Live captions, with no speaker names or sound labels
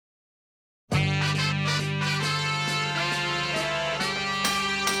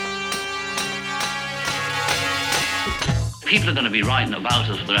people are going to be writing about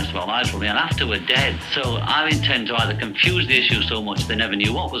us for the rest of our lives, probably, and after we're dead. So I intend to either confuse the issue so much they never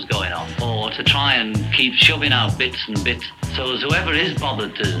knew what was going on, or to try and keep shoving out bits and bits. So as whoever is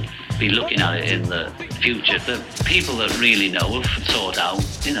bothered to be looking at it in the future, the people that really know will sort out,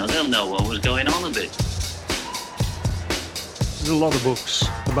 they'll know what was going on a bit. There's a lot of books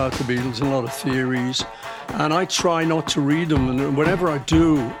about the Beatles and a lot of theories, and I try not to read them, and whenever I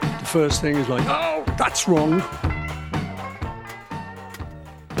do, the first thing is like, oh, that's wrong.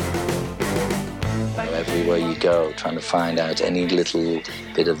 Everywhere you go, trying to find out any little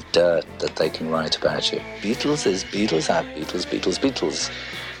bit of dirt that they can write about you. Beatles is Beatles are Beatles, Beatles, Beatles.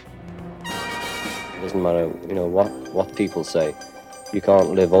 It doesn't matter, what people say. You can't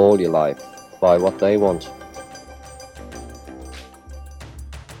live all your life by what they want.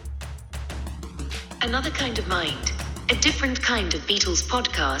 Another Kind of Mind, a different kind of Beatles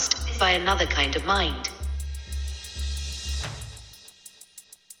podcast by Another Kind of Mind.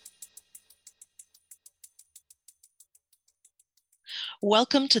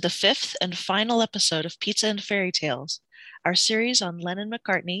 Welcome to the fifth and final episode of Pizza and Fairy Tales, our series on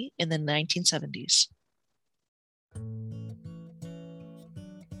Lennon-McCartney in the 1970s.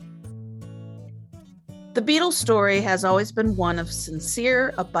 The Beatles story has always been one of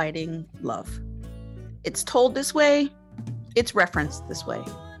sincere, abiding love. It's told this way, it's referenced this way.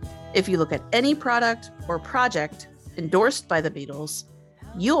 If you look at any product or project endorsed by the Beatles,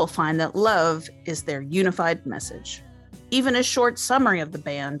 you'll find that love is their unified message. Even a short summary of the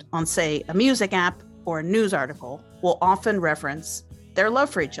band on, say, a music app or a news article will often reference their love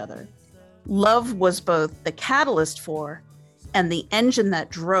for each other. Love was both the catalyst for and the engine that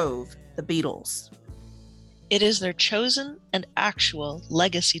drove the Beatles. It is their chosen and actual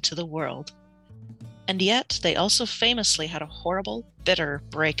legacy to the world. And yet, they also famously had a horrible, bitter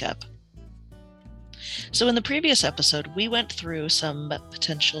breakup. So in the previous episode, we went through some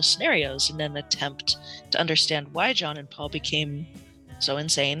potential scenarios in an attempt to understand why John and Paul became so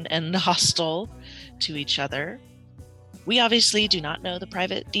insane and hostile to each other. We obviously do not know the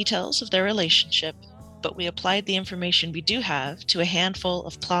private details of their relationship, but we applied the information we do have to a handful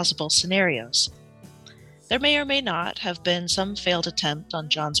of plausible scenarios. There may or may not have been some failed attempt on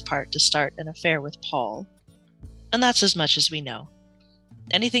John's part to start an affair with Paul, and that's as much as we know.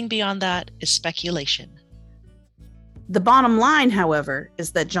 Anything beyond that is speculation. The bottom line, however,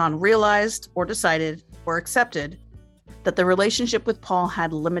 is that John realized or decided or accepted that the relationship with Paul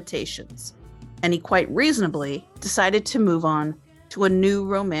had limitations, and he quite reasonably decided to move on to a new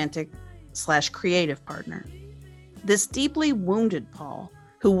romantic/creative partner. This deeply wounded Paul,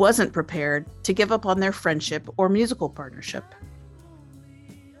 who wasn't prepared to give up on their friendship or musical partnership.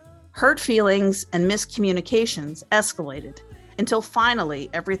 Hurt feelings and miscommunications escalated until finally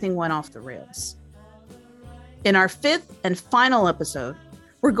everything went off the rails. In our fifth and final episode,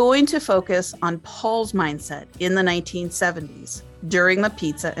 we're going to focus on Paul's mindset in the 1970s during the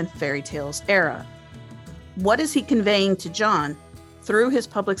Pizza and Fairy Tales era. What is he conveying to John through his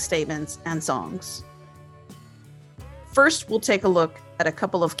public statements and songs? First, we'll take a look at a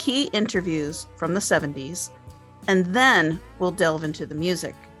couple of key interviews from the 70s, and then we'll delve into the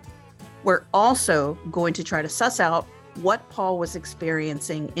music. We're also going to try to suss out what Paul was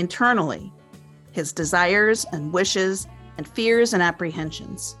experiencing internally, his desires and wishes and fears and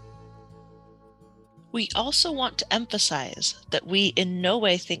apprehensions. We also want to emphasize that we in no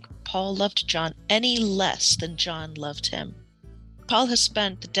way think Paul loved John any less than John loved him. Paul has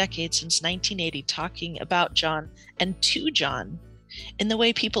spent the decade since 1980 talking about John and to John in the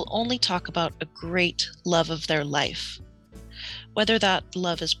way people only talk about a great love of their life. Whether that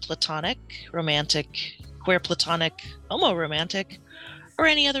love is platonic, romantic, queer platonic, homo-romantic, or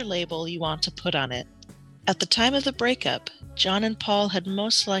any other label you want to put on it. At the time of the breakup, John and Paul had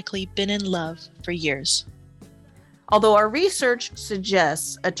most likely been in love for years. Although our research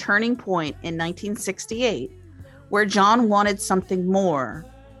suggests a turning point in 1968, where John wanted something more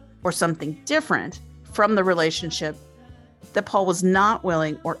or something different from the relationship that Paul was not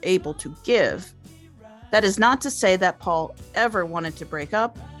willing or able to give, that is not to say that Paul ever wanted to break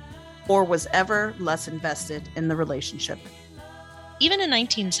up or was ever less invested in the relationship. Even in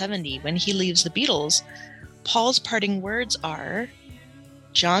 1970, when he leaves the Beatles, Paul's parting words are,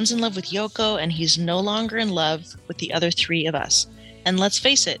 "John's in love with Yoko and he's no longer in love with the other three of us. And let's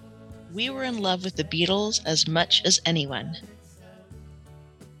face it, we were in love with the Beatles as much as anyone."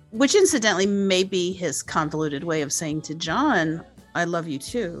 Which incidentally may be his convoluted way of saying to John, "I love you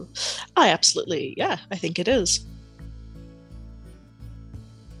too." I think it is.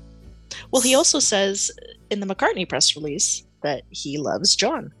 Well, he also says in the McCartney press release that he loves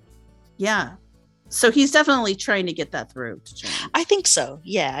John. Yeah. So he's definitely trying to get that through to John. I think so.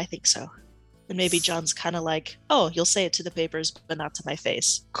 Yeah, I think so. And maybe John's kind of like, oh, you'll say it to the papers, but not to my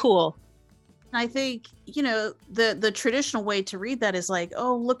face. Cool. I think, the traditional way to read that is like,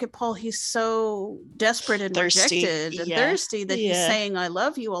 oh, look at Paul. He's so desperate and Thirsty. rejected and Yeah. thirsty that he's Yeah. saying, I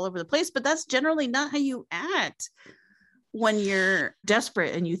love you all over the place. But that's generally not how you act when you're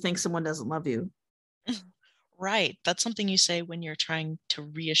desperate and you think someone doesn't love you. Right. That's something you say when you're trying to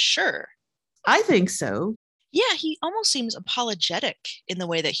reassure. I think so. Yeah, he almost seems apologetic in the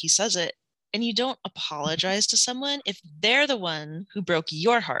way that he says it. And you don't apologize to someone if they're the one who broke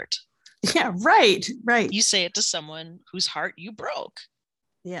your heart. Yeah, right. You say it to someone whose heart you broke.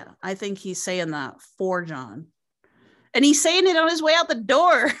 Yeah, I think he's saying that for John. And he's saying it on his way out the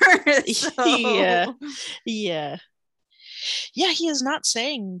door. So- Yeah. Yeah, he is not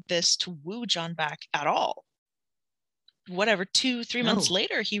saying this to woo John back at all. Whatever, 2-3 months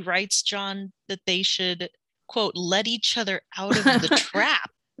later, he writes John that they should, quote, let each other out of the trap.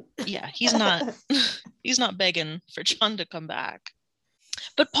 Yeah, he's not begging for John to come back.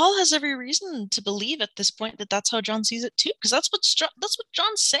 But Paul has every reason to believe at this point that that's how John sees it too, because that's what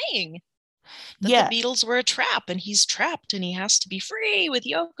John's saying. That the Beatles were a trap, and he's trapped, and he has to be free with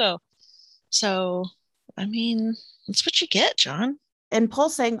Yoko. So, I mean, that's what you get, John. And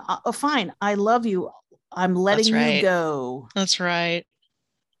Paul's saying, oh, fine, I love you. I'm letting you go. That's right.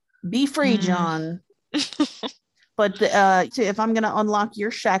 Be free, John. But if I'm going to unlock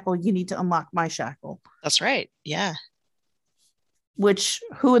your shackle, you need to unlock my shackle. That's right. Yeah. Which,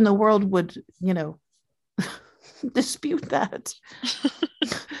 who in the world would, dispute that?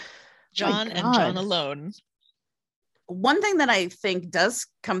 John and John alone. One thing that I think does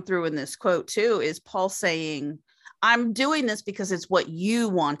come through in this quote too is Paul saying, I'm doing this because it's what you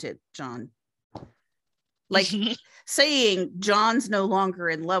wanted, John. Like saying John's no longer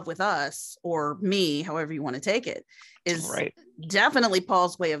in love with us or me, however you want to take it, is definitely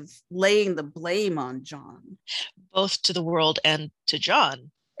Paul's way of laying the blame on John. Both to the world and to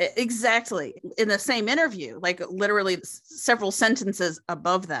John. Exactly. In the same interview, like literally several sentences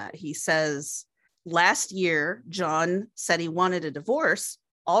above that, he says, last year, John said he wanted a divorce.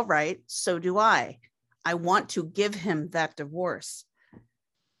 All right, so do I. I want to give him that divorce.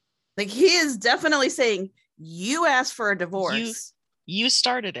 Like he is definitely saying, you asked for a divorce. You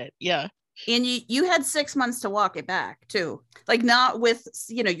started it. Yeah. And you had 6 months to walk it back too. Like not with,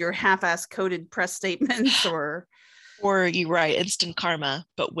 your half-ass coded press statements or you write instant karma,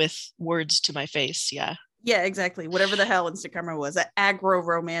 but with words to my face. Yeah. Yeah, exactly. Whatever the hell instant karma was, that aggro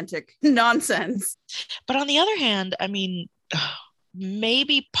romantic nonsense. But on the other hand, I mean,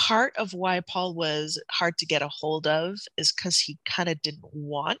 maybe part of why Paul was hard to get a hold of is because he kind of didn't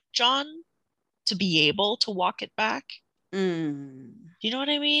want John to be able to walk it back. You know what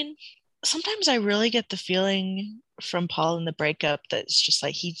I mean? Sometimes I really get the feeling from Paul in the breakup that it's just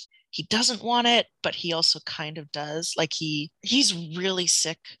like he doesn't want it, but he also kind of does. Like he's really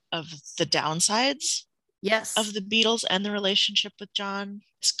sick of the downsides of the Beatles and the relationship with John.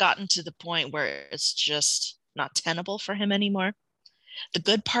 It's gotten to the point where it's just not tenable for him anymore. The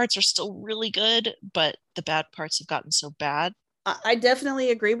good parts are still really good, but the bad parts have gotten so bad. I definitely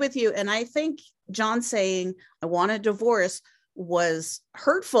agree with you. And I think John saying, I want a divorce was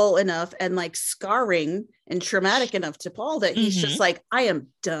hurtful enough and like scarring and traumatic enough to Paul that he's just like, I am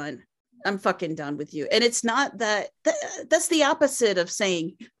done. I'm fucking done with you. And it's not that's the opposite of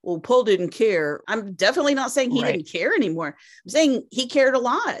saying, well, Paul didn't care. I'm definitely not saying he didn't care anymore. I'm saying he cared a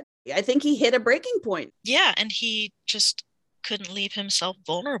lot. I think he hit a breaking point. Yeah. And he just couldn't leave himself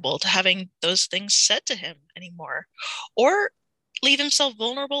vulnerable to having those things said to him anymore, or leave himself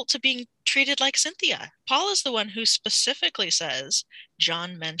vulnerable to being treated like Cynthia. Paul is the one who specifically says,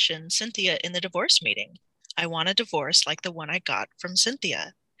 John mentioned Cynthia in the divorce meeting. I want a divorce like the one I got from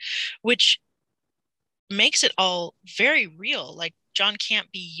Cynthia, which makes it all very real. Like John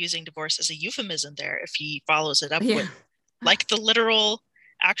can't be using divorce as a euphemism there if he follows it up with like the literal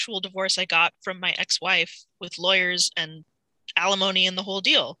actual divorce I got from my ex-wife with lawyers and alimony and the whole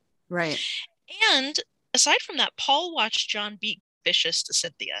deal. Right. And aside from that, Paul watched John be vicious to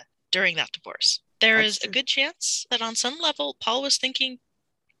Cynthia during that divorce. There is a good chance that on some level, Paul was thinking,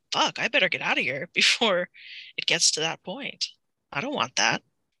 fuck, I better get out of here before it gets to that point. I don't want that.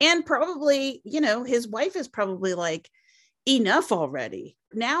 And probably, his wife is probably like, enough already.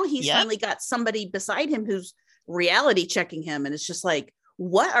 Now he's finally got somebody beside him who's reality checking him. And it's just like,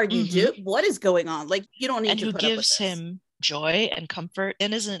 what are you doing? What is going on? Like, you don't need to put up with this. And who gives him joy and comfort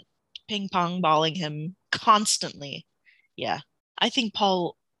and isn't ping pong balling him constantly. Yeah. I think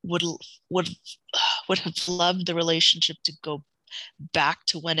Paul would have loved the relationship to go back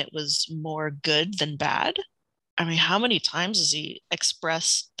to when it was more good than bad. I mean, how many times does he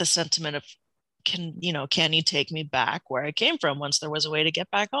express the sentiment of, can he take me back where I came from once there was a way to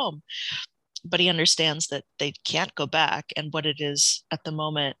get back home? But he understands that they can't go back, and what it is at the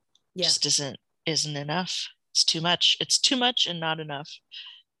moment just isn't enough. It's too much. It's too much and not enough.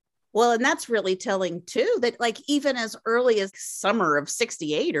 Well, and that's really telling too, that like even as early as summer of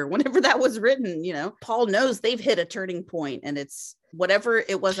 68 or whenever that was written, Paul knows they've hit a turning point, and it's whatever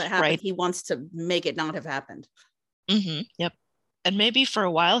it was that happened, right. He wants to make it not have happened. Mm-hmm. Yep. And maybe for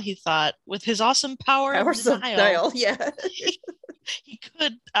a while he thought, with his awesome power of denial, he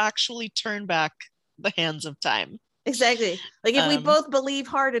could actually turn back the hands of time. Exactly. Like if we both believe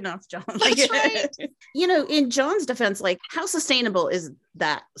hard enough, John. Like, that's right. In John's defense, like how sustainable is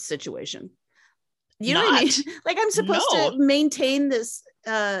that situation? You know what I mean? Like I'm supposed to maintain this,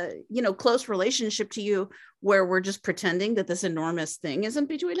 close relationship to you where we're just pretending that this enormous thing isn't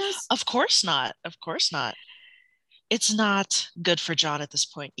between us? Of course not. Of course not. It's not good for John at this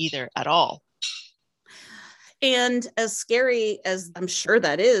point either at all. And as scary as I'm sure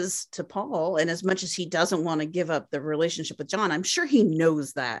that is to Paul, and as much as he doesn't want to give up the relationship with John, I'm sure he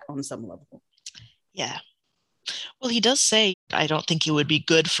knows that on some level. Yeah. Well, he does say, I don't think it would be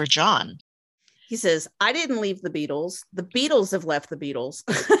good for John. He says, I didn't leave the Beatles. The Beatles have left the Beatles.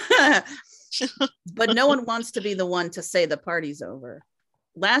 But no one wants to be the one to say the party's over.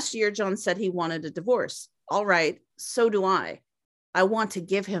 Last year, John said he wanted a divorce. All right, so do I. I want to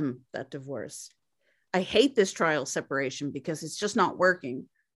give him that divorce. I hate this trial separation because it's just not working.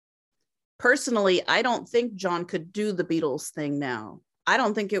 Personally, I don't think John could do the Beatles thing now. I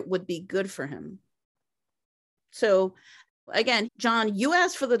don't think it would be good for him. So again, John, you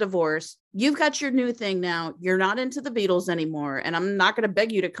asked for the divorce. You've got your new thing now. You're not into the Beatles anymore. And I'm not going to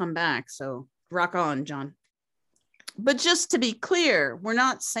beg you to come back. So rock on, John. But just to be clear, we're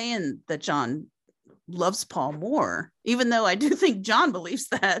not saying that John loves Paul more, even though I do think John believes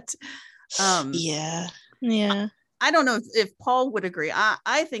that. Yeah. I don't know if Paul would agree.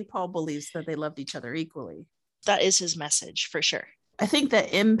 I think Paul believes that they loved each other equally. That is his message for sure. I think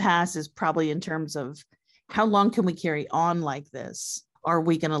the impasse is probably in terms of how long can we carry on like this? Are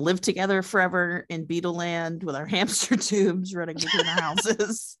we going to live together forever in Beatleland with our hamster tubes running between our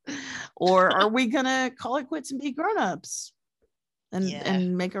houses? Or are we going to call it quits and be grown-ups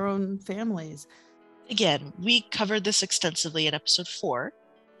and make our own families? Again, we covered this extensively in episode 4.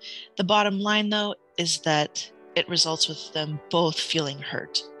 The bottom line, though, is that it results with them both feeling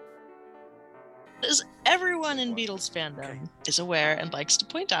hurt. As everyone in Beatles fandom is aware and likes to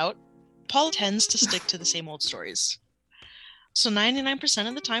point out, Paul tends to stick to the same old stories. So 99%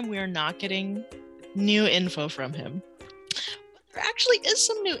 of the time, we are not getting new info from him. But there actually is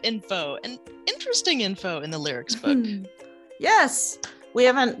some new info and interesting info in the lyrics book. Yes. We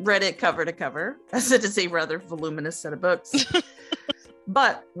haven't read it cover to cover, as it is a rather voluminous set of books.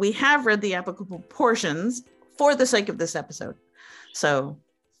 But we have read the applicable portions for the sake of this episode. So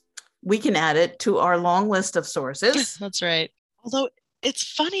we can add it to our long list of sources. That's right. Although it's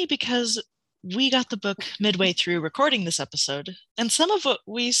funny because we got the book midway through recording this episode, and some of what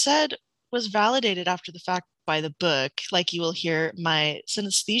we said was validated after the fact by the book. Like you will hear my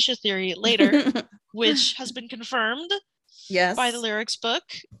synesthesia theory later, which has been confirmed by the lyrics book,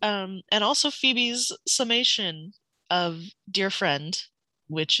 and also Phoebe's summation of Dear Friend,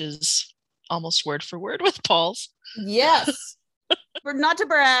 which is almost word for word with Paul's. Yes. We're not to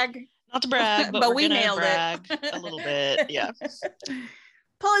brag, but we nailed brag it a little bit. Yeah.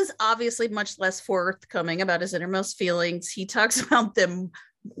 Paul is obviously much less forthcoming about his innermost feelings. He talks about them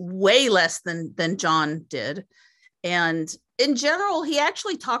way less than John did. And in general, he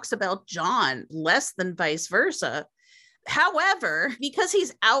actually talks about John less than vice versa. However, because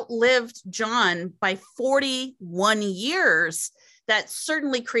he's outlived John by 41 years, that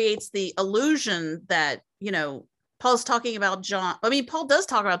certainly creates the illusion that, Paul's talking about John. I mean, Paul does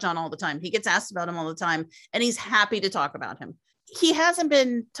talk about John all the time. He gets asked about him all the time, and he's happy to talk about him. He hasn't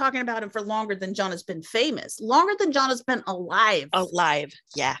been talking about him for longer than John has been famous, longer than John has been alive.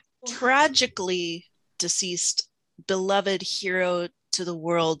 Yeah. Tragically deceased, beloved hero to the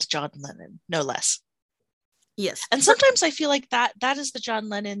world, John Lennon, no less. Yes. And sometimes I feel like that is the John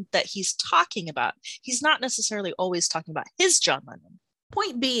Lennon that he's talking about. He's not necessarily always talking about his John Lennon.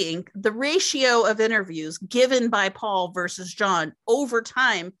 Point being, the ratio of interviews given by Paul versus John over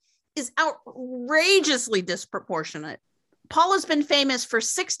time is outrageously disproportionate. Paul has been famous for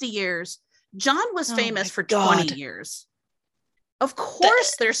 60 years. John was famous for 20 years. Of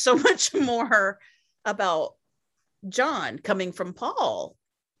course, there's so much more about John coming from Paul.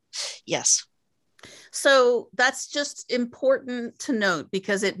 Yes. So that's just important to note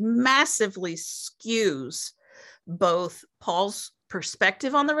because it massively skews both Paul's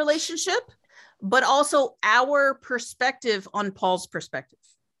perspective on the relationship, but also our perspective on Paul's perspective.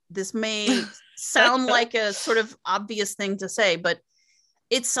 This may sound like a sort of obvious thing to say, but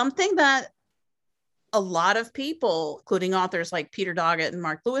it's something that a lot of people, including authors like Peter Doggett and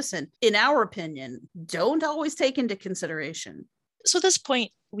Mark Lewison, in our opinion, don't always take into consideration. So this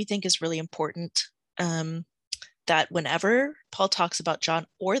point we think is really important, that whenever Paul talks about John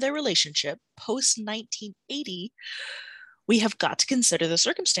or their relationship post 1980, we have got to consider the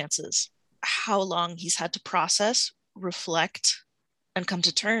circumstances, how long he's had to process, reflect, and come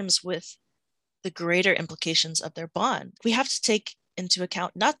to terms with the greater implications of their bond. We have to take into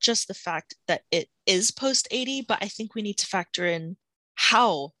account not just the fact that it is post 80, but I think we need to factor in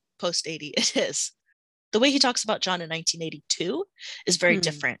how post 80 it is. The way he talks about John in 1982 is very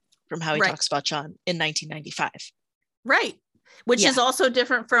different from how he talks about John in 1995. Right. Which is also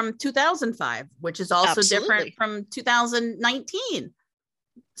different from 2005, which is also different from 2019.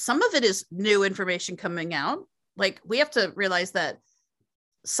 Some of it is new information coming out. Like, we have to realize that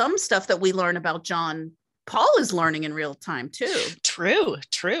some stuff that we learn about John, Paul is learning in real time too. True.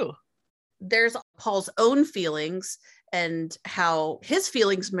 There's Paul's own feelings and how his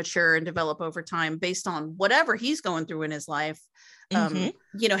feelings mature and develop over time based on whatever he's going through in his life.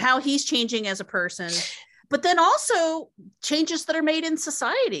 How he's changing as a person, but then also changes that are made in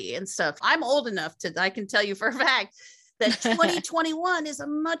society and stuff. I'm old enough I can tell you for a fact that 2021 is a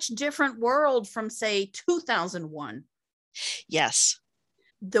much different world from, say, 2001. Yes.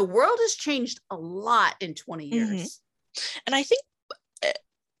 The world has changed a lot in 20 years. And I think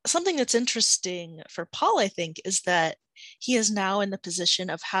something that's interesting for Paul, I think, is that he is now in the position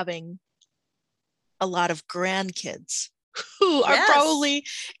of having a lot of grandkids who are probably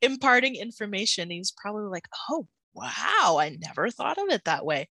imparting information. He's probably like, oh, wow, I never thought of it that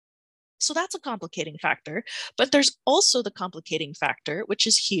way. So that's a complicating factor. But there's also the complicating factor, which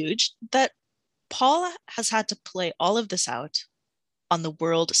is huge, that Paul has had to play all of this out on the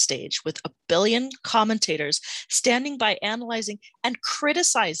world stage with 1 billion commentators standing by, analyzing and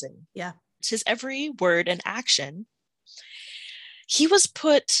criticizing his every word and action. He was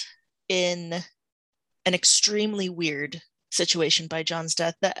put in an extremely weird situation by John's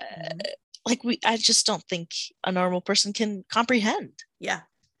death that I just don't think a normal person can comprehend. Yeah.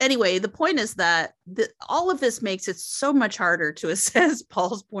 Anyway, the point is that all of this makes it so much harder to assess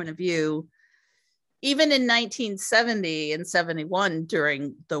Paul's point of view. Even in 1970 and 71,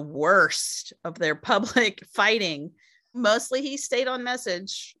 during the worst of their public fighting, mostly he stayed on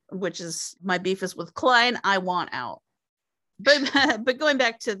message, which is, my beef is with Klein, I want out. But going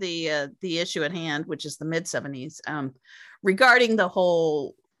back to the issue at hand, which is the mid-70s, regarding the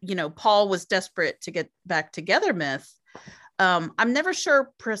whole, Paul was desperate to get back together myth, I'm never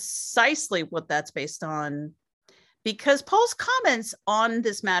sure precisely what that's based on, because Paul's comments on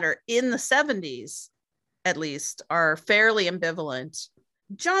this matter in the 70s, at least, are fairly ambivalent.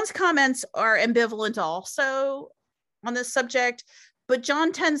 John's comments are ambivalent also on this subject, but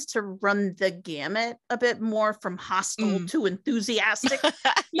John tends to run the gamut a bit more from hostile to enthusiastic.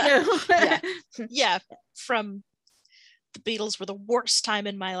 Yeah, from the Beatles were the worst time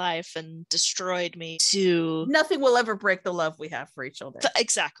in my life and destroyed me to nothing will ever break the love we have for each other.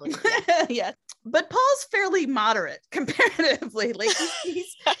 Exactly. Yeah. But Paul's fairly moderate comparatively. Like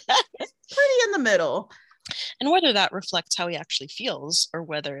he's pretty in the middle. And whether that reflects how he actually feels or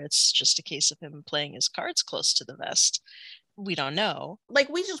whether it's just a case of him playing his cards close to the vest, we don't know. Like,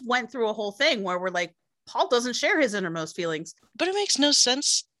 we just went through a whole thing where we're like, Paul doesn't share his innermost feelings. But it makes no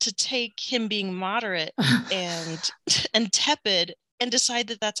sense to take him being moderate and tepid and decide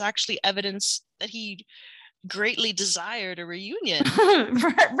that that's actually evidence that he greatly desired a reunion.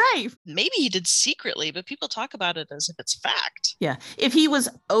 Right. Maybe he did secretly, but people talk about it as if it's fact. Yeah. If he was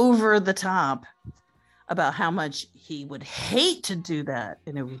over the top about how much he would hate to do that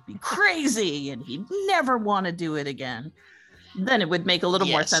and it would be crazy and he'd never want to do it again, then it would make a little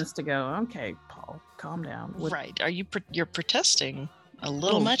more sense to go, okay, Paul, calm down. Right. You're protesting a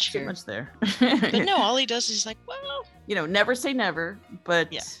little much too here. Much there. But no, all he does is like, well, never say never, but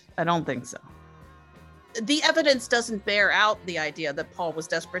I don't think so. The evidence doesn't bear out the idea that Paul was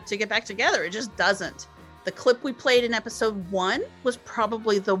desperate to get back together. It just doesn't. The clip we played in episode 1 was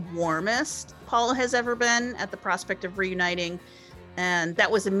probably the warmest Paul has ever been at the prospect of reuniting. And that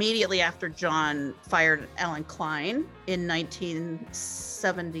was immediately after John fired Alan Klein in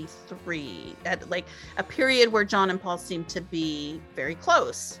 1973, at like a period where John and Paul seemed to be very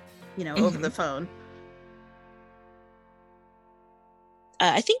close, over the phone.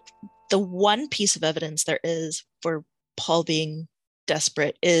 I think The one piece of evidence there is for Paul being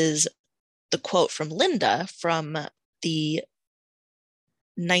desperate is the quote from Linda from the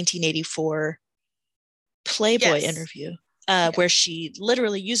 1984 Playboy interview, where she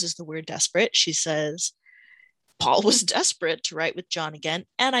literally uses the word desperate. She says, Paul was desperate to write with John again,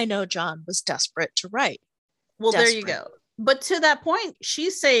 and I know John was desperate to write. Well, there you go. But to that point,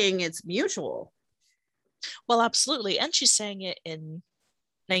 she's saying it's mutual. Well, absolutely. And she's saying it in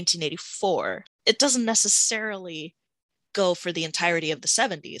 1984. It doesn't necessarily go for the entirety of the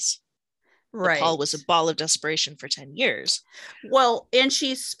 70s. Right. Paul was a ball of desperation for 10 years. Well, and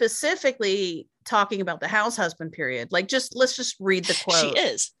she's specifically talking about the house husband period. Like, let's just read the quote. She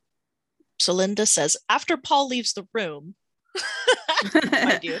is. So Linda says, after Paul leaves the room,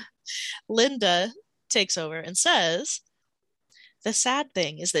 mind you, Linda takes over and says, the sad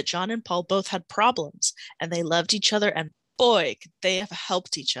thing is that John and Paul both had problems and they loved each other, and boy, could they have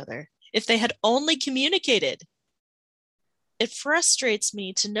helped each other if they had only communicated. It frustrates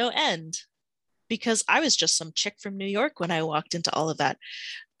me to no end because I was just some chick from New York when I walked into all of that.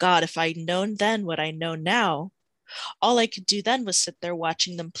 God, if I'd known then what I know now, all I could do then was sit there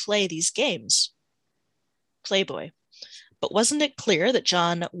watching them play these games. Playboy. But wasn't it clear that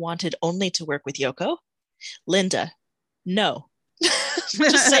John wanted only to work with Yoko? Linda, no.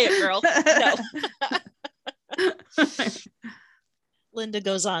 Just say it, girl. No. Linda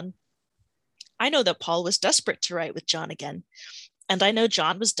goes on. I know that Paul was desperate to write with John again. And I know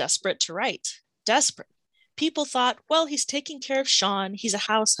John was desperate to write. Desperate. People thought, well, he's taking care of Sean. He's a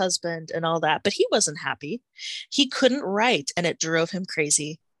house husband and all that. But he wasn't happy. He couldn't write, and it drove him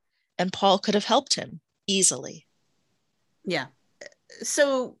crazy. And Paul could have helped him easily. Yeah.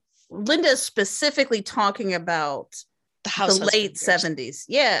 So Linda's specifically talking about the late 70s.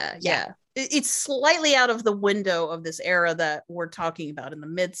 Yeah. It's slightly out of the window of this era that we're talking about in the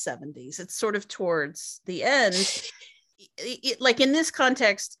mid 70s. It's sort of towards the end. Like in this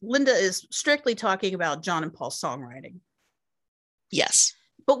context, Linda is strictly talking about John and Paul's songwriting. Yes.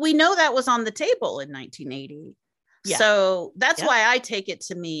 But we know that was on the table in 1980. Yeah. So that's why I take it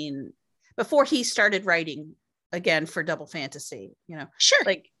to mean before he started writing again for Double Fantasy, Sure.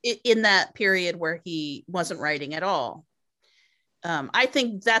 Like in that period where he wasn't writing at all. I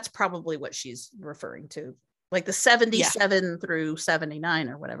think that's probably what she's referring to, like the 77 through 79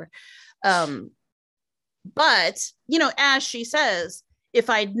 or whatever. But, as she says,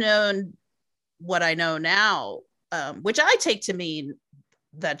 if I'd known what I know now, which I take to mean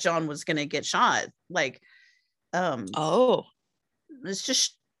that John was going to get shot, like, it's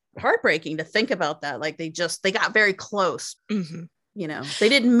just heartbreaking to think about that. Like they got very close. Mm-hmm. They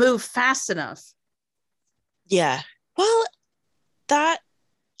didn't move fast enough. Yeah. Well, that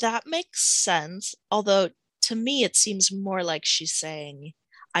makes sense. Although to me, it seems more like she's saying,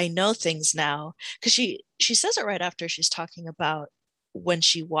 I know things now. Because she says it right after she's talking about when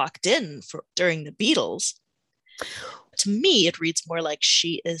she walked in during the Beatles. To me, it reads more like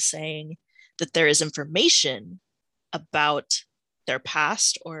she is saying that there is information about their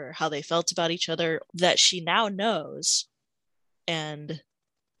past or how they felt about each other that she now knows. And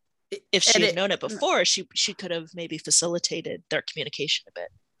if she had known it before, she could have maybe facilitated their communication a bit.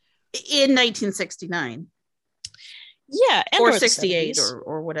 In 1969. Yeah. Or 68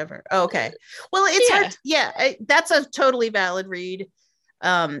 or whatever. Oh, okay. Well, it's hard. Yeah, that's a totally valid read.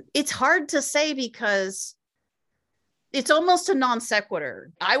 It's hard to say because it's almost a non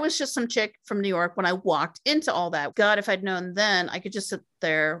sequitur. I was just some chick from New York when I walked into all that. God, if I'd known then, I could just sit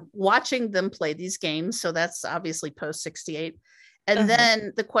there watching them play these games. So that's obviously post 68. And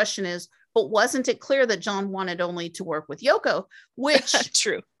then the question is, but wasn't it clear that John wanted only to work with Yoko? Which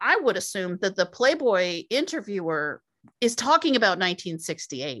true. I would assume that the Playboy interviewer is talking about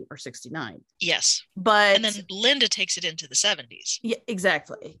 1968 or 69. Yes. And then Linda takes it into the 70s. Yeah,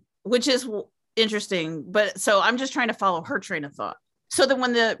 exactly. Which is interesting. But so I'm just trying to follow her train of thought. So then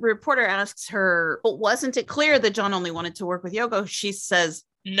when the reporter asks her, but wasn't it clear that John only wanted to work with Yoko? She says,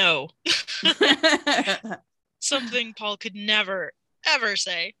 no. Something Paul could never, ever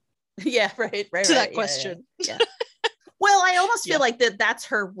say. Yeah, right. To that question. Yeah. Well, I almost feel like that's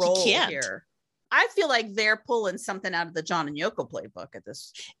her role here. I feel like they're pulling something out of the John and Yoko playbook at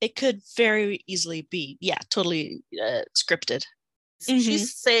this. It could very easily be, totally scripted.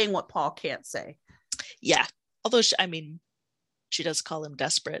 She's saying what Paul can't say. Yeah. Although, she does call him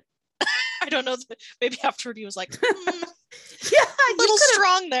desperate. I don't know. Maybe afterward he was like, a little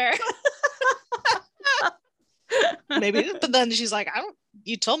strong there. Maybe, but then she's like,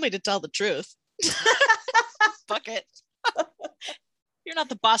 you told me to tell the truth. Fuck it. You're not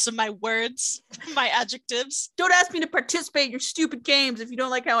the boss of my words. My adjectives. Don't ask me to participate in your stupid games if you don't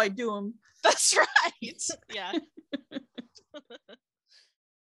like how I do them. That's right. Yeah.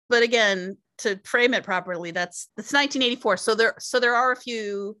 But again, to frame it properly, that's 1984. So there are a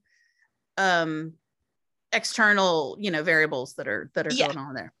few external, variables that are going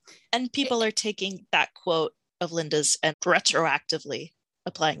on there. And people are taking that quote of Linda's and retroactively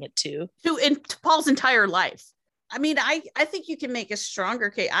applying it to Paul's entire life. I mean, I think you can make a stronger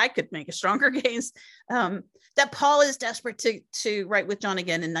case. I could make a stronger case that Paul is desperate to write with John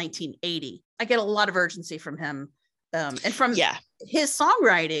again in 1980. I get a lot of urgency from him and from his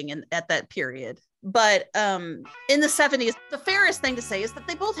songwriting at that period. But in the 70s, the fairest thing to say is that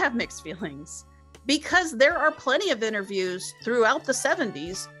they both have mixed feelings, because there are plenty of interviews throughout the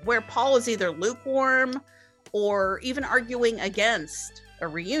 70s where Paul is either lukewarm or even arguing against a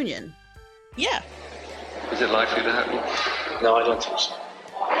reunion. Yeah. Is it likely to happen? No, I don't think so.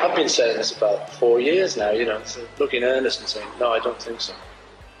 I've been saying this about 4 years now, so looking earnest and saying, no, I don't think so.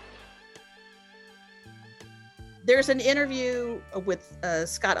 There's an interview with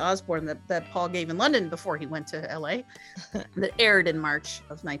Scott Osborne that Paul gave in London before he went to LA that aired in March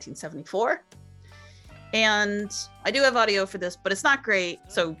of 1974. And I do have audio for this, but it's not great.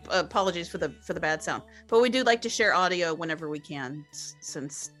 So apologies for the bad sound. But we do like to share audio whenever we can,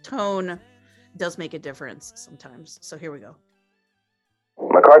 since tone does make a difference sometimes. So here we go.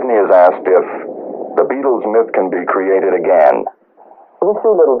 McCartney is asked if the Beatles myth can be created again. We see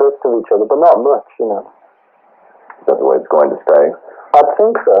little bits of each other, but not much, Is that the way it's going to stay? I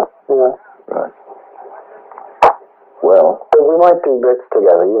think so, yeah. Right. Well, but we might do bits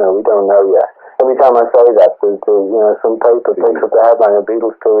together, we don't know yet. Every time I say that, there's some paper picks up the headline of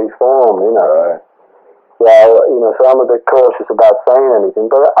Beatles to reform, Right. Well, so I'm a bit cautious about saying anything,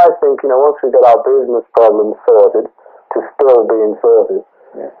 but I think, once we get our business problems sorted, to still being sorted,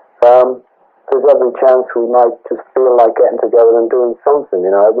 there's every chance we might just feel like getting together and doing something,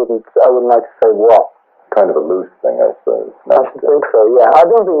 I wouldn't like to say what. Kind of a loose thing, I suppose. I should think so, yeah. I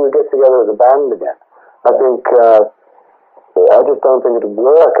don't think we'll get together as a band again. I think, I just don't think it'd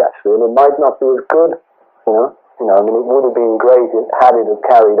work, actually, and it might not be as good, it would have been great had it have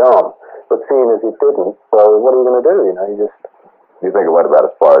carried on, but seeing as it didn't, well, what are you going to do, You think it went about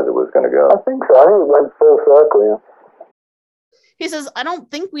as far as it was going to go? I think so. I think it went full circle, He says, I don't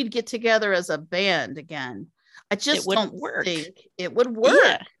think we'd get together as a band again. I just don't think it would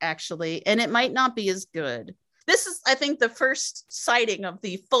work, actually, and it might not be as good. This is, I think, the first sighting of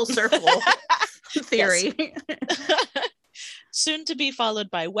the full circle theory. Soon to be followed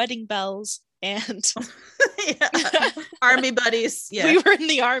by wedding bells and army buddies. Yeah, we were in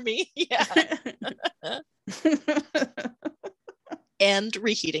the army. Yeah, and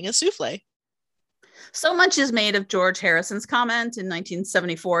reheating a souffle. So much is made of George Harrison's comment in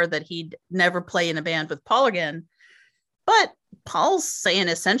 1974 that he'd never play in a band with Paul again. But Paul's saying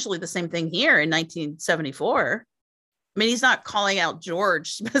essentially the same thing here in 1974. I mean, he's not calling out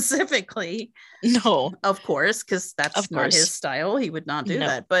George specifically. No. Of course, because that's not his style. He would not do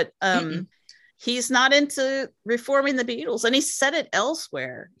that. But he's not into reforming the Beatles. And he said it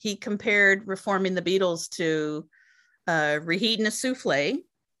elsewhere. He compared reforming the Beatles to reheating a souffle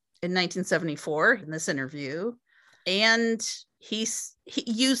in 1974 in this interview, and he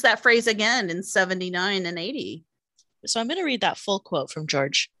used that phrase again in 79 and 80. So I'm going to read that full quote from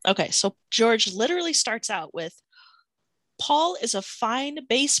George. Okay, so George literally starts out with, Paul is a fine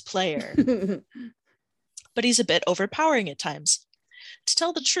bass player, but he's a bit overpowering at times. To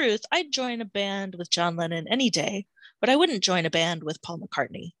tell the truth, I'd join a band with John Lennon any day, but I wouldn't join a band with Paul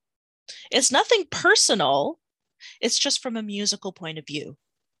McCartney. It's nothing personal. It's just from a musical point of view.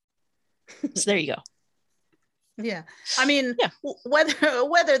 So there you go. Yeah. I mean,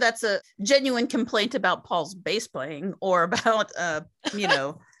 whether that's a genuine complaint about Paul's bass playing or about,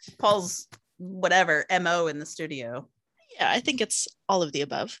 Paul's whatever MO in the studio. Yeah, I think it's all of the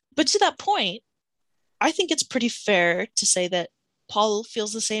above. But to that point, I think it's pretty fair to say that Paul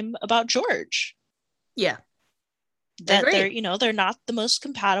feels the same about George. Yeah. That they're not the most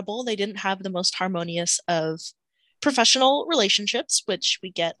compatible. They didn't have the most harmonious of professional relationships, which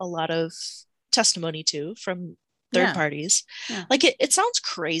we get a lot of testimony to from third parties. Yeah. Like it sounds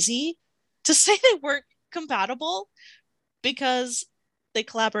crazy to say they weren't compatible because they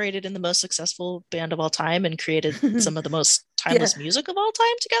collaborated in the most successful band of all time and created some of the most timeless music of all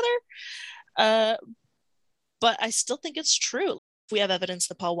time together. But I still think it's true. We have evidence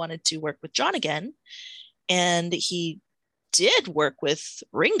that Paul wanted to work with John again, and he did work with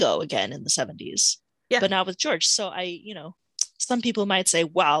Ringo again in the 70s. Yeah. But not with George. So some people might say,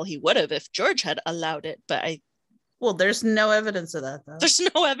 well, he would have if George had allowed it. But Well, there's no evidence of that, though. There's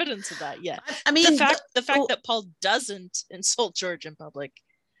no evidence of that yet. I mean, the fact that Paul doesn't insult George in public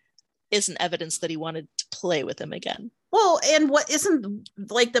isn't evidence that he wanted to play with him again. Well, and what isn't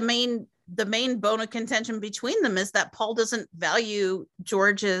like the main bone of contention between them is that Paul doesn't value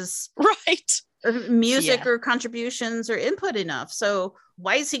George's music or contributions or input enough. So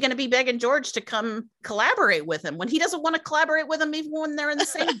why is he going to be begging George to come collaborate with him when he doesn't want to collaborate with him even when they're in the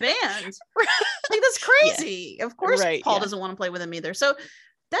same band? Like, that's crazy. Of course, Paul doesn't want to play with him either. So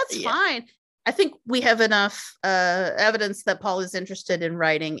that's fine. I think we have enough evidence that Paul is interested in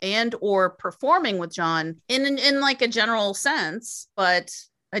writing and or performing with John in like a general sense, but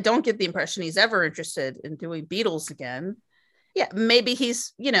I don't get the impression he's ever interested in doing Beatles again. Yeah, maybe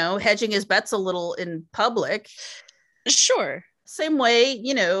he's, hedging his bets a little in public. Sure. Same way,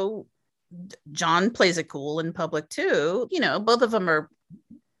 John plays it cool in public too. Both of them are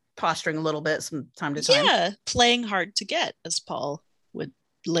posturing a little bit from time to time. Yeah, playing hard to get, as Paul would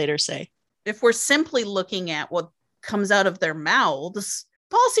later say. If we're simply looking at what comes out of their mouths,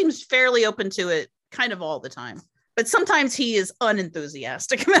 Paul seems fairly open to it kind of all the time. But sometimes he is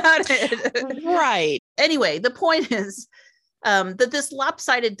unenthusiastic about it. Right. Anyway, the point is that this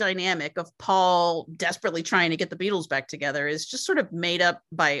lopsided dynamic of Paul desperately trying to get the Beatles back together is just sort of made up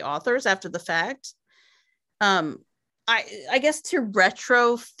by authors after the fact. I guess to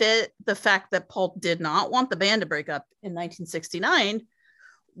retrofit the fact that Paul did not want the band to break up in 1969,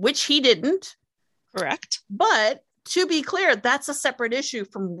 which he didn't. Correct. But to be clear, that's a separate issue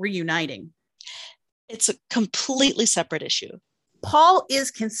from reuniting. It's a completely separate issue. Paul is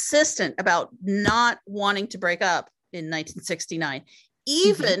consistent about not wanting to break up in 1969,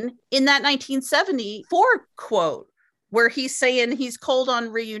 even in that 1974 quote where he's saying he's cold on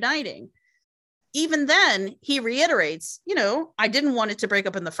reuniting. Even then, he reiterates, I didn't want it to break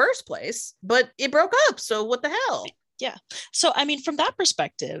up in the first place, but it broke up. So what the hell? Yeah. So, I mean, from that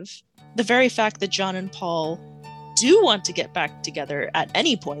perspective, the very fact that John and Paul do want to get back together at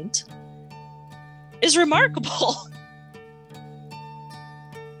any point is remarkable.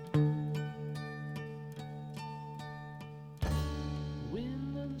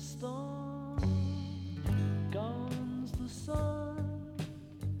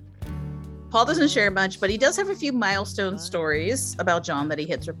 Paul doesn't share much, but he does have a few milestone stories about John that he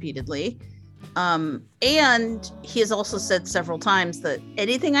hits repeatedly. And he has also said several times that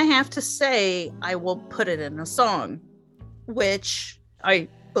anything I have to say, I will put it in a song, which I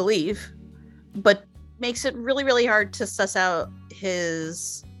believe, but makes it really, really hard to suss out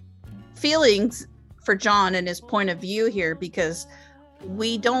his feelings for John and his point of view here, because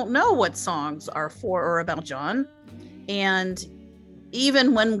we don't know what songs are for or about John. And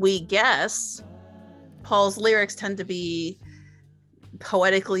even when we guess, Paul's lyrics tend to be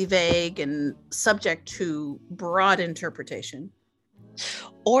poetically vague and subject to broad interpretation.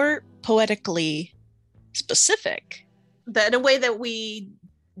 Or poetically specific. That in a way that we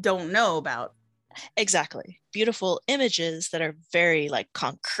don't know about. Exactly. Beautiful images that are very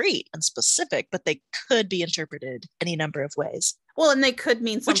concrete and specific, but they could be interpreted any number of ways. Well, and they could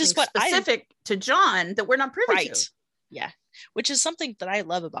mean something specific to John that we're not privy to. Yeah. Which is something that I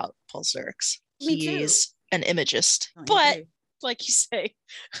love about Paul's lyrics. Me He's too. an imagist. But like you say,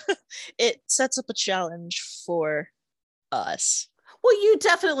 it sets up a challenge for us. Well, you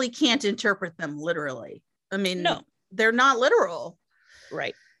definitely can't interpret them literally. I mean, no, they're not literal.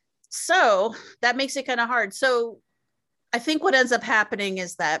 Right. So that makes it kind of hard. So I think what ends up happening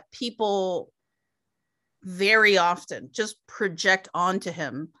is that people very often just project onto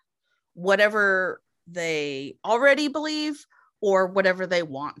him whatever they already believe or whatever they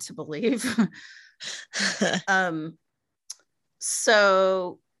want to believe.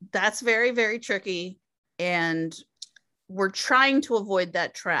 So that's very, very tricky. And we're trying to avoid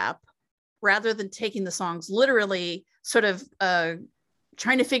that trap rather than taking the songs literally, sort of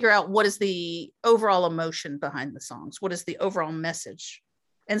trying to figure out what is the overall emotion behind the songs. What is the overall message?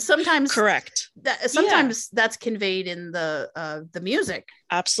 And sometimes that's conveyed in the music.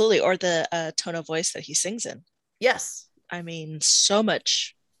 Absolutely. Or the tone of voice that he sings in. Yes. I mean, so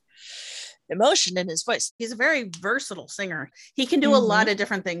much emotion in his voice. He's a very versatile singer. He can do a lot of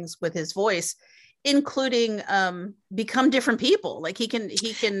different things with his voice, including become different people. Like he can do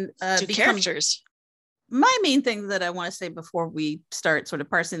become characters. My main thing that I want to say before we start sort of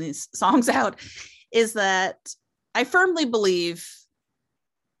parsing these songs out is that I firmly believe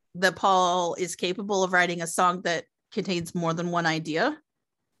that Paul is capable of writing a song that contains more than one idea,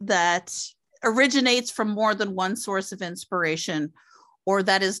 that originates from more than one source of inspiration, or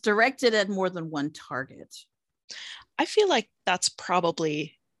that is directed at more than one target. I feel like that's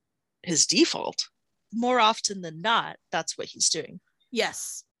probably his default. more often than not, that's what he's doing.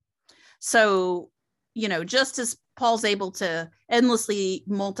 Yes. So, just as Paul's able to endlessly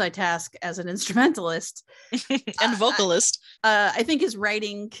multitask as an instrumentalist and vocalist, I think his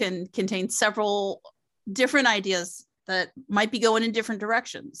writing can contain several different ideas that might be going in different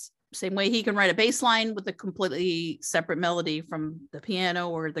directions. Same way he can write a bass line with a completely separate melody from the piano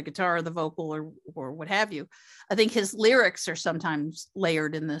or the guitar or the vocal or what have you. I think his lyrics are sometimes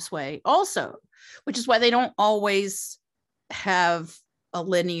layered in this way also, which is why they don't always have a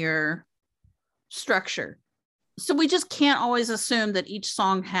linear structure. So we just can't always assume that each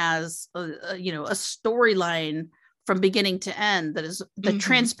song has a storyline from beginning to end that is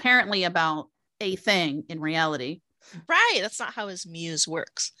transparently about a thing in reality. Right. That's not how his muse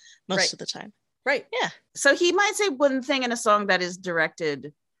works most of the time. Right. Yeah. So he might say one thing in a song that is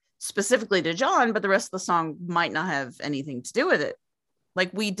directed specifically to John, but the rest of the song might not have anything to do with it.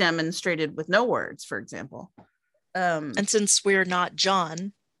 Like we demonstrated with No Words, for example. And since we're not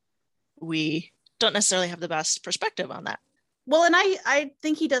John, we don't necessarily have the best perspective on that. Well, and I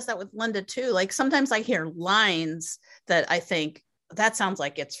think he does that with Linda too. Like sometimes I hear lines that I think that sounds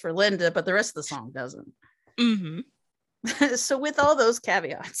like it's for Linda, but the rest of the song doesn't. So with all those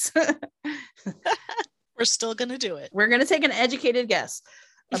caveats, we're still going to do it. We're going to take an educated guess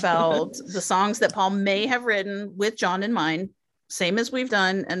about the songs that Paul may have written with John in mind, same as we've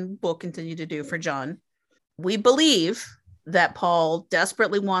done and will continue to do for John. We believe that Paul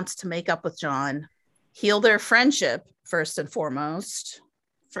desperately wants to make up with John, heal their friendship first and foremost.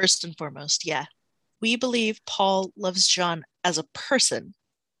 First and foremost, yeah. We believe Paul loves John as a person,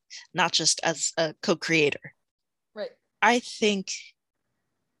 not just as a co-creator. Right. I think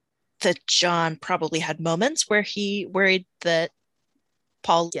that John probably had moments where he worried that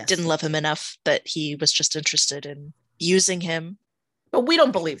Paul didn't love him enough, that he was just interested in using him. But we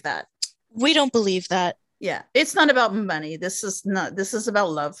don't believe that. We don't believe that. Yeah. It's not about money. This is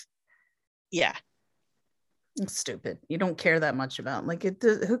about love. Yeah. It's stupid. You don't care that much about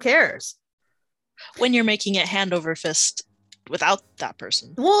who cares? When you're making it hand over fist without that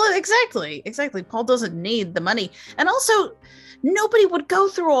person. Well, exactly. Paul doesn't need the money. And also, nobody would go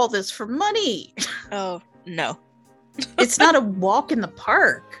through all this for money. Oh, no. It's not a walk in the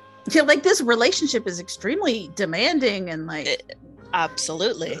park. This relationship is extremely demanding and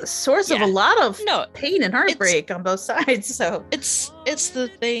absolutely a source of a lot of pain and heartbreak on both sides. So it's a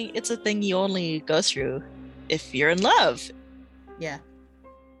thing you only go through if you're in love. Yeah.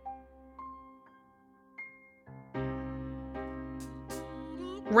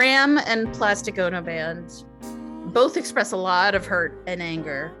 Ram and Plastic Ono Band both express a lot of hurt and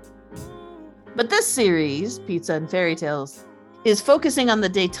anger. But this series, Pizza and Fairy Tales, is focusing on the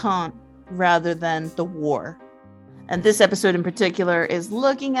détente rather than the war. And this episode in particular is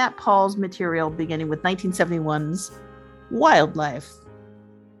looking at Paul's material beginning with 1971's Wildlife.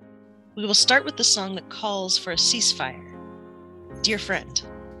 We will start with the song that calls for a ceasefire, Dear Friend.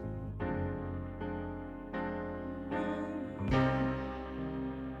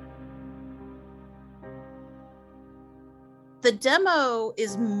 The demo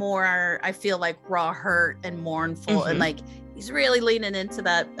is more, I feel like, raw hurt and mournful, and he's really leaning into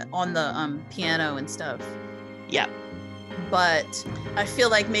that on the piano and stuff. Yeah. But I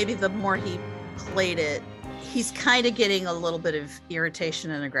feel like maybe the more he played it, he's kind of getting a little bit of irritation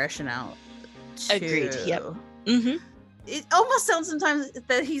and aggression out. Too. Agreed. Yep. It almost sounds sometimes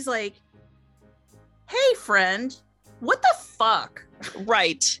that he's like, "Hey, friend, what the fuck?"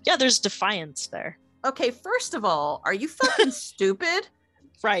 Right. Yeah, there's defiance there. Okay, first of all, are you fucking stupid?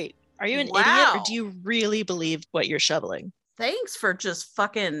 Right. Are you an idiot, or do you really believe what you're shoveling? Thanks for just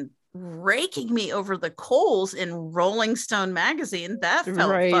fucking raking me over the coals in Rolling Stone magazine. That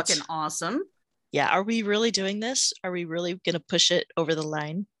felt fucking awesome. Yeah, are we really doing this? Are we really going to push it over the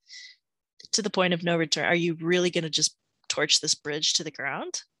line to the point of no return? Are you really going to just torch this bridge to the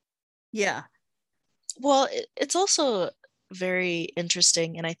ground? Yeah. Well, it's also very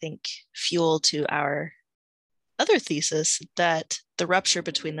interesting, and I think fuel to our other thesis that the rupture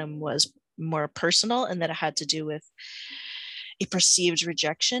between them was more personal and that it had to do with a perceived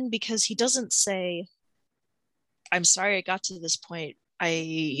rejection, because he doesn't say, "I'm sorry I got to this point.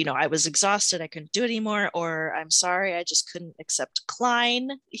 I was exhausted, I couldn't do it anymore," or "I'm sorry, I just couldn't accept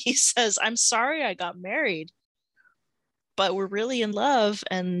Klein." He says, "I'm sorry I got married, but we're really in love."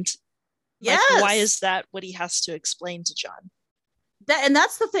 And why is that what he has to explain to John?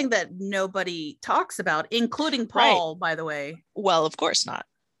 That's the thing that nobody talks about, including Paul, by the way. Well, of course not.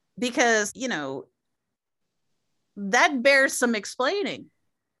 Because, that bears some explaining.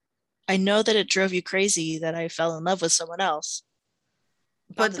 I know that it drove you crazy that I fell in love with someone else.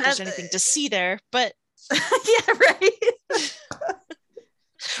 But there's anything to see there, but Yeah, right.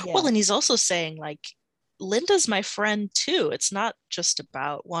 Yeah. Well, and he's also saying, like, Linda's my friend too. It's not just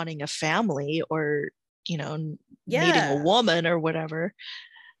about wanting a family or, meeting a woman or whatever.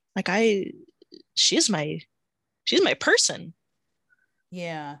 Like, she's my person.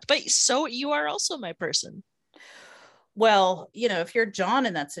 Yeah. But so you are also my person. Well, if you're John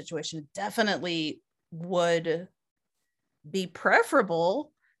in that situation, it definitely would be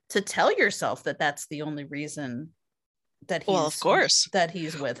preferable to tell yourself that that's the only reason that he's, well, of course, that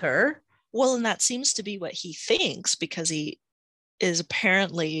he's with her. Well, and that seems to be what he thinks, because he is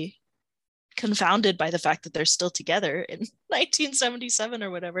apparently confounded by the fact that they're still together in 1977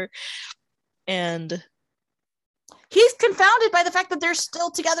 or whatever. And he's confounded by the fact that they're still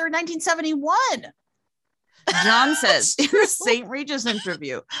together in 1971. John says in the St. Regis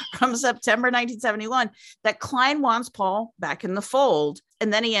interview from September 1971 that Klein wants Paul back in the fold.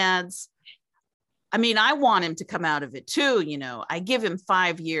 And then he adds, I mean, I want him to come out of it too. I give him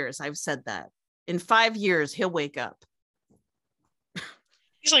 5 years. I've said that. In 5 years, he'll wake up.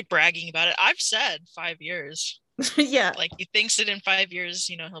 He's like bragging about it. I've said 5 years. Yeah. Like, he thinks that in 5 years,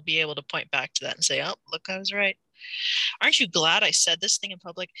 he'll be able to point back to that and say, oh, look, I was right. Aren't you glad I said this thing in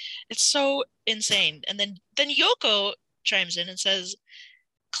public? It's so insane. And then Yoko chimes in and says,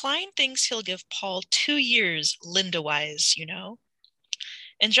 Klein thinks he'll give Paul 2 years Linda-wise,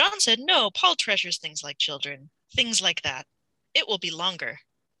 And John said, no, Paul treasures things like children, things like that. It will be longer.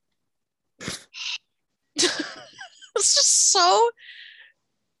 It's just so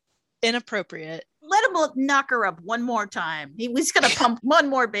inappropriate. Let him knock her up one more time. He's going to pump one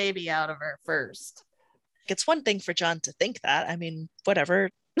more baby out of her first. It's one thing for John to think that. I mean, whatever.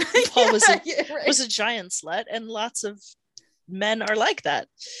 Paul was a giant slut, and lots of men are like that.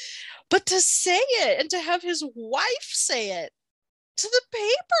 But to say it and to have his wife say it to the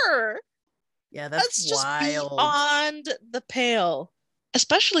paper. Yeah, that's just wild. Beyond the pale.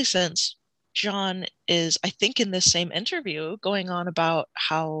 Especially since John is, I think, in this same interview going on about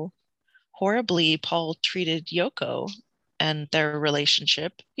how horribly Paul treated Yoko and their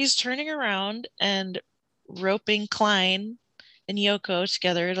relationship. He's turning around and roping Klein and Yoko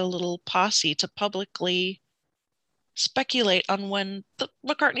together at a little posse to publicly speculate on when the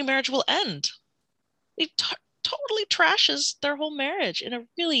McCartney marriage will end. He totally trashes their whole marriage in a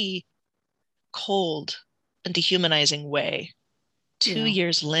really cold and dehumanizing way. 2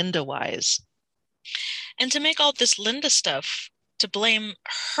 years Linda-wise. And to make all this Linda stuff, to blame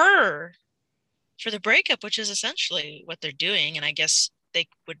her for the breakup, which is essentially what they're doing, and I guess they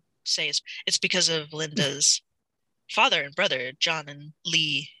would say it's because of Linda's father and brother, John and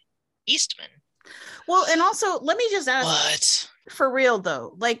Lee Eastman. Well, and also, let me just ask, what? For real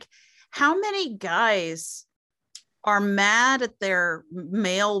though, like, how many guys are mad at their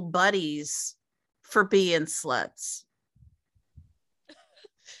male buddies for being sluts?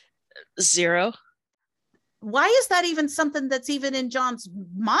 0. Why is that even something that's even in John's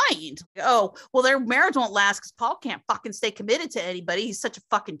mind? Oh, well, their marriage won't last because Paul can't fucking stay committed to anybody. He's such a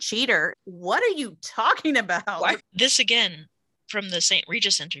fucking cheater. What are you talking about? Why? This again, from the St.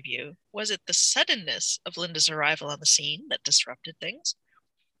 Regis interview, was it the suddenness of Linda's arrival on the scene that disrupted things?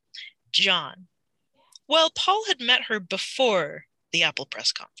 John. Well, Paul had met her before the Apple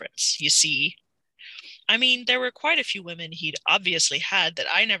press conference, you see. I mean, there were quite a few women he'd obviously had that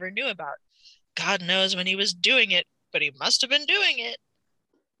I never knew about. God knows when he was doing it, but he must have been doing it.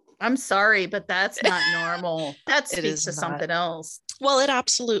 I'm sorry, but that's not normal. That speaks to something else. Well, it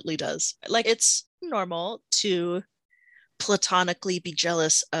absolutely does. Like, it's normal to platonically be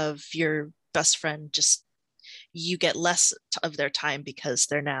jealous of your best friend. Just, you get less of their time because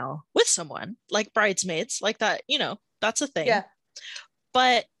they're now with someone, like bridesmaids, like that, that's a thing. Yeah.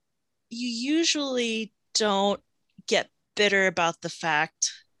 But you usually don't get bitter about the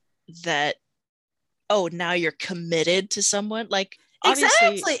fact that, oh, now you're committed to someone. Like,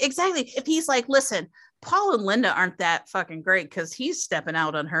 exactly. If he's like, listen, Paul and Linda aren't that fucking great because he's stepping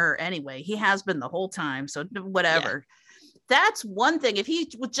out on her anyway. He has been the whole time. So whatever. Yeah. That's one thing. If he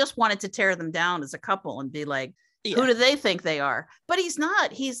just wanted to tear them down as a couple and be like, who do they think they are? But he's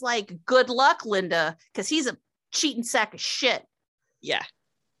not. He's like, good luck, Linda, because he's a cheating sack of shit. Yeah.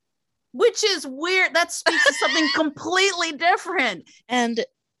 Which is weird. That speaks to something completely different. And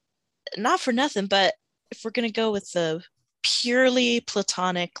not for nothing, but if we're going to go with the purely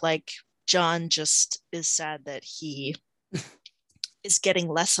platonic, like, John just is sad that he is getting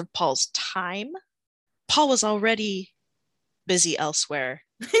less of Paul's time. Paul was already busy elsewhere.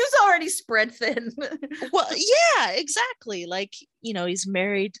 He was already spread thin. Well, yeah, exactly. Like, he's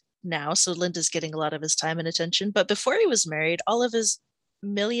married now, so Linda's getting a lot of his time and attention. But before he was married, all of his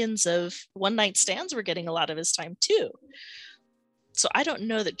millions of one night stands were getting a lot of his time too. So I don't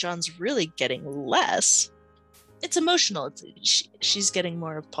know that John's really getting less. It's emotional. She's getting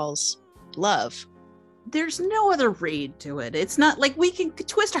more of Paul's love. There's no other read to it. It's not like we can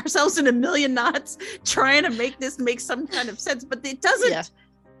twist ourselves in a million knots trying to make this make some kind of sense, but it doesn't. Yeah.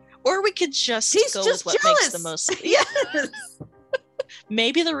 Or we could just He's go just with what jealous. makes the most. Yes.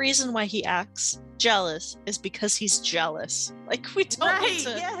 Maybe the reason why he acts jealous is because he's jealous. Like, we don't need to.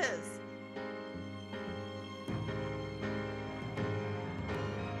 Yes.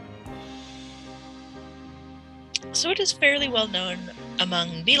 So it is fairly well known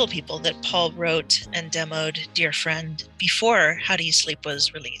among Beatle people that Paul wrote and demoed Dear Friend before How Do You Sleep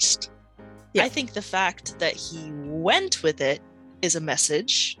was released. Yeah. I think the fact that he went with it is a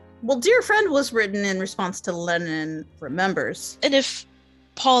message. Well, Dear Friend was written in response to Lennon Remembers. And if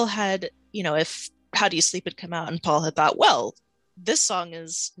Paul had, if How Do You Sleep had come out and Paul had thought, well, this song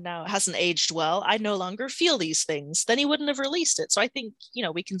hasn't aged well, I no longer feel these things, then he wouldn't have released it. So I think,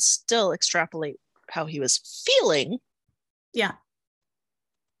 we can still extrapolate how he was feeling. Yeah.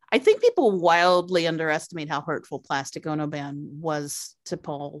 I think people wildly underestimate how hurtful Plastic Ono Band was to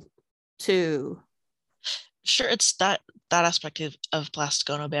Paul too. Sure, it's that aspect of Plastic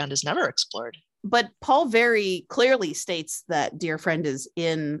Ono Band is never explored. But Paul very clearly states that Dear Friend is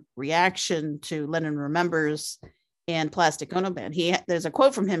in reaction to Lennon Remembers and Plastic Ono Band. There's a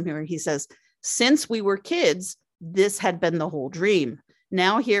quote from him here. He says, "Since we were kids, this had been the whole dream.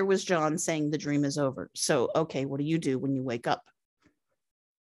 Now here was John saying the dream is over. So, okay, what do you do when you wake up?"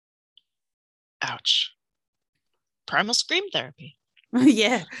 Ouch. Primal scream therapy.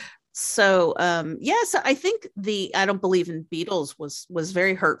 Yeah. So, so I think the I Don't Believe in Beatles was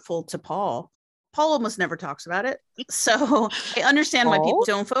very hurtful to Paul. Paul almost never talks about it. So I understand why people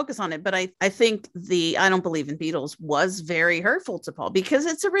don't focus on it. But I think the I Don't Believe in Beatles was very hurtful to Paul because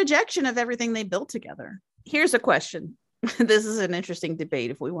it's a rejection of everything they built together. Here's a question. This is an interesting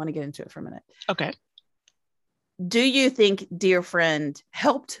debate if we want to get into it for a minute. Okay. Do you think Dear Friend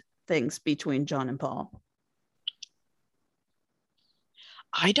helped things between John and Paul?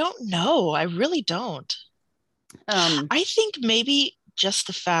 I don't know. I really don't. I think maybe just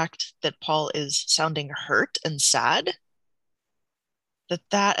the fact that Paul is sounding hurt and sad,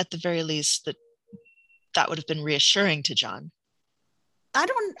 that at the very least, that would have been reassuring to John. I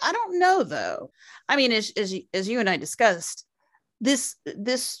don't know though. I mean, as you and I discussed, this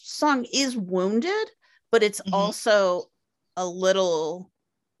song is wounded, but it's also a little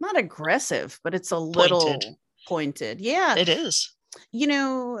not aggressive, but it's a little pointed. Yeah, it is.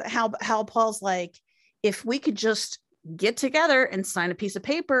 How Paul's like, if we could just get together and sign a piece of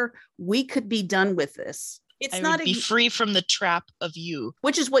paper, we could be done with this. I would be free from the trap of you,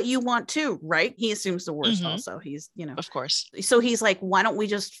 which is what you want too, right? He assumes the worst. Also, he's of course. So he's like, why don't we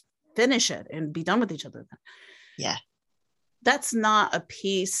just finish it and be done with each other? Yeah, that's not a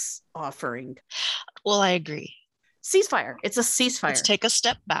peace offering. Well, I agree. Ceasefire. It's a ceasefire. Let's take a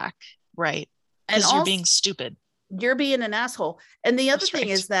step back, right? Because you're being stupid. You're being an asshole. And the other thing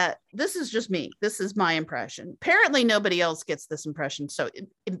is that this is just me. This is my impression. Apparently nobody else gets this impression. So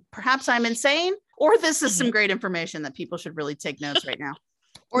perhaps I'm insane, or this is some great information that people should really take notes right now.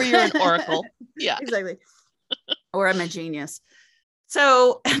 Or you're an oracle. Yeah, exactly. Or I'm a genius.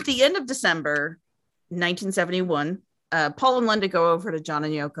 So at the end of December 1971, Paul and Linda go over to John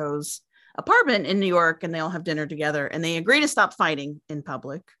and Yoko's apartment in New York, and they all have dinner together, and they agree to stop fighting in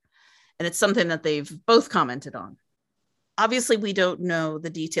public. And it's something that they've both commented on. Obviously, we don't know the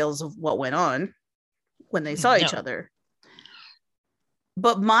details of what went on when they saw each other.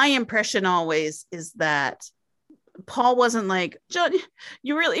 But my impression always is that Paul wasn't like, "John,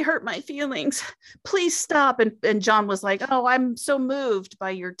 you really hurt my feelings. Please stop." And John was like, "Oh, I'm so moved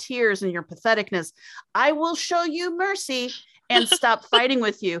by your tears and your patheticness. I will show you mercy and stop fighting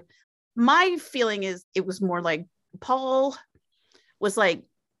with you." My feeling is it was more like Paul was like,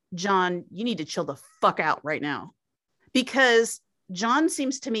 "John, you need to chill the fuck out right now." Because John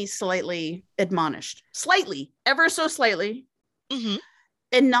seems to me slightly admonished, ever so slightly,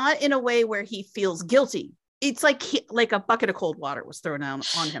 and not in a way where he feels guilty. It's like a bucket of cold water was thrown on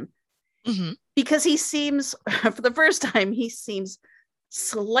him, because he seems, for the first time, he seems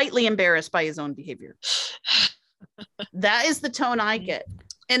slightly embarrassed by his own behavior. That is the tone I get.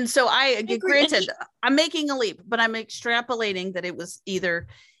 And so granted, I'm making a leap, but I'm extrapolating that it was either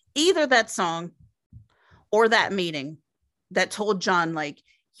that song or that meeting that told John, like,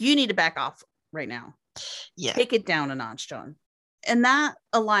 you need to back off right now. Yeah. Take it down a notch, John. And that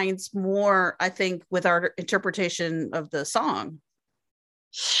aligns more, I think, with our interpretation of the song.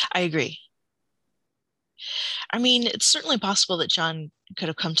 I agree. I mean, it's certainly possible that John could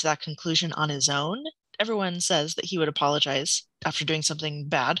have come to that conclusion on his own. Everyone says that he would apologize after doing something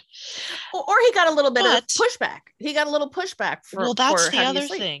bad. Or he got a little bit of pushback. He got a little pushback that's for the other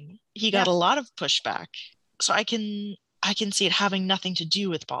thing. He got a lot of pushback. So I can see it having nothing to do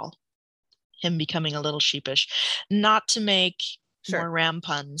with Paul. Him becoming a little sheepish. Not to make more Ram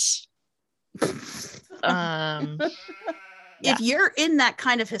puns. If you're in that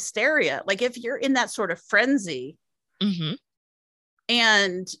kind of hysteria, like if you're in that sort of frenzy,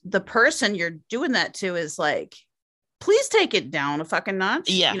 and the person you're doing that to is like, please take it down a fucking notch.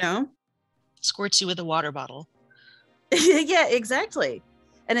 Yeah. You know? Squirts you with a water bottle. Yeah, exactly.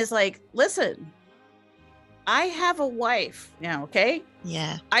 And it's like, listen, I have a wife now, okay?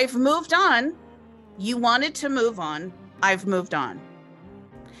 Yeah. I've moved on. You wanted to move on. I've moved on.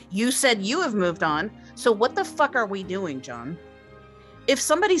 You said you have moved on. So what the fuck are we doing, John? If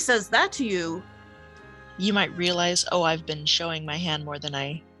somebody says that to you, you might realize, oh, I've been showing my hand more than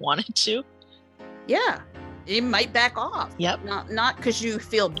I wanted to. Yeah. You might back off. Yep. Not because you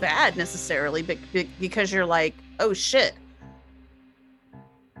feel bad necessarily, but because you're like, oh shit.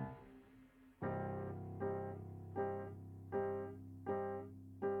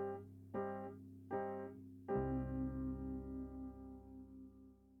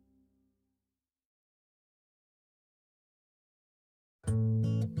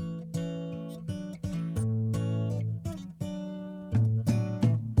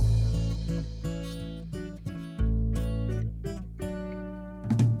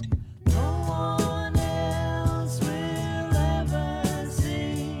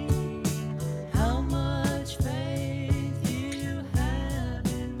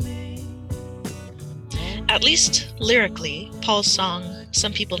 At least lyrically, Paul's song,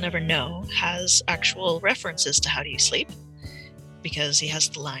 Some People Never Know, has actual references to How Do You Sleep? Because he has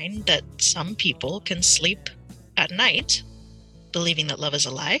the line that some people can sleep at night, believing that love is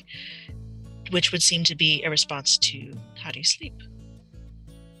a lie, which would seem to be a response to How Do You Sleep?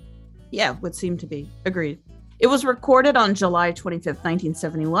 Yeah, would seem to be. Agreed. It was recorded on July 25th,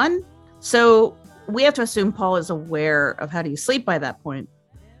 1971. So we have to assume Paul is aware of How Do You Sleep by that point.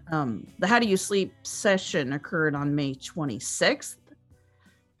 The How Do You Sleep session occurred on May 26th.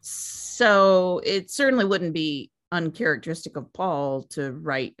 So it certainly wouldn't be uncharacteristic of Paul to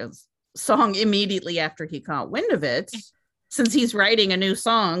write a song immediately after he caught wind of it, since he's writing a new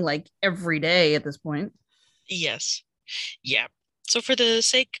song like every day at this point. Yes. Yeah. So for the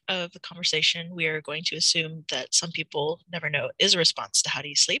sake of the conversation, we are going to assume that Some People Never Know is a response to How Do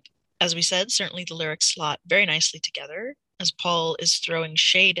You Sleep? As we said, certainly the lyrics slot very nicely together, as Paul is throwing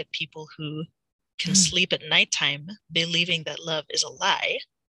shade at people who can sleep at nighttime, believing that love is a lie,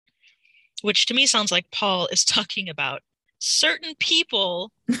 which to me sounds like Paul is talking about certain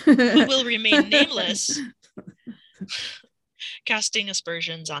people who will remain nameless, casting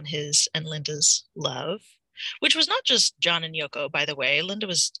aspersions on his and Linda's love, which was not just John and Yoko, by the way. Linda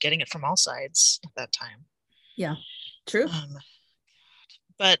was getting it from all sides at that time. Yeah, true.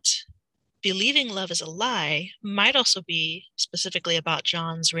 But believing love is a lie might also be specifically about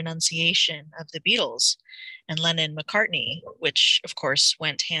John's renunciation of the Beatles and Lennon-McCartney, which, of course,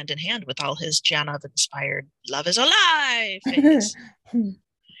 went hand in hand with all his Janov-inspired love is a lie phase.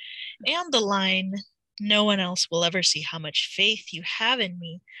 And the line, no one else will ever see how much faith you have in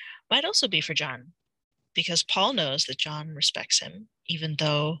me, might also be for John, because Paul knows that John respects him, even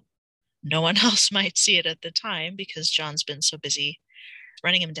though no one else might see it at the time, because John's been so busy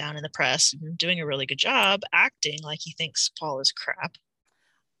running him down in the press and doing a really good job acting like he thinks Paul is crap.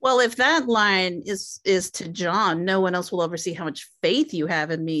 Well, if that line is to John, no one else will ever see how much faith you have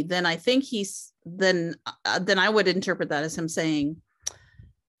in me, then I think then I would interpret that as him saying,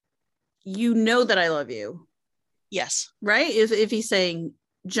 you know that I love you. Yes. Right? If he's saying,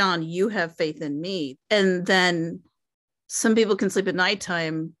 John, you have faith in me, and then some people can sleep at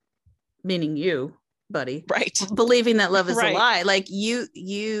nighttime, meaning you, buddy, right, believing that love is a lie. Like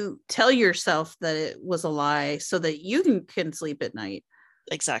you tell yourself that it was a lie so that you can sleep at night.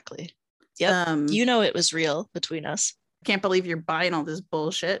 Exactly. Yep. You know it was real between us. Can't believe you're buying all this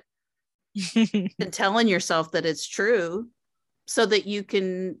bullshit and telling yourself that it's true so that you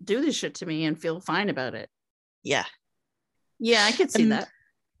can do this shit to me and feel fine about it. Yeah, I could see that.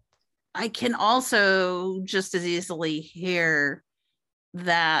 I can also just as easily hear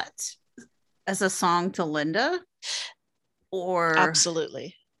that as a song to Linda, or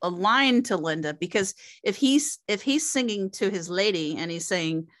absolutely a line to Linda, because if he's singing to his lady and he's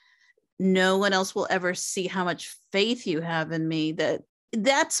saying, no one else will ever see how much faith you have in me,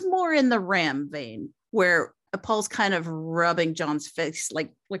 that's more in the Ram vein, where Paul's kind of rubbing John's face,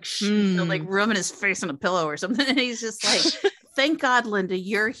 like rubbing his face on a pillow or something. And he's just like, thank God, Linda,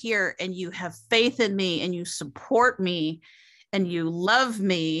 you're here and you have faith in me and you support me and you love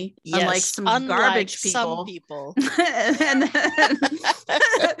me, yes, unlike garbage people. Some people. And then,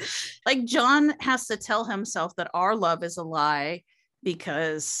 like John has to tell himself that our love is a lie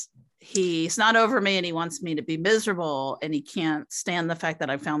because he's not over me and he wants me to be miserable and he can't stand the fact that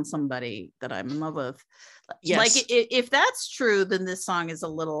I found somebody that I'm in love with. Yes. Like if that's true, then this song is a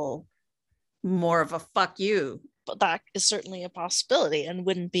little more of a fuck you. But that is certainly a possibility and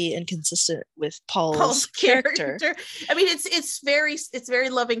wouldn't be inconsistent with Paul's character. I mean, it's very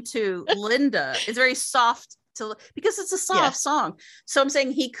loving to Linda. It's very soft because it's a soft song. So I'm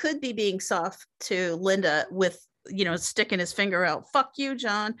saying he could be being soft to Linda with, sticking his finger out. Fuck you,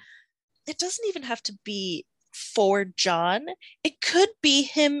 John. It doesn't even have to be for John. It could be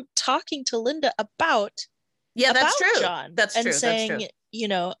him talking to Linda about that's true. John. That's and true. saying, that's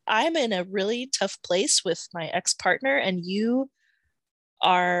true. I'm in a really tough place with my ex-partner and you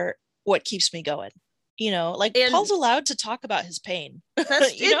are what keeps me going. Paul's allowed to talk about his pain.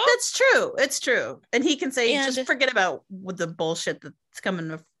 That's true. It's true. And he can say, just forget about the bullshit that's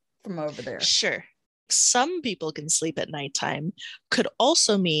coming from over there. Sure. Some people can sleep at nighttime could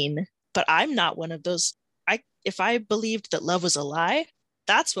also mean, but I'm not one of those. If I believed that love was a lie,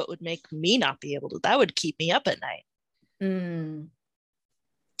 that's what would make me not be able to. That would keep me up at night. Mm.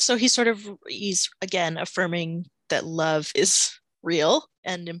 So he's again affirming that love is real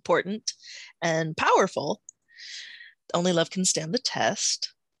and important and powerful. Only love can stand the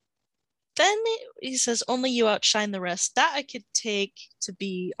test. Then he says, only you outshine the rest. That I could take to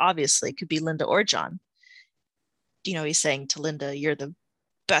be, obviously, could be Linda or John. He's saying to Linda, you're the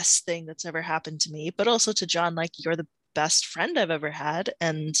best thing that's ever happened to me, but also to John, like, you're the best friend I've ever had.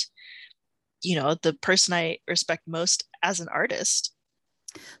 And, the person I respect most as an artist.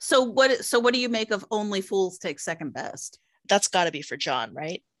 So what do you make of only fools take second best? That's got to be for John,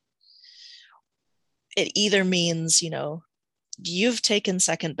 right? It either means, you've taken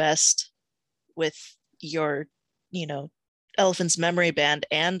second best with your, Elephant's Memory Band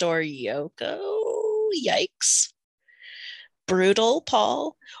and or Yoko. Yikes. Brutal,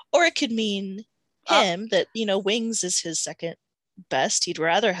 Paul. Or it could mean him that, Wings is his second best. He'd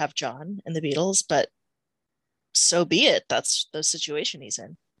rather have John and the Beatles, but so be it. That's the situation he's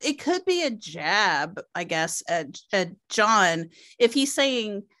in. It could be a jab, I guess, at John. If he's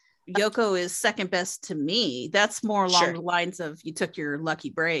saying Yoko is second best to me, that's more along the lines of you took your lucky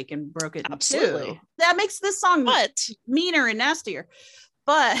break and broke it in two. That makes this song meaner and nastier.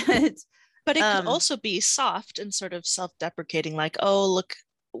 But it could also be soft and sort of self-deprecating, like, oh, look,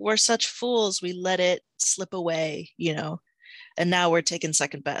 we're such fools. We let it slip away, and now we're taking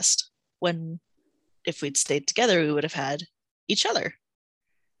second best. When if we'd stayed together, we would have had each other.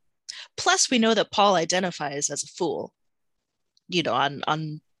 Plus, we know that Paul identifies as a fool,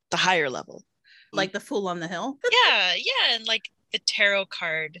 on the higher level. Like the fool on the hill? Yeah, and like the tarot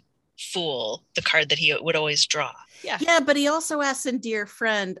card fool, the card that he would always draw. Yeah, but he also asks in Dear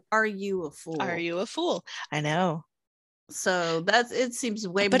Friend, are you a fool? Are you a fool? I know. So it seems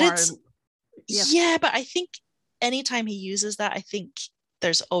way but more. But I think anytime he uses that, I think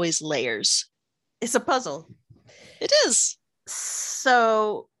there's always layers. It's a puzzle. It is.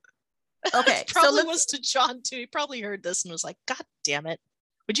 So, okay. Probably was to John too. He probably heard this and was like, God damn it.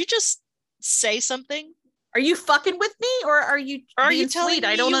 Would you just say something? Are you fucking with me or are you telling me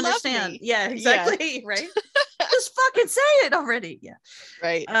I don't understand? Yeah, exactly. Yeah. Right. Just fucking say it already. Yeah.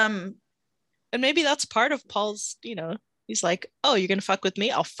 Right. And maybe that's part of Paul's, he's like, oh, you're going to fuck with me?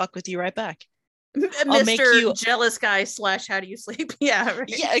 I'll fuck with you right back. I'll make you jealous guy / how do you sleep? Yeah. Right.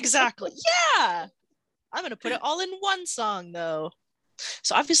 Yeah, exactly. Yeah. I'm going to put it all in one song though.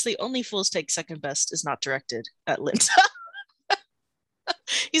 So obviously Only Fools Take Second Best is not directed at Linda.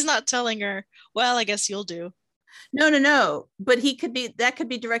 He's not telling her, well, I guess you'll do. No. But that could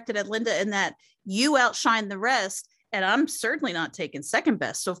be directed at Linda in that you outshine the rest. And I'm certainly not taking second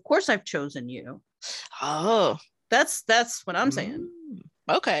best. So of course I've chosen you. Oh, that's what I'm saying.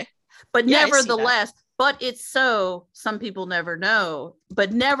 Okay. But nevertheless, but it's so some people never know,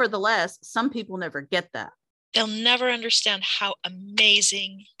 but nevertheless, some people never get that. They'll never understand how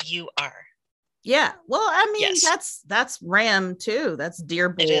amazing you are. Yeah. Well, I mean, that's Ram too. That's Dear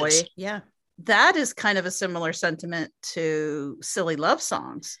Boy. Yeah. That is kind of a similar sentiment to Silly Love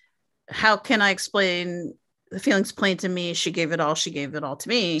Songs. How can I explain the feelings plain to me? She gave it all to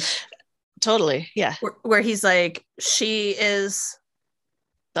me. Totally. Yeah. Where he's like, she is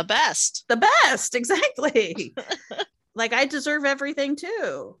the best. Exactly. Like I deserve everything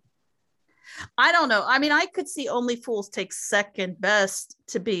too. I don't know. I mean, I could see Only Fools Take Second Best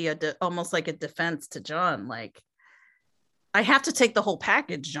to be almost like a defense to John. Like, I have to take the whole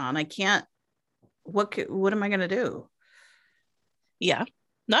package, John. I can't. What am I going to do? Yeah,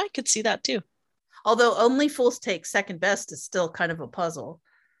 no, I could see that too. Although Only Fools Take Second Best is still kind of a puzzle.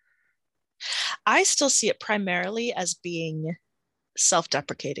 I still see it primarily as being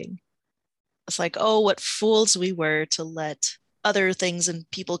self-deprecating. It's like, oh, what fools we were to let other things and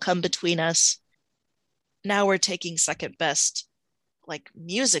people come between us. Now we're taking second best, like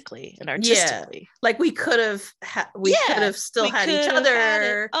musically and artistically. Yeah. Like we could have still had each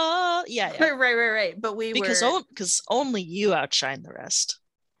other. Oh, yeah. Right. But because only you outshine the rest,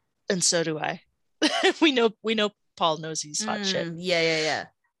 and so do I. we know Paul knows he's hot shit. Yeah.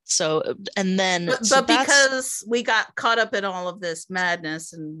 So, and then but because we got caught up in all of this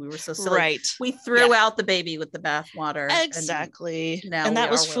madness and we were so silly, right, we threw out the baby with the bathwater. Exactly. And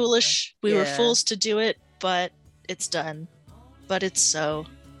that was foolish. We were fools to do it, but it's done. But it's so.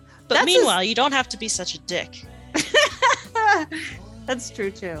 But meanwhile, you don't have to be such a dick. That's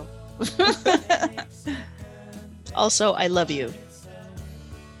true too. Also, I love you.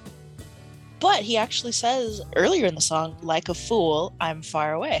 But he actually says earlier in the song, like a fool, I'm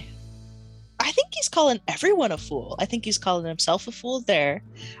far away. I think he's calling everyone a fool. I think he's calling himself a fool there.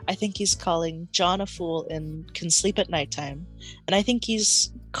 I think he's calling John a fool in Can Sleep at Nighttime. And I think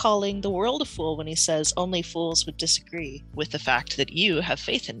he's calling the world a fool when he says only fools would disagree with the fact that you have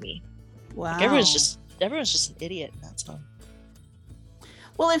faith in me. Wow. Like everyone's just an idiot in that song.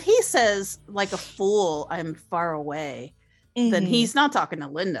 Well, if he says like a fool, I'm far away, then he's not talking to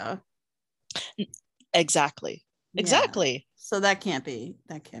Linda. Exactly. So that can't be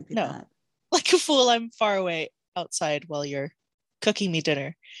that. Like a fool, I'm far away outside while you're cooking me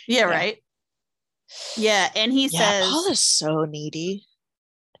dinner. Yeah. Right. Yeah. And he says Paul is so needy.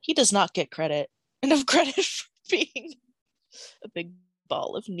 He does not get enough credit for being a big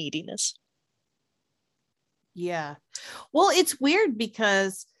ball of neediness. Yeah. Well, it's weird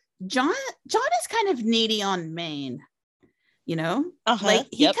because John is kind of needy on Maine. You know, like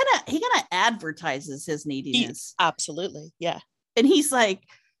he kind of advertises his neediness. Absolutely. Yeah. And he's like,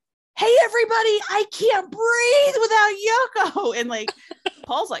 hey, everybody, I can't breathe without Yoko. And like,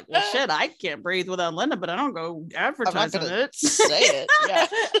 Paul's like, well, shit, I can't breathe without Linda, but I don't go advertising it. Say it. Yeah.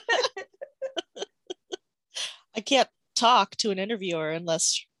 I can't talk to an interviewer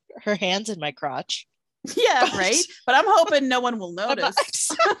unless her hand's in my crotch. Yeah, right. But I'm hoping no one will notice.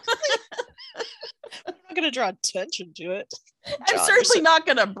 I'm not going to draw attention to it. I'm certainly not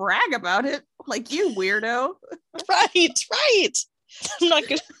going to brag about it like you, weirdo. Right. I'm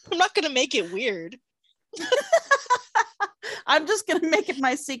not going to make it weird. I'm just going to make it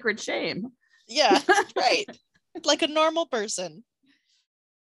my secret shame. Yeah, right. Like a normal person.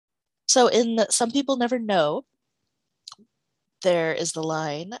 So in Some People Never Know, there is the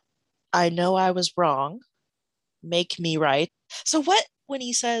line, I know I was wrong, make me right. So when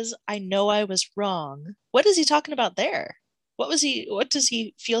he says, I know I was wrong, what is he talking about there? What does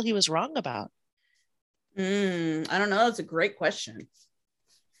he feel he was wrong about? I don't know. That's a great question.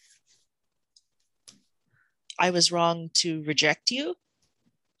 I was wrong to reject you?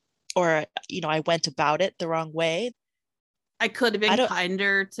 Or, I went about it the wrong way? I could have been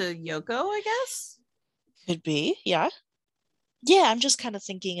kinder to Yoko, I guess. Could be, yeah. Yeah, I'm just kind of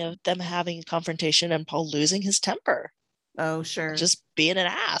thinking of them having a confrontation and Paul losing his temper. Oh, sure. Just being an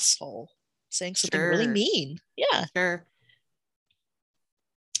asshole, saying something really mean. Yeah. Sure.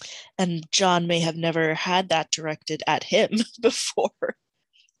 And John may have never had that directed at him before.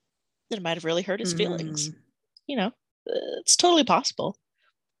 It might have really hurt his feelings. It's totally possible.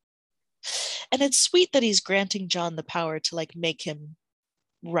 And it's sweet that he's granting John the power to like make him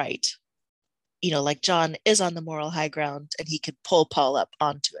right. Like John is on the moral high ground and he could pull Paul up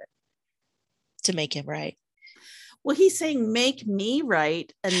onto it to make him right. Well, he's saying make me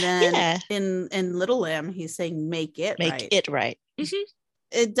right. And then in Little Lamb, he's saying make it right. Make it right. Mm-hmm.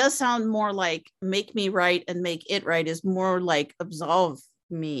 It does sound more like make me right and make it right is more like absolve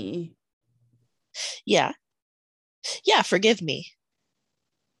me. Yeah. Yeah, forgive me.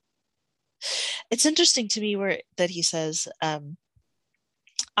 It's interesting to me that he says, I'm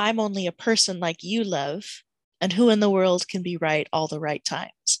only a person like you, love, and who in the world can be right all the right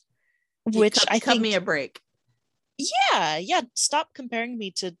times? Which I think... Cut me a break. Yeah. Stop comparing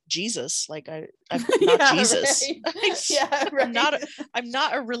me to Jesus. Like I'm not Jesus. Right. Right. I'm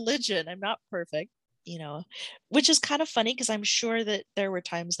not a religion. I'm not perfect, which is kind of funny because I'm sure that there were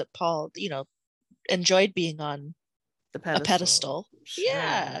times that Paul, enjoyed being on a pedestal. Sure.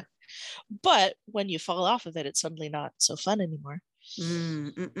 Yeah. But when you fall off of it, it's suddenly not so fun anymore.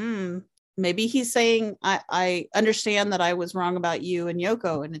 maybe he's saying, I understand that I was wrong about you and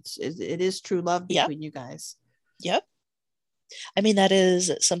Yoko, and it is true love between you guys. Yep. I mean, that is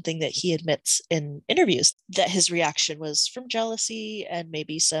something that he admits in interviews, that his reaction was from jealousy and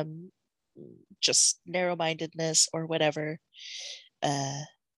maybe some just narrow-mindedness or whatever.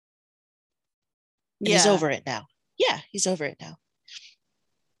 He's over it now. Yeah, he's over it now.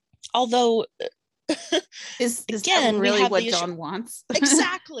 Although, is again, that really what John wants?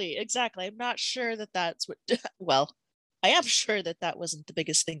 Exactly. I'm not sure that that's what, well, I am sure that wasn't the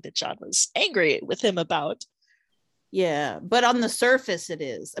biggest thing that John was angry with him about. Yeah, but on the surface it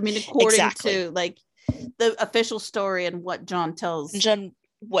is. I mean, according to like the official story and what John tells,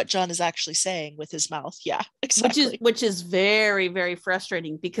 what John is actually saying with his mouth. Yeah, exactly. Which is very, very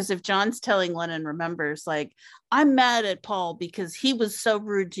frustrating, because if John's telling Lennon remembers, like, I'm mad at Paul because he was so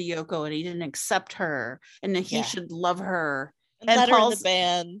rude to Yoko and he didn't accept her and that he should love her and let her in the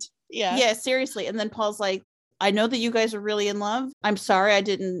band. Yeah, seriously. And then Paul's like, I know that you guys are really in love. I'm sorry I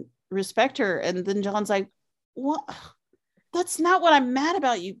didn't respect her. And then John's like, what? That's not what I'm mad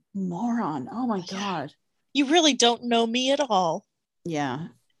about, you moron. Oh my God. You really don't know me at all. Yeah.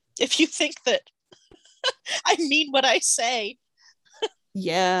 If you think that I mean what I say.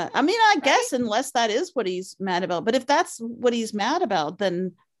 Yeah. I mean, I guess unless that is what he's mad about. But if that's what he's mad about,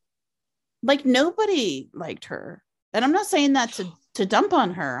 then like nobody liked her. And I'm not saying that to dump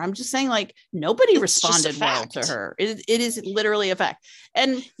on her. I'm just saying, like, nobody responded well to her. It is literally a fact.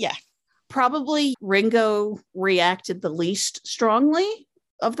 And yeah. Probably Ringo reacted the least strongly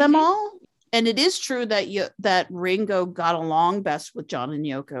of them all. And it is true that Ringo got along best with John and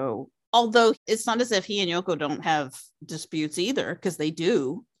Yoko, although it's not as if he and Yoko don't have disputes either, because they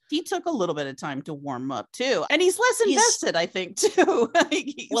do. He took a little bit of time to warm up too. And he's less invested, I think, too.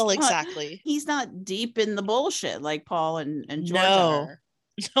 Exactly. He's not deep in the bullshit like Paul and George are.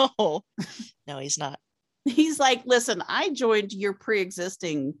 No, he's not. He's like, listen, I joined your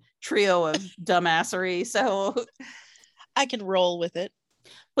pre-existing trio of dumbassery, so I can roll with it.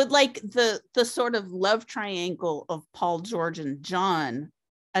 But like the sort of love triangle of Paul, George, and John,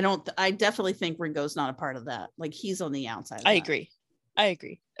 I definitely think Ringo's not a part of that. Like, he's on the outside. I agree.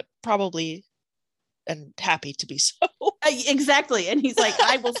 Probably, and happy to be so. Exactly. And he's like,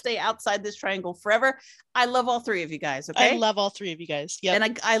 I will stay outside this triangle forever. I love all three of you guys. Okay. I love all three of you guys. Yeah.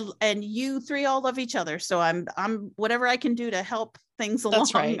 And and you three all love each other. So I'm whatever I can do to help things along.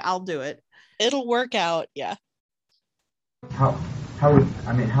 That's right. I'll do it. It'll work out. Yeah. How would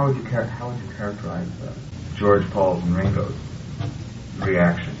you characterize George, Paul's, and Ringo's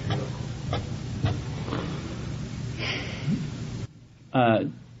reaction to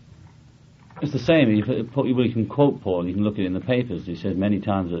it? It's the same. You can quote Paul. You can look at it in the papers. He said many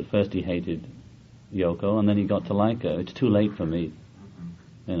times that at first he hated Yoko, and then he got to like her. It's too late for me,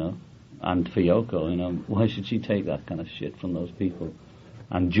 and for Yoko, why should she take that kind of shit from those people?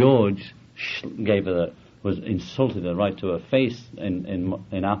 And George insulted her right to her face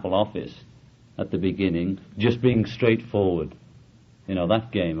in Apple office at the beginning, just being straightforward.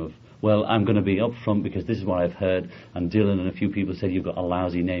 That game of, well, I'm going to be up front because this is what I've heard, and Dylan and a few people said you've got a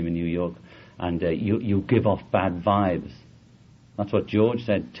lousy name in New York, and you give off bad vibes. That's what George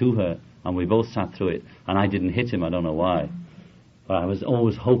said to her, and we both sat through it, and I didn't hit him, I don't know why. But I was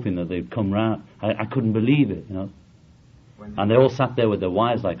always hoping that they'd come round. I couldn't believe it, And they all sat there with their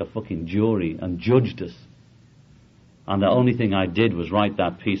wives like a fucking jury and judged us. And the only thing I did was write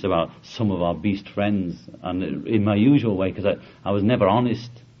that piece about some of our beast friends, and in my usual way, because I was never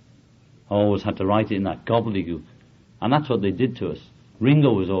honest. I always had to write it in that gobbledygook. And that's what they did to us.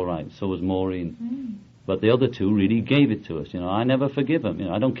 Ringo was all right, so was Maureen. But the other two really gave it to us. I never forgive them.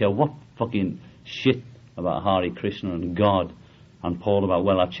 I don't care what fucking shit about Hare Krishna and God, and Paul about,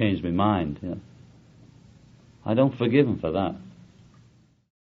 well, I've changed my mind. I don't forgive him for that.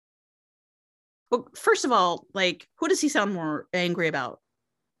 Well, first of all, like, who does he sound more angry about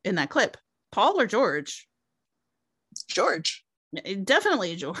in that clip? Paul or George? George.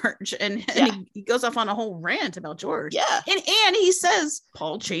 Definitely George. And he goes off on a whole rant about George. Yeah. And he says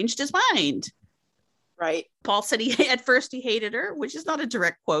Paul changed his mind. Right. Paul said at first he hated her, which is not a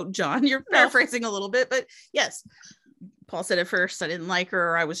direct quote, John. You're paraphrasing a little bit, but yes. Paul said at first I didn't like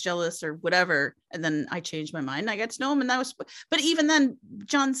her, or I was jealous, or whatever. And then I changed my mind. I got to know him, and but even then,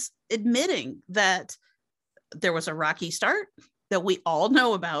 John's admitting that there was a rocky start that we all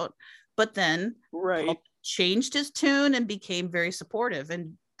know about, but then Paul changed his tune and became very supportive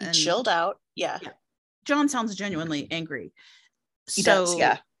and chilled out. Yeah. John sounds genuinely angry. He does,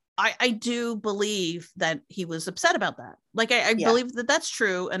 yeah. I do believe that he was upset about that. Like, I believe that that's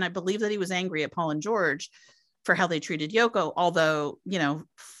true. And I believe that he was angry at Paul and George. for how they treated Yoko. Although,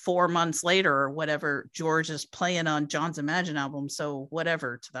 4 months later or whatever, George is playing on John's Imagine album. So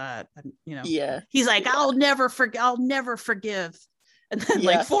whatever to that, Yeah. He's like, I'll never forgive. And then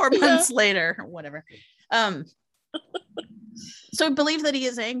like 4 months later or whatever. So I believe that he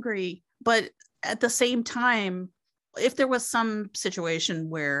is angry, but at the same time, if there was some situation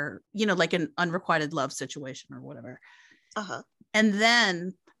where, like an unrequited love situation or whatever, and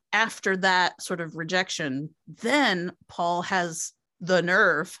then after that sort of rejection, then Paul has the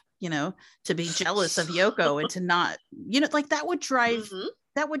nerve, to be jealous of Yoko and to not, like that would drive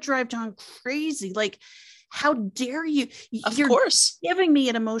John crazy. Like, how dare you? You're giving me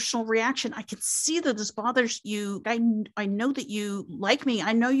an emotional reaction. I can see that this bothers you. I know that you like me.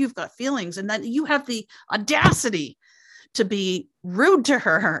 I know you've got feelings, and that you have the audacity to be rude to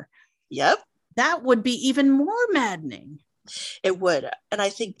her. Yep. That would be even more maddening. It would. And I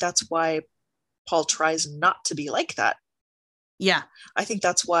think that's why Paul tries not to be like that. Yeah. I think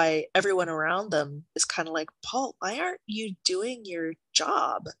that's why everyone around them is kind of like, Paul, why aren't you doing your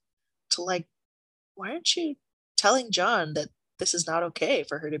job to like, why aren't you telling John that this is not okay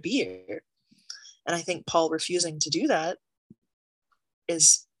for her to be here? And I think Paul refusing to do that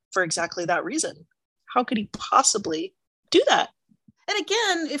is for exactly that reason. How could he possibly do that? And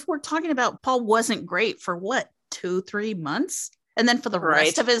again, if we're talking about Paul wasn't great for what, 2-3 months? And then for the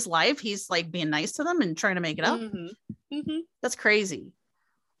rest of his life, he's like being nice to them and trying to make it up. That's crazy.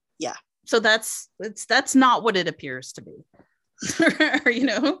 Yeah. So that's not what it appears to be.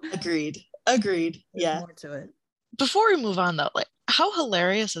 Agreed. There's yeah. more to it. Before we move on though, like how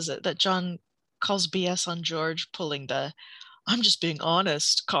hilarious is it that John calls BS on George pulling the "I'm just being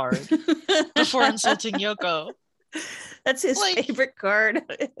honest" card before insulting Yoko? That's his favorite card.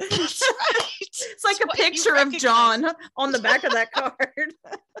 That's right. It's like a picture of John on the back of that card.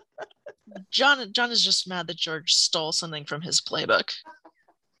 John is just mad that George stole something from his playbook.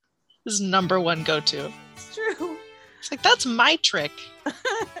 His number one go-to. It's true. It's like, that's my trick.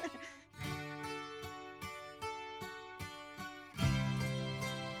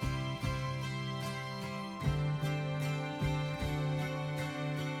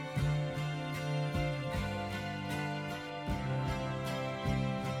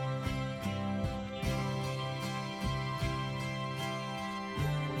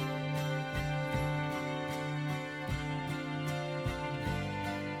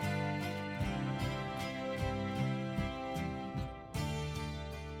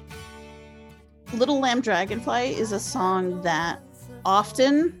 Little Lamb Dragonfly is a song that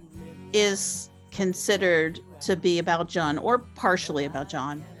often is considered to be about John or partially about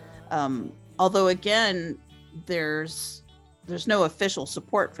John. Although again, there's no official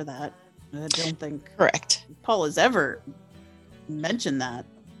support for that. I don't think Paul has ever mentioned that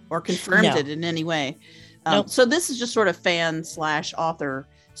or confirmed it in any way. So this is just sort of fan/author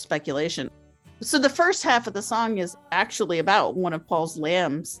speculation. So the first half of the song is actually about one of Paul's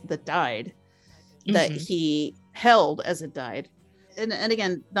lambs that died, that he held as it died. And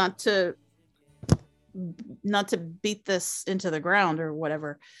again, not to beat this into the ground or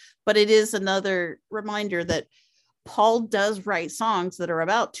whatever, but it is another reminder that Paul does write songs that are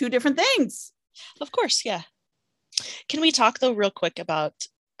about two different things. Of course, yeah. Can we talk though real quick about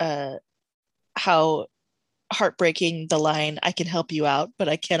how heartbreaking the line "I can help you out, but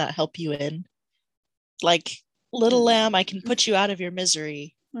I cannot help you in"? Like, little lamb, I can put you out of your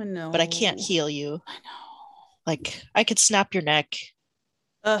misery. I know. But I can't heal you. I know. Like, I could snap your neck.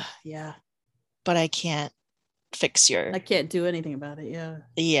 Yeah. But I can't fix I can't do anything about it. Yeah.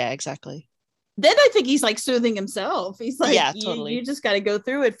 Yeah, exactly. Then I think he's like soothing himself. He's like, yeah, totally. You just got to go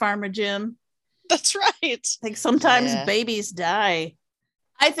through it, Farmer Jim. That's right. Like sometimes babies die.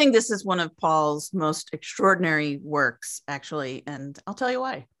 I think this is one of Paul's most extraordinary works, actually. And I'll tell you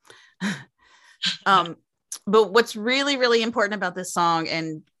why. But what's really, really important about this song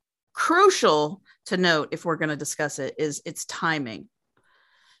and crucial to note if we're going to discuss it is its timing,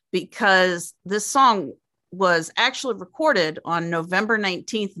 because this song was actually recorded on November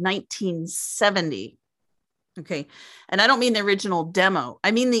 19th, 1970. Okay. And I don't mean the original demo.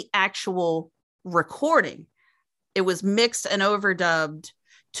 I mean the actual recording. It was mixed and overdubbed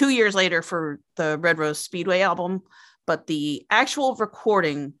 2 years later for the Red Rose Speedway album, but the actual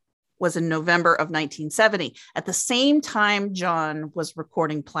recording was in November of 1970, at the same time John was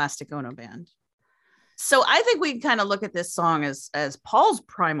recording Plastic Ono Band. So I think we can kind of look at this song as Paul's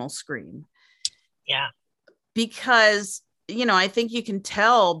primal scream. Yeah. Because, I think you can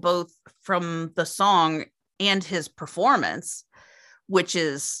tell both from the song and his performance, which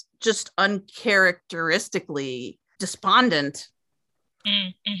is just uncharacteristically despondent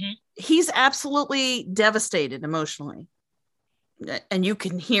Mm-hmm. He's absolutely devastated emotionally. And you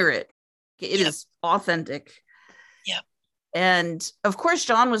can hear it. It is authentic. Yep. And of course,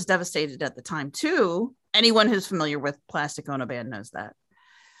 John was devastated at the time too. Anyone who's familiar with Plastic Ono Band knows that.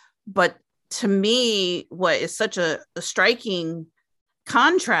 But to me, what is such a striking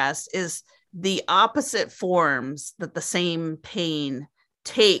contrast is the opposite forms that the same pain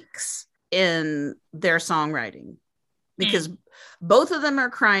takes in their songwriting. Because both of them are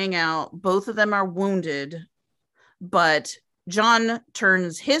crying out, both of them are wounded, but John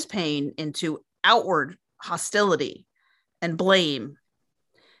turns his pain into outward hostility and blame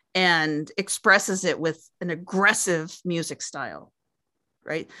and expresses it with an aggressive music style,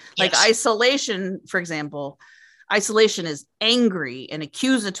 right? Like Isolation, for example, Isolation is angry and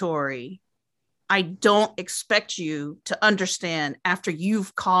accusatory. I don't expect you to understand after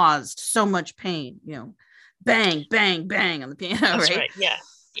you've caused so much pain, you know, bang, bang, bang on the piano, That's right? right. Yeah.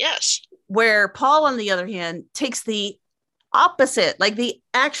 Yes. Where Paul, on the other hand, takes the opposite, like the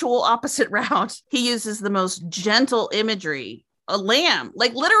actual opposite route. He uses the most gentle imagery, a lamb,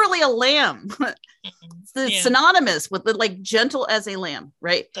 like literally a lamb. It's synonymous with the like gentle as a lamb,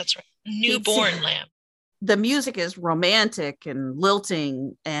 right? That's right. Newborn lamb. The music is romantic and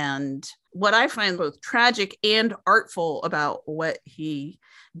lilting. And what I find both tragic and artful about what he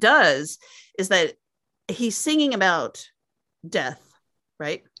does is that he's singing about death,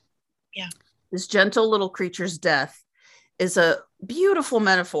 right? Yeah. This gentle little creature's death is a beautiful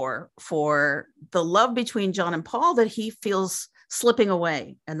metaphor for the love between John and Paul that he feels slipping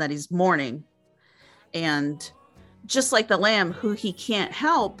away and that he's mourning. And just like the lamb who he can't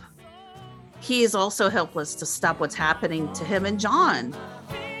help, he is also helpless to stop what's happening to him and John.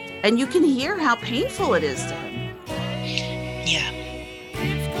 And you can hear how painful it is to him. Yeah.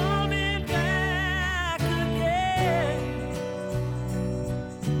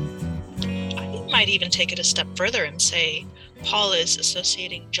 I might even take it a step further and say Paul is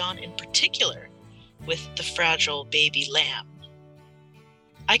associating John in particular with the fragile baby lamb.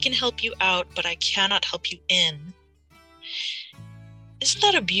 I can help you out, but I cannot help you in. Isn't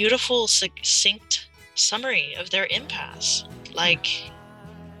that a beautiful, succinct summary of their impasse? Like,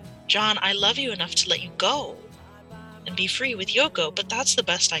 John, I love you enough to let you go and be free with Yoko, but that's the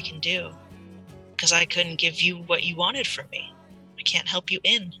best I can do because I couldn't give you what you wanted from me. I can't help you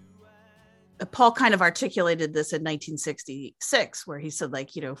in. Paul kind of articulated this in 1966, where he said,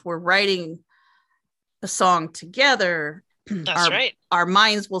 like, you know, if we're writing a song together, that's right, our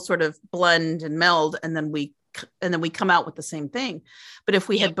minds will sort of blend and meld, and then we come out with the same thing. But if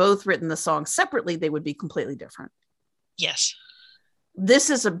we had both written the song separately, they would be completely different. Yes. This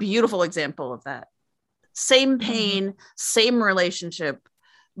is a beautiful example of that. Same pain, same relationship,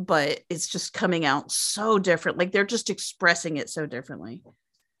 but it's just coming out so different. Like they're just expressing it so differently.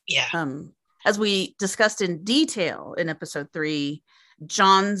 Yeah. As we discussed in detail in episode 3,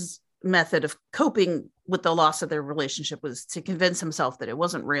 John's method of coping with the loss of their relationship was to convince himself that it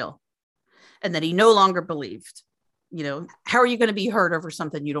wasn't real and that he no longer believed. You know, how are you going to be hurt over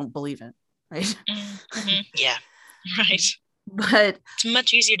something you don't believe in? Right. Yeah. Right. But it's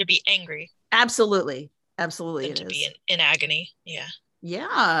much easier to be angry. Absolutely. Than to be in agony. Yeah.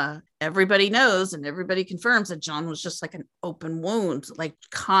 Yeah. Everybody knows and everybody confirms that John was just like an open wound, like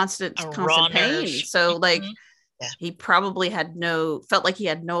constant pain. Nerve. So like he probably felt like he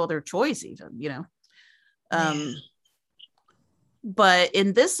had no other choice even, you know. But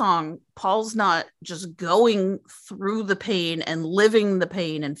in this song, Paul's not just going through the pain and living the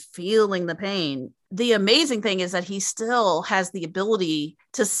pain and feeling the pain. The amazing thing is that he still has the ability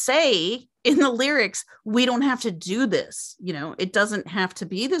to say in the lyrics, we don't have to do this. You know, it doesn't have to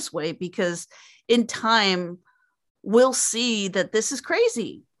be this way because in time we'll see that this is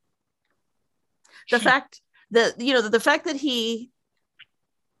crazy. The fact that, you know, the fact that he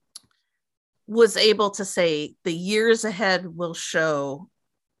was able to say the years ahead will show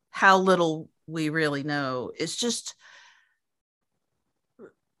how little we really know is just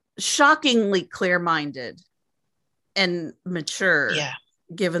shockingly clear-minded and mature. Yeah.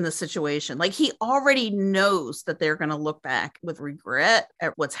 Given the situation. Like he already knows that they're going to look back with regret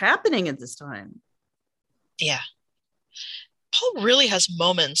at what's happening at this time. Yeah. Paul really has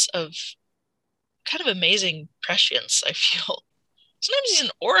moments of kind of amazing prescience, I feel. Sometimes he's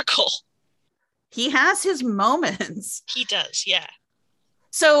an oracle. He has his moments. He does, yeah.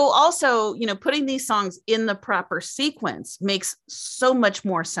 So also, you know, putting these songs in the proper sequence makes so much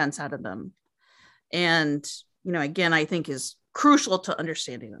more sense out of them. And, you know, again, I think is crucial to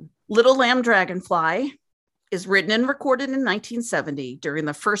understanding them. Little Lamb Dragonfly is written and recorded in 1970 during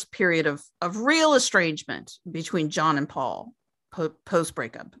the first period of real estrangement between John and Paul. post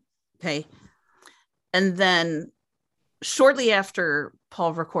breakup. Okay. And then shortly after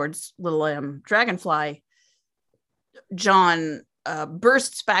Paul records Little Lamb Dragonfly, John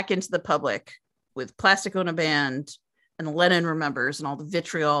bursts back into the public with Plastic Ono Band and Lennon Remembers and all the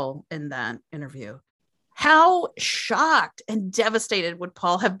vitriol in that interview. How shocked and devastated would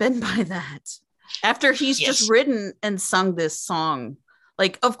Paul have been by that? After he's just written and sung this song.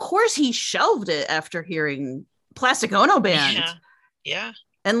 Like, of course he shelved it after hearing Plastic Ono Band. Yeah.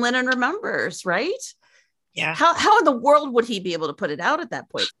 And Lennon Remembers, right? Yeah. How in the world would he be able to put it out at that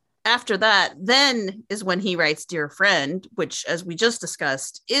point? After that, then is when he writes Dear Friend, which, as we just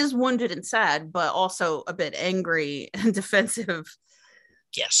discussed, is wounded and sad, but also a bit angry and defensive.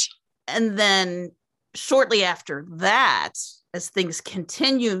 Yes. And then shortly after that, as things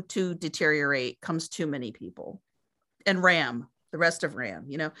continue to deteriorate, comes Too Many People and Ram, the rest of Ram,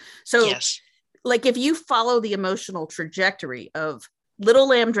 you know? So like if you follow the emotional trajectory of Little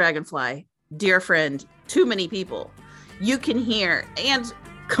Lamb Dragonfly, Dear Friend, Too Many People, you can hear and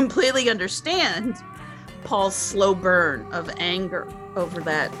completely understand Paul's slow burn of anger over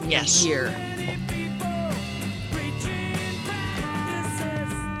that year.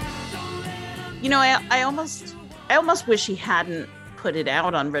 You know, I almost wish he hadn't put it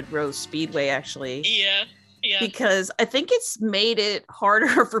out on Red Rose Speedway, actually. Yeah. Because I think it's made it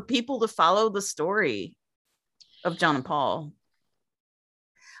harder for people to follow the story of John and Paul.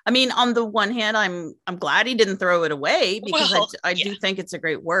 I mean, on the one hand, I'm glad he didn't throw it away, because I do think it's a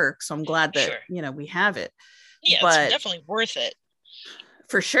great work. So I'm glad that, you know, we have it. Yeah, but it's definitely worth it.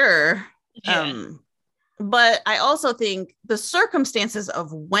 For sure. Yeah. But I also think the circumstances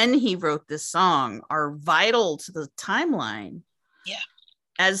of when he wrote this song are vital to the timeline. Yeah.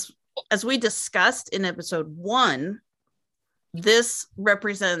 As we discussed in episode 1, this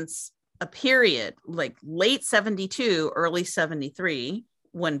represents a period like late 72, early 73,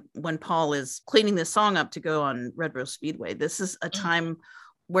 when Paul is cleaning this song up to go on Red Rose Speedway. This is a time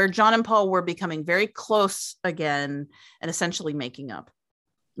where John and Paul were becoming very close again and essentially making up.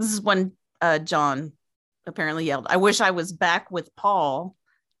 This is when John apparently yelled, "I wish I was back with Paul,"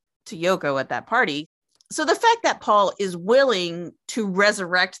 to Yoko at that party. So the fact that Paul is willing to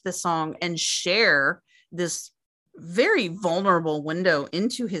resurrect the song and share this very vulnerable window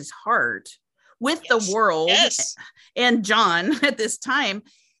into his heart with the world and John at this time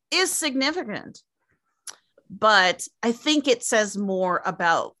is significant. But I think it says more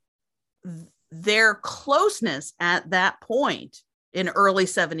about their closeness at that point in early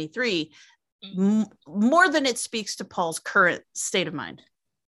 73, more than it speaks to Paul's current state of mind.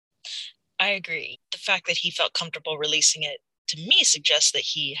 I agree. The fact that he felt comfortable releasing it, to me, suggests that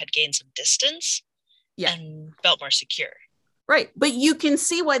he had gained some distance and felt more secure. Right. But you can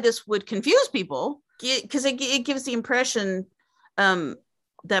see why this would confuse people, because it gives the impression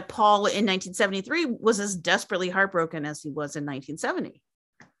that Paul in 1973 was as desperately heartbroken as he was in 1970.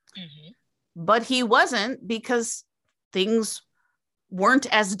 But he wasn't, because things weren't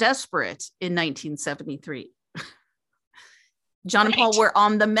as desperate in 1973. John and Paul were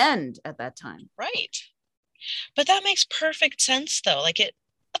on the mend at that time. Right. But that makes perfect sense, though. Like, it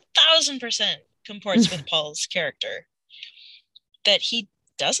 1,000% comports with Paul's character, that he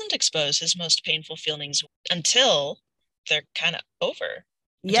doesn't expose his most painful feelings until they're kind of over.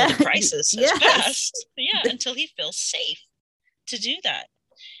 Until the crisis has passed. Yeah, until he feels safe to do that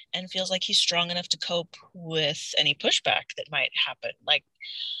and feels like he's strong enough to cope with any pushback that might happen. Like,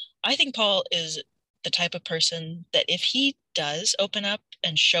 I think Paul is the type of person that if he does open up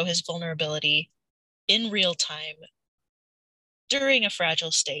and show his vulnerability in real time during a fragile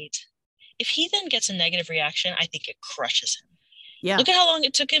state, if he then gets a negative reaction, I think it crushes him. Yeah. Look at how long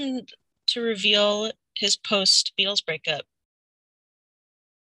it took him to reveal his post-Beatles breakup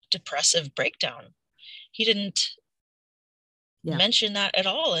depressive breakdown. He didn't mention that at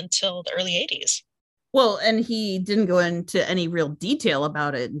all until the early 80s. Well, and he didn't go into any real detail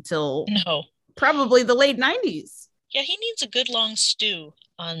about it until probably the late 90s. Yeah, he needs a good long stew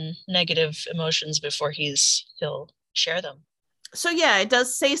on negative emotions before he'll share them. So yeah, it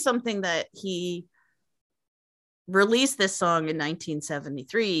does say something that he released this song in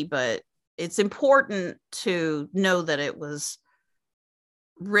 1973, but it's important to know that it was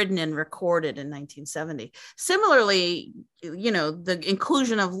written and recorded in 1970. Similarly, you know, the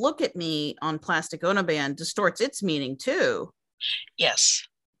inclusion of Look at Me on Plastic Ono Band distorts its meaning too. Yes.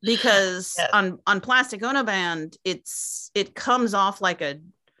 Because on Plastic Ono Band, it comes off like a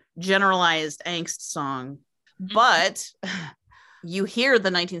generalized angst song, but you hear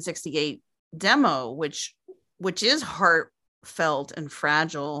the 1968 demo, which is heartfelt and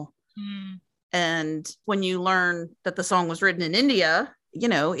fragile. And when you learn that the song was written in India, you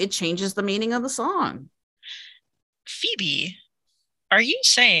know, it changes the meaning of the song. Phoebe, are you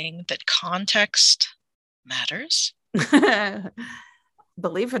saying that context matters?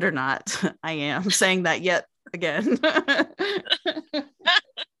 Believe it or not, I am saying that yet again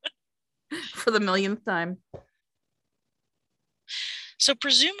for the millionth time. So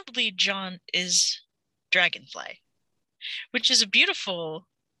presumably John is Dragonfly, which is a beautiful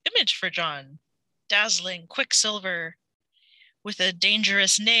image for John. Dazzling Quicksilver with a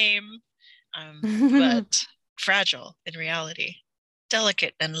dangerous name, but fragile in reality.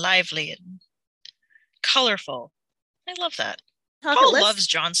 Delicate and lively and colorful. I love that. Paul loves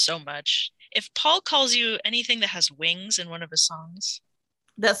John so much. If Paul calls you anything that has wings in one of his songs,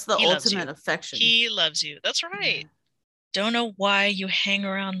 that's the ultimate affection. He loves you. That's right. Yeah. Don't know why you hang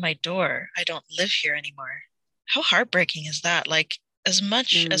around my door. I don't live here anymore. How heartbreaking is that? Like, as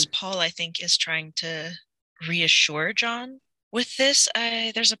much as Paul, I think, is trying to reassure John with this,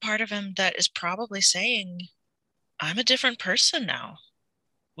 there's a part of him that is probably saying, I'm a different person now.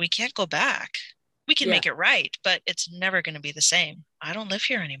 We can't go back. We can make it right, but it's never going to be the same. I don't live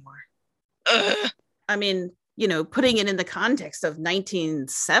here anymore. Ugh. I mean, you know, putting it in the context of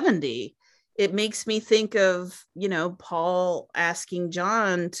 1970, it makes me think of, you know, Paul asking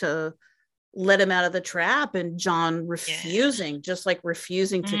John to let him out of the trap and John refusing, just like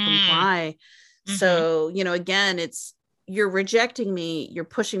refusing to comply. Mm-hmm. So, you know, again, it's, you're rejecting me, you're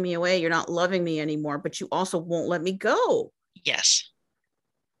pushing me away, you're not loving me anymore, but you also won't let me go. Yes.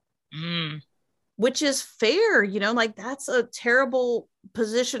 Which is fair, you know, like that's a terrible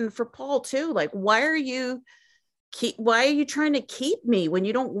position for Paul too. Like, why are you trying to keep me when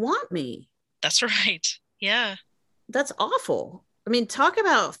you don't want me? That's right. Yeah. That's awful. I mean, talk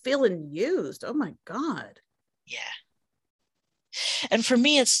about feeling used. Oh my God. Yeah. And for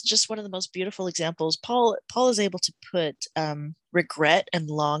me, it's just one of the most beautiful examples. Paul is able to put regret and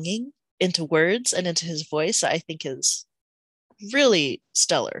longing into words and into his voice. I think is really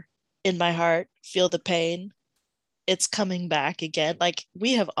stellar. In my heart, feel the pain. It's coming back again. Like,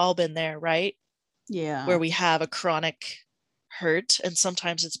 we have all been there, right? Yeah. Where we have a chronic hurt, and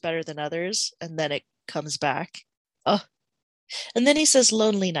sometimes it's better than others, and then it comes back. Oh. And then he says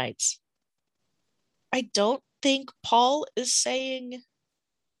lonely nights. I don't think Paul is saying,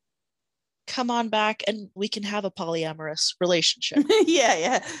 come on back and we can have a polyamorous relationship.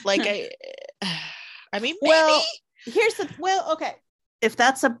 Yeah. Like, I mean, maybe. Well, okay. If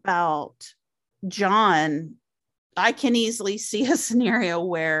that's about John, I can easily see a scenario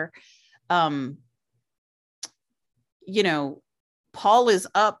where, you know, Paul is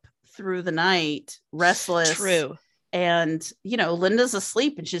up through the night, restless. True. And, you know, Linda's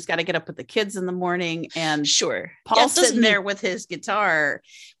asleep and she's got to get up with the kids in the morning. And sure, Paul's sitting there with his guitar.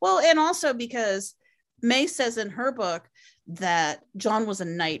 Well, and also because May says in her book that John was a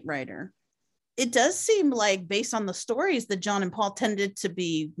night writer. It does seem like, based on the stories, that John and Paul tended to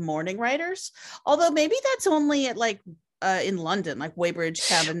be morning writers. Although maybe that's only at like in London, like Weybridge,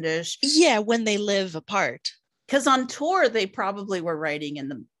 Cavendish. Yeah, when they live apart. Because on tour, they probably were writing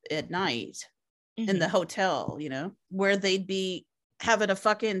at night. In the hotel, you know, where they'd be having a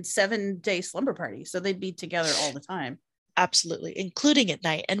fucking 7-day slumber party. So they'd be together all the time. Absolutely. Including at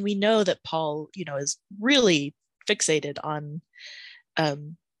night. And we know that Paul, you know, is really fixated on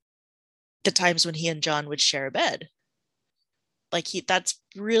the times when he and John would share a bed. Like, that's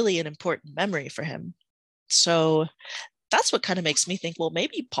really an important memory for him. So that's what kind of makes me think, well,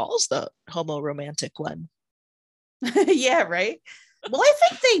 maybe Paul's the homo-romantic one. Yeah, right. Well,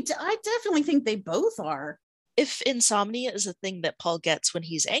 I definitely think they both are. If insomnia is a thing that Paul gets when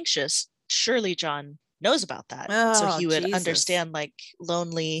he's anxious, surely John knows about that. Oh, so he would understand, like,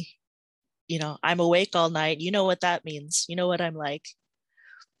 lonely, you know, I'm awake all night. You know what that means. You know what I'm like.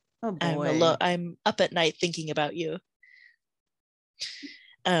 Oh boy. I'm up at night thinking about you.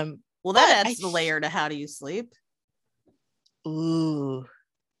 Well, that adds the layer to how do you sleep? Ooh.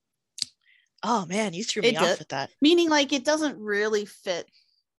 Oh man, you threw me off with that. Meaning, like, it doesn't really fit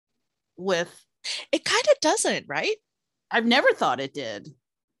with. It kind of doesn't, right? I've never thought it did.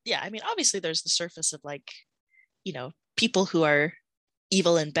 Yeah, I mean, obviously there's the surface of, like, you know, people who are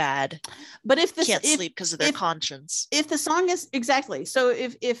evil and bad, but if can't sleep because of their conscience. If the song is exactly so,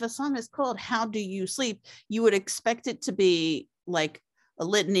 if a song is called "How Do You Sleep," you would expect it to be like a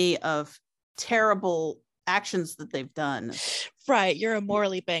litany of terrible actions that they've done. Right, you're a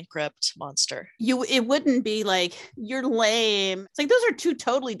morally bankrupt monster. It wouldn't be like, you're lame. It's like, those are two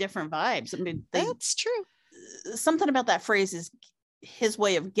totally different vibes. I mean, that's true. Something about that phrase is his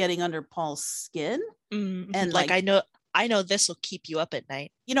way of getting under Paul's skin. And like, I I know this will keep you up at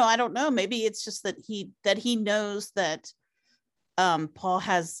night. I don't know. Maybe it's just that he knows that Paul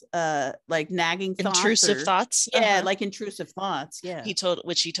has like nagging thoughts, intrusive thoughts. Yeah, like intrusive thoughts. Yeah,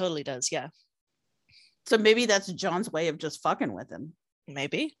 which he totally does. Yeah. So maybe that's John's way of just fucking with him.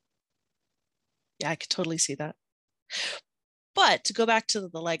 Maybe. Yeah, I could totally see that. But to go back to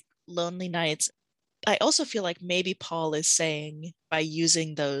the like lonely nights, I also feel like maybe Paul is saying, by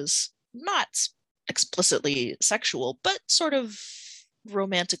using those not explicitly sexual, but sort of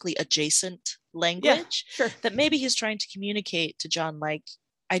romantically adjacent language, that maybe he's trying to communicate to John, like,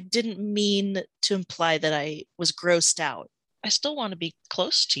 I didn't mean to imply that I was grossed out. I still want to be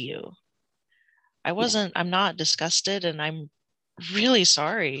close to you. I'm not disgusted, and I'm really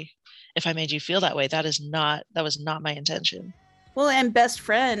sorry if I made you feel that way. That was not my intention. Well, and Best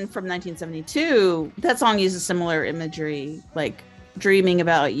Friend from 1972, that song uses similar imagery, like dreaming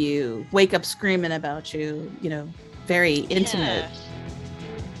about you, wake up screaming about you, very intimate.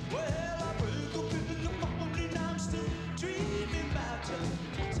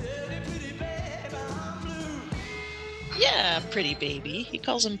 Yeah, pretty baby. He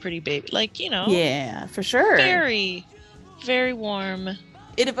calls him pretty baby. Like, Yeah, for sure. Very, very warm.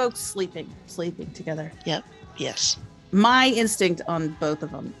 It evokes sleeping together. Yep. Yes. My instinct on both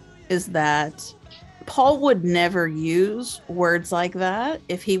of them is that Paul would never use words like that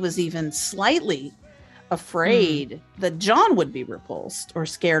if he was even slightly afraid that John would be repulsed or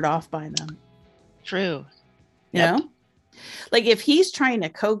scared off by them. True. You know? Like if he's trying to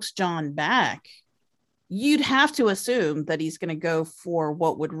coax John back, you'd have to assume that he's going to go for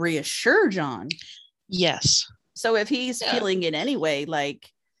what would reassure John. Yes. So if he's feeling in any way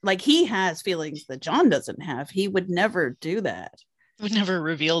like he has feelings that John doesn't have, he would never do that. Would never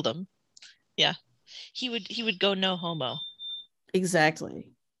reveal them. Yeah. He would go no homo.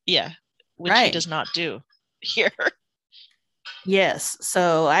 Exactly. Yeah. Which he does not do here. Yes.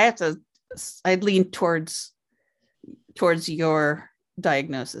 So I'd lean towards your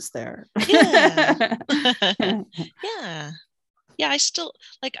diagnosis there. Yeah. Yeah. I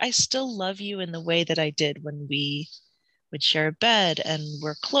still love you in the way that I did when we would share a bed and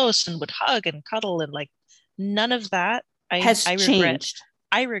we're close and would hug and cuddle, and like none of that has changed.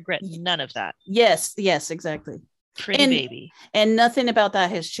 I regret none of that. Yes, exactly. Pretty baby. And nothing about that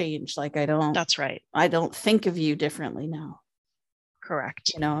has changed. Like That's right. I don't think of you differently now.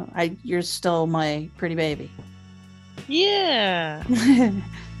 Correct. You're still my pretty baby. Yeah.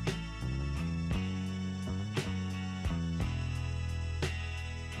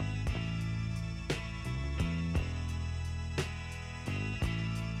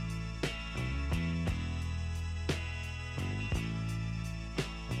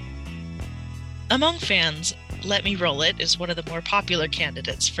 Among fans, Let Me Roll It is one of the more popular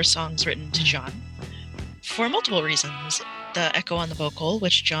candidates for songs written to John. For multiple reasons: the echo on the vocal,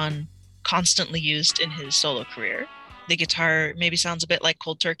 which John constantly used in his solo career. The guitar maybe sounds a bit like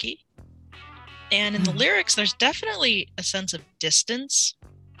Cold Turkey. And in the lyrics, there's definitely a sense of distance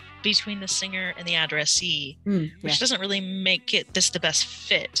between the singer and the addressee, which doesn't really make this the best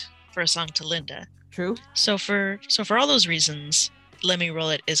fit for a song to Linda. True. So for all those reasons, Let Me Roll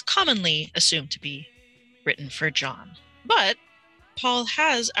It is commonly assumed to be written for John. But Paul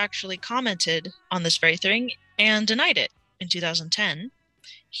has actually commented on this very thing and denied it. In 2010,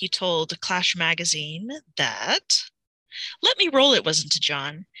 he told Clash magazine that Let Me Roll It wasn't to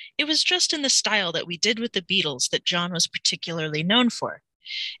John. It was just in the style that we did with the Beatles that John was particularly known for.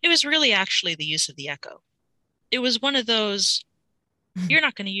 It was really actually the use of the echo. It was one of those, you're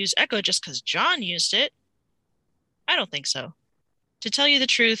not going to use echo just because John used it. I don't think so. To tell you the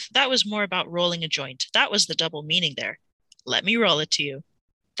truth, that was more about rolling a joint. That was the double meaning there. Let me roll it to you.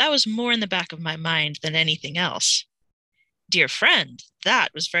 That was more in the back of my mind than anything else. Dear friend, that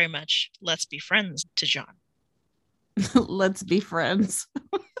was very much let's be friends to John. Let's be friends.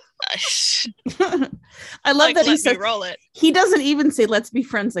 I love that he says roll it. He doesn't even say let's be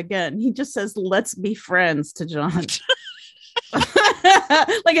friends again. He just says let's be friends to John.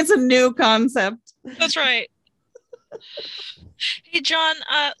 Like it's a new concept. That's right. Hey John,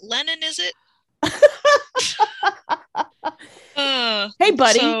 Lennon, is it? Hey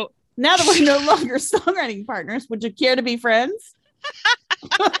buddy, now that we're no longer songwriting partners, would you care to be friends?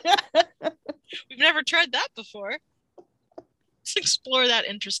 We've never tried that before. Let's explore that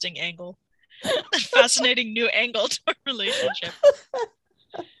interesting angle. That fascinating new angle to our relationship.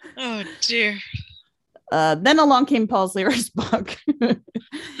 Oh dear. Then along came Paul's lyrics book,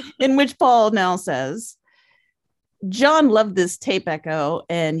 in which Paul now says, John loved this tape echo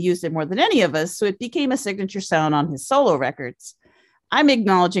and used it more than any of us, so it became a signature sound on his solo records. I'm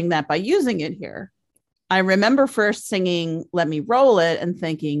acknowledging that by using it here. I remember first singing Let Me Roll It and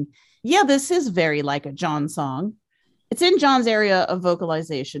thinking, yeah, this is very like a John song. It's in John's area of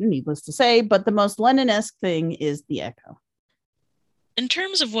vocalization, needless to say, but the most Lennon-esque thing is the echo. In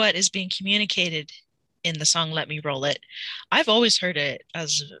terms of what is being communicated in the song Let Me Roll It, I've always heard it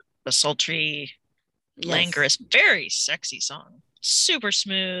as a sultry, languorous, very sexy song. Super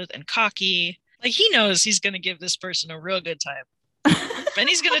smooth and cocky. Like he knows he's going to give this person a real good time. And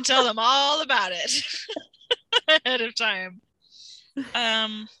he's going to tell them all about it ahead of time.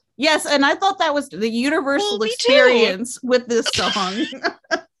 Yes, and I thought that was the universal experience with this song.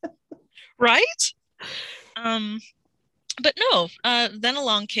 Right? But no, then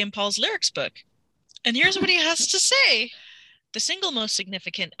along came Paul's lyrics book. And here's what he has to say. The single most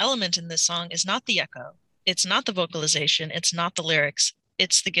significant element in this song is not the echo. It's not the vocalization. It's not the lyrics.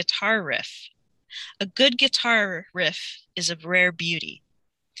 It's the guitar riff. A good guitar riff is of rare beauty.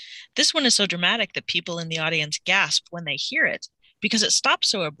 This one is so dramatic that people in the audience gasp when they hear it because it stops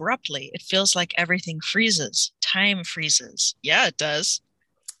so abruptly. It feels like everything freezes. Time freezes. Yeah, it does.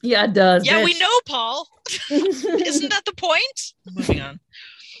 Yeah, it does. Yeah, bitch. we know, Paul. Isn't that the point? Moving on.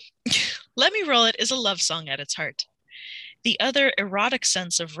 Let Me Roll It is a love song at its heart. The other erotic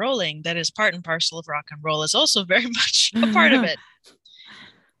sense of rolling that is part and parcel of rock and roll is also very much a part of it.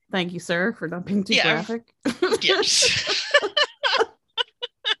 Thank you, sir, for not being too graphic. Yes.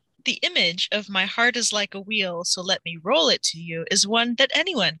 The image of my heart is like a wheel, so let me roll it to you is one that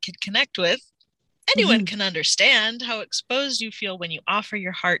anyone can connect with. Anyone can understand how exposed you feel when you offer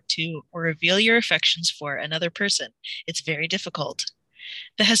your heart to or reveal your affections for another person. It's very difficult.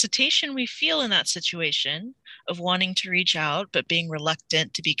 The hesitation we feel in that situation of wanting to reach out but being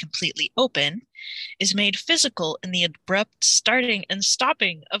reluctant to be completely open is made physical in the abrupt starting and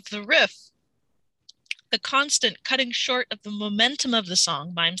stopping of the riff. The constant cutting short of the momentum of the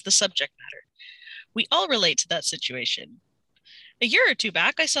song mimes the subject matter. We all relate to that situation. A year or two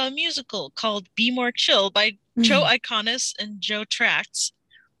back, I saw a musical called Be More Chill by Joe Iconis and Joe Tracts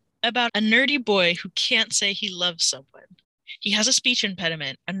about a nerdy boy who can't say he loves someone. He has a speech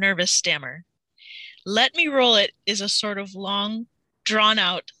impediment, a nervous stammer. Let Me Roll It is a sort of long,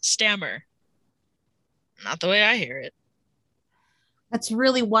 drawn-out stammer. Not the way I hear it. That's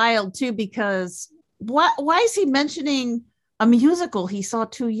really wild, too, because why is he mentioning a musical he saw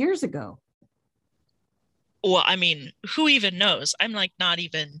 2 years ago? Well, I mean, who even knows? I'm like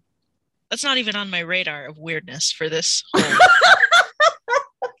that's not even on my radar of weirdness for this whole...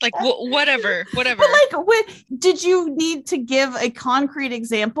 Like, whatever. But like, did you need to give a concrete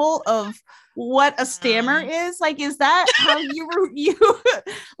example of what a stammer is? Like, is that how you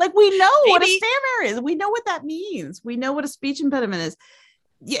like, we know what a stammer is. We know what that means. We know what a speech impediment is.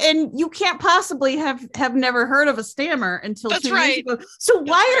 And you can't possibly have never heard of a stammer until 2 years ago. So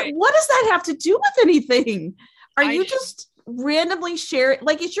what does that have to do with anything? Are you just randomly sharing?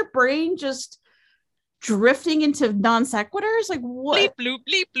 Like, is your brain just drifting into non sequiturs? Like, what? Bleep bloop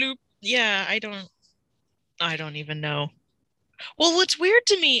bleep bloop. Yeah, I don't even know. Well, what's weird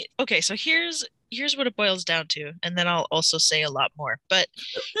to me, okay, so here's what it boils down to, and then I'll also say a lot more. But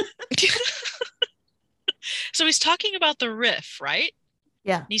so he's talking about the riff, right?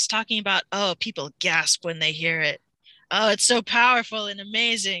 Yeah. He's talking about, oh, people gasp when they hear it. Oh, it's so powerful and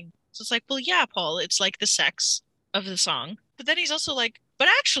amazing. So it's like, well, yeah, Paul, it's like the sex of the song. But then he's also like, but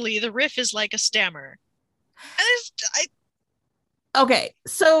actually the riff is like a stammer. Okay,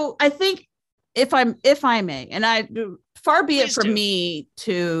 so I think if I may, and far be it from me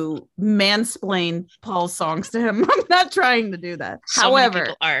to mansplain Paul's songs to him. I'm not trying to do that. So many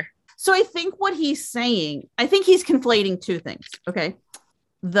people are. So I think what he's saying, I think he's conflating two things. Okay.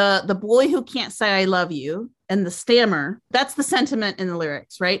 The boy who can't say I love you and the stammer, that's the sentiment in the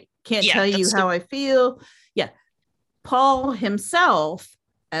lyrics, right? Can't tell you how I feel. Yeah. Paul himself,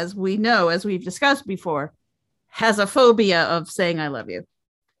 as we know, as we've discussed before, has a phobia of saying I love you.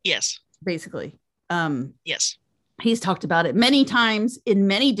 Yes. Basically. Yes. He's talked about it many times in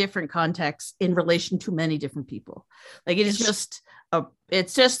many different contexts in relation to many different people. Like it is just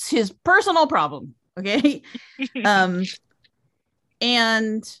it's just his personal problem. Okay.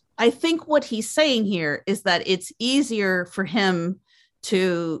 And I think what he's saying here is that it's easier for him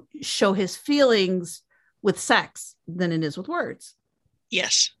to show his feelings with sex than it is with words.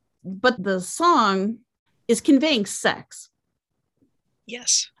 Yes. But the song is conveying sex.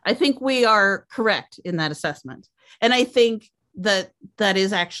 Yes. I think we are correct in that assessment. And I think that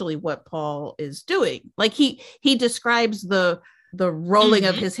is actually what Paul is doing. Like he describes the rolling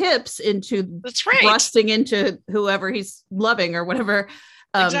of his hips into thrusting into whoever he's loving or whatever.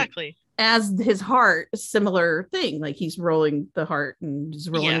 Exactly. As his heart, a similar thing. Like he's rolling the heart and just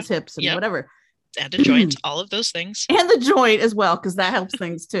rolling his hips and whatever. And a joint, all of those things. And the joint as well, because that helps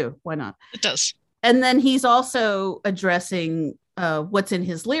things too. Why not? It does. And then he's also addressing what's in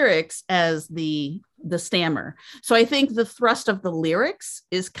his lyrics as the stammer. So I think the thrust of the lyrics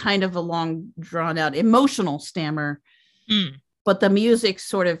is kind of a long, drawn out, emotional stammer, but the music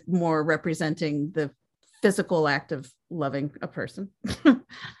sort of more representing the physical act of loving a person.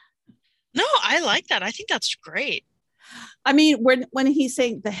 No, I like that. I think that's great. I mean, when he's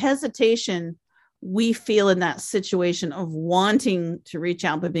saying the hesitation we feel in that situation of wanting to reach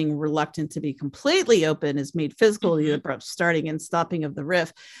out but being reluctant to be completely open is made physical, the abrupt starting and stopping of the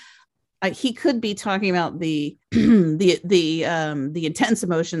riff. He could be talking about the the intense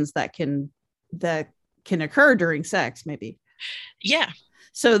emotions that can occur during sex, maybe. Yeah.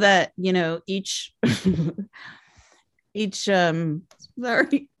 So that, you know, each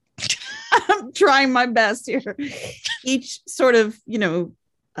sorry, I'm trying my best here. Each sort of, you know,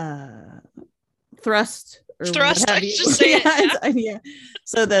 thrust, I should say yeah.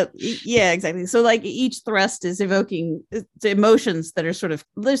 So that, yeah, exactly. So like each thrust is evoking emotions that are sort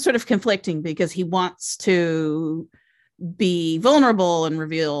of conflicting, because he wants to be vulnerable and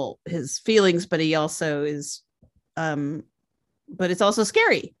reveal his feelings, but he also is, but it's also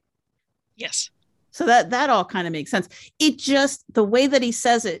scary. Yes. So that all kind of makes sense. It just, the way that he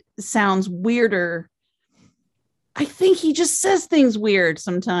says it sounds weirder. I think he just says things weird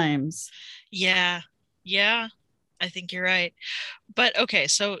sometimes. Yeah. I think you're right. But okay,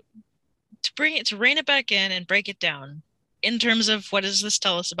 so to rein it back in and break it down in terms of what does this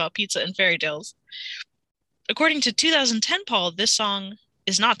tell us about pizza and fairy tales? According to 2010 Paul, this song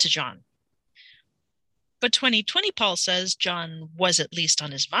is not to John. But 2020 Paul says John was at least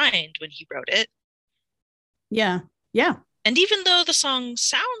on his mind when he wrote it. Yeah. And even though the song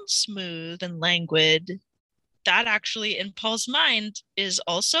sounds smooth and languid, that actually in Paul's mind is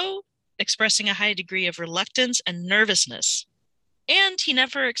also expressing a high degree of reluctance and nervousness. And he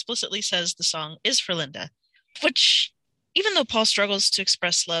never explicitly says the song is for Linda, which, even though Paul struggles to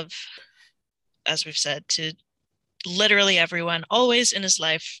express love, as we've said, to literally everyone, always in his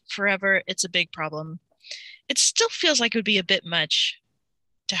life, forever, it's a big problem. It still feels like it would be a bit much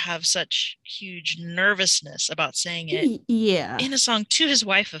to have such huge nervousness about saying it in a song to his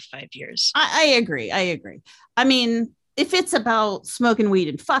wife of 5 years. I agree. I mean, if it's about smoking weed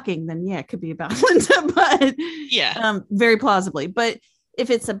and fucking, then yeah, it could be about Linda, but very plausibly. But if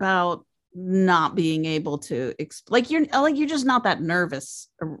it's about not being able to you're just not that nervous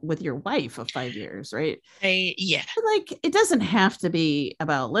with your wife of 5 years, right? Like, it doesn't have to be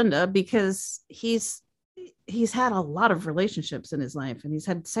about Linda, because he's had a lot of relationships in his life, and he's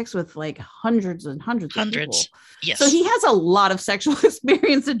had sex with like hundreds of people. Yes. So he has a lot of sexual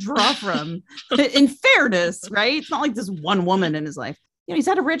experience to draw from. In fairness, right? It's not like this one woman in his life. You know, he's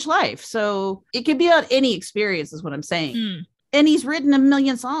had a rich life, so it could be about any experience, is what I'm saying. And he's written a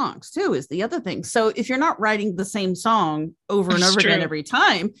million songs too, is the other thing. So if you're not writing the same song over and over again every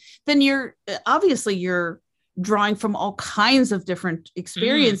time, then you're drawing from all kinds of different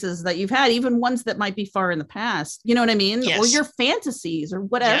experiences that you've had, even ones that might be far in the past, you know what I mean? Yes. Or your fantasies or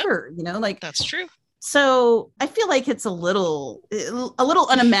whatever, you know, like that's true. So I feel like it's a little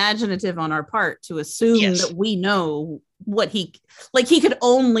unimaginative on our part to assume that we know what he could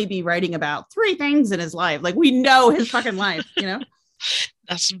only be writing about 3 things in his life. Like, we know his fucking life, you know?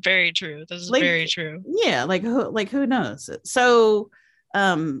 That's very true. That's very true. Yeah. Who knows? So,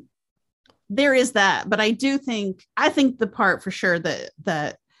 there is that, but I think the part for sure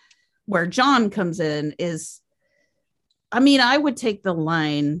that where John comes in is, I mean, I would take the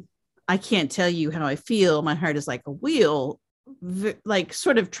line, I can't tell you how I feel, my heart is like a wheel, like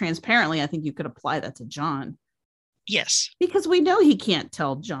sort of transparently. I think you could apply that to John. Yes. Because we know he can't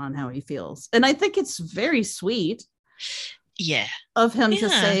tell John how he feels. And I think it's very sweet of him to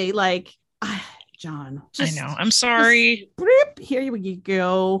say, like, John, I know, I'm sorry. Here you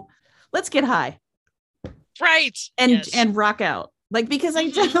go. Let's get high. Right. And rock out. Like, because I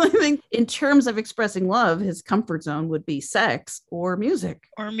generally think in terms of expressing love, his comfort zone would be sex or music.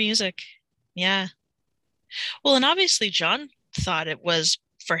 Yeah. Well, and obviously John thought it was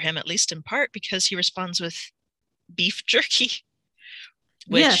for him, at least in part, because he responds with beef jerky,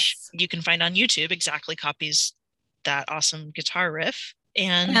 which you can find on YouTube, exactly copies that awesome guitar riff.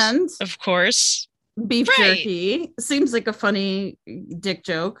 And of course, beef jerky seems like a funny dick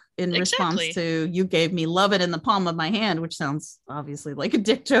joke in response to "you gave me love it in the palm of my hand," which sounds obviously like a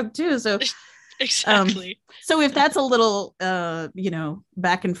dick joke too. So exactly. So if that's a little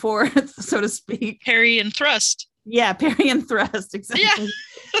back and forth, so to speak, parry and thrust. Yeah, parry and thrust, exactly.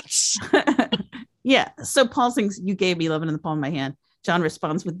 Yeah. So Paul sings "you gave me love it in the palm of my hand." John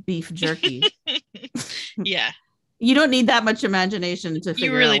responds with beef jerky. Yeah. You don't need that much imagination to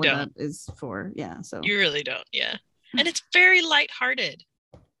figure really out what don't. that is for. Yeah. So You really don't. Yeah. And it's very lighthearted.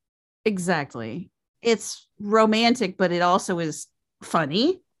 exactly. It's romantic, but it also is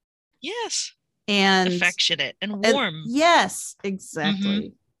funny. Yes. And affectionate and warm. Yes,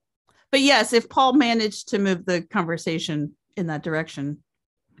 exactly. But yes, if Paul managed to move the conversation in that direction,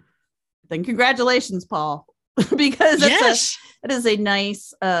 then congratulations, Paul. Because that is a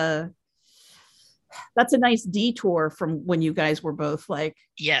nice that's a nice detour from when you guys were both like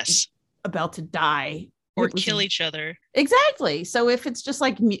about to die or kill each other. Exactly. So if it's just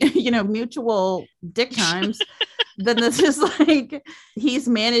like mutual dick times, then this is like he's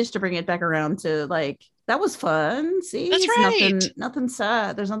managed to bring it back around to like that was fun. See, that's right. Nothing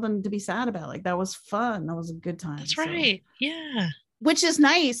sad. There's nothing to be sad about. Like that was fun. That was a good time. That's right. Yeah. Which is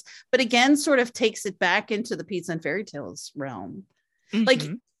nice, but again, sort of takes it back into the pizza and fairy tales realm. Like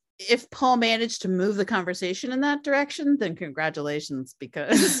if Paul managed to move the conversation in that direction, then congratulations,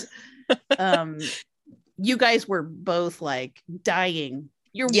 because you guys were both like dying.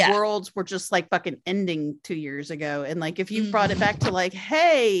 Your worlds were just like fucking ending 2 years ago. And like, if you brought it back to like,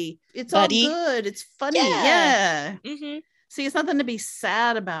 hey, it's all good. It's funny. Yeah. See, it's nothing to be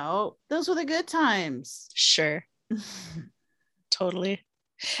sad about. Those were the good times. Sure. Totally.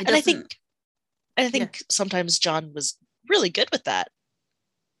 And I think sometimes John was really good with that.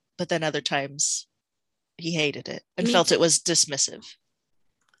 But then other times he hated it and felt it was dismissive.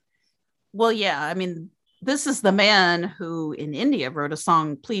 Well, yeah. I mean, this is the man who in India wrote a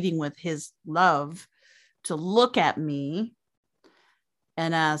song pleading with his love to look at me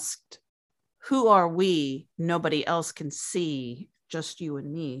and asked, who are we? Nobody else can see, just you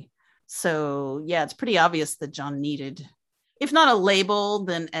and me. So yeah, it's pretty obvious that John needed, if not a label,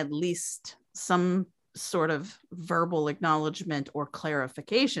 then at least some sort of verbal acknowledgement or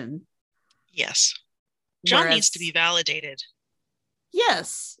clarification. Yes. John needs to be validated.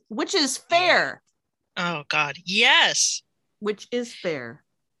 Yes, which is fair. Oh, God. Yes. Which is fair.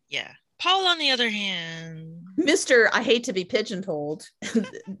 Yeah. Paul, on the other hand. Mr. I hate to be pigeonholed.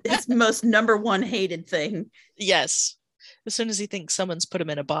 His most number one hated thing. Yes. As soon as he thinks someone's put him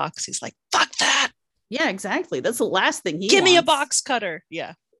in a box, he's like, fuck that. Yeah, exactly. That's the last thing he Give wants. me a box cutter.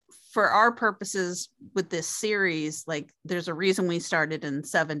 Yeah. For our purposes with this series, like there's a reason we started in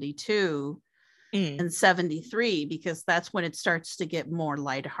 72 and 73, because that's when it starts to get more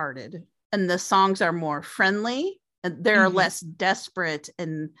lighthearted. And the songs are more friendly and they're less desperate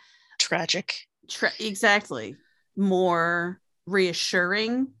and tragic. Exactly. More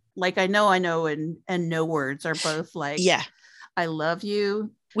reassuring. Like I know, and No Words are both like, yeah, I love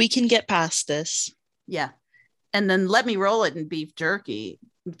you. We can get past this. Yeah. And then Let Me Roll It and Beef Jerky.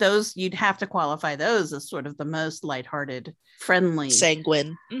 Those, you'd have to qualify those as sort of the most lighthearted, friendly.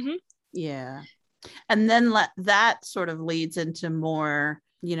 Sanguine. Yeah. And then that sort of leads into more,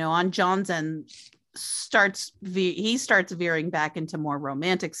 on John's end, he starts veering back into more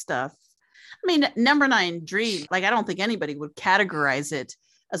romantic stuff. I mean, Number 9 Dream, like I don't think anybody would categorize it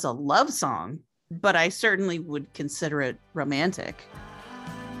as a love song, but I certainly would consider it romantic.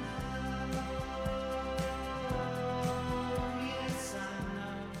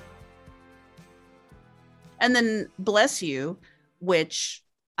 And then Bless You, which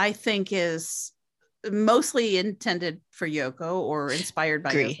I think is mostly intended for Yoko or inspired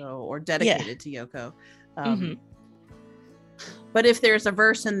by Yoko or dedicated to Yoko. But if there's a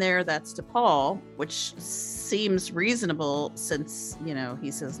verse in there that's to Paul, which seems reasonable since,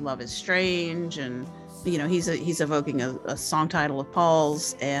 he says love is strange and, he's evoking a song title of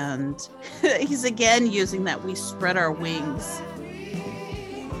Paul's, and he's again using that we spread our wings.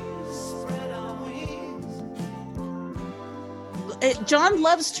 John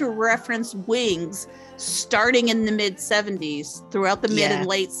loves to reference wings starting in the mid 70s throughout the mid and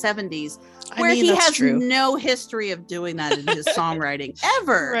late 70s, where he has no history of doing that in his songwriting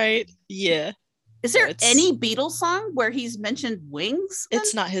ever. Right. Yeah. Is there any Beatles song where he's mentioned wings?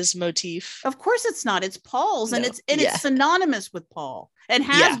 It's not his motif. Of course it's not. It's Paul's, and it's synonymous with Paul and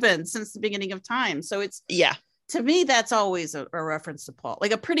has been since the beginning of time. So it's to me, that's always a reference to Paul,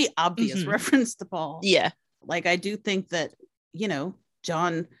 like a pretty obvious reference to Paul. Yeah. Like I do think that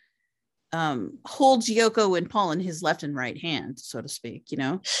John holds Yoko and Paul in his left and right hand, so to speak,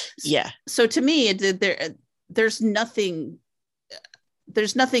 Yeah. So to me, there's nothing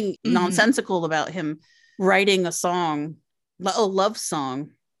nonsensical about him writing a love song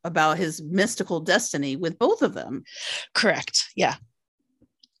about his mystical destiny with both of them. Correct. Yeah.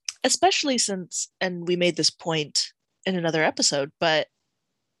 Especially since, and we made this point in another episode, but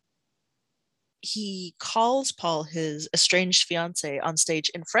he calls Paul his estranged fiance on stage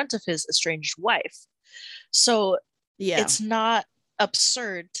in front of his estranged wife. So it's not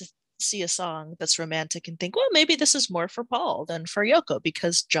absurd to see a song that's romantic and think, well, maybe this is more for Paul than for Yoko,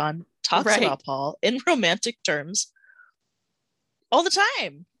 because John talks about Paul in romantic terms all the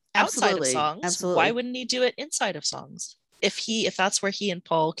time. Outside of songs. Absolutely. Why wouldn't he do it inside of songs? If that's where he and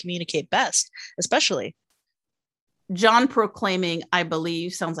Paul communicate best, especially. John proclaiming "I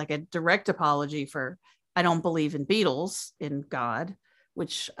believe" sounds like a direct apology for "I don't believe in Beatles, in God,"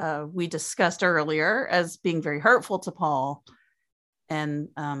 which we discussed earlier as being very hurtful to Paul. And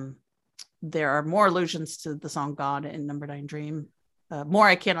there are more allusions to the song "God" in Number 9 Dream. More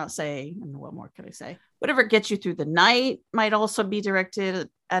I cannot say. And what more can I say? Whatever Gets You Through the Night might also be directed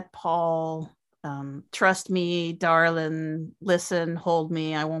at Paul. Trust Me, Darling, Listen, Hold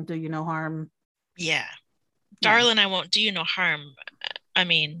Me, I Won't Do You No Harm. Yeah. Darling, I Won't Do You No Harm. I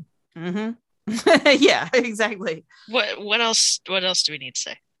mean. Yeah, exactly. What else do we need to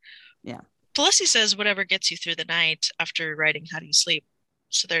say? Yeah. Pelosi says whatever gets you through the night after writing How Do You Sleep.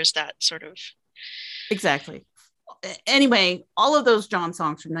 So there's that sort of. Exactly. Anyway, all of those John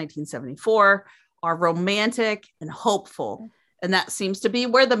songs from 1974 are romantic and hopeful. And that seems to be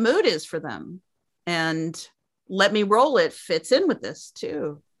where the mood is for them. And Let Me Roll It fits in with this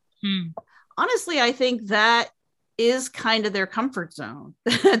too. Honestly, I think that is kind of their comfort zone.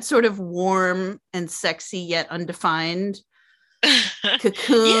 That sort of warm and sexy yet undefined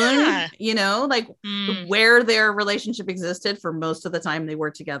cocoon, you know, like where their relationship existed for most of the time they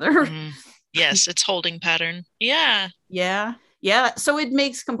were together. Yes, it's holding pattern. Yeah. So it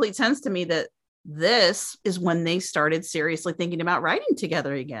makes complete sense to me that this is when they started seriously thinking about writing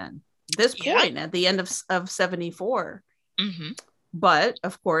together again. This point at the end of 74. But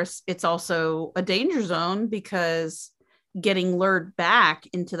of course, it's also a danger zone, because getting lured back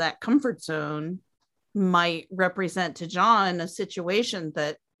into that comfort zone might represent to John a situation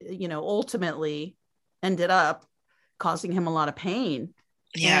that, you know, ultimately ended up causing him a lot of pain.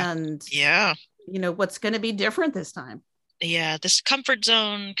 And you know, what's going to be different this time? Yeah, this comfort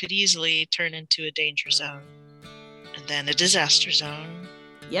zone could easily turn into a danger zone, and then a disaster zone.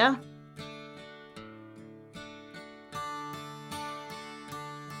 Yeah.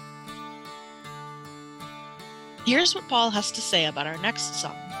 Here's what Paul has to say about our next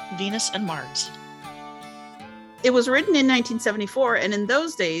song, Venus and Mars. It was written in 1974, and in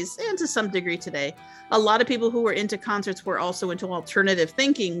those days, and to some degree today, a lot of people who were into concerts were also into alternative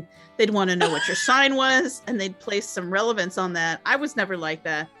thinking. They'd want to know what your sign was, and they'd place some relevance on that. I was never like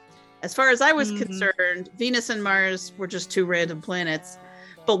that. As far as I was concerned, Venus and Mars were just two random planets.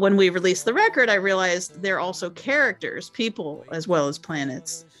 But when we released the record, I realized they're also characters, people, as well as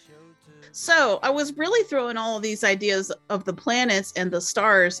planets. So I was really throwing all of these ideas of the planets and the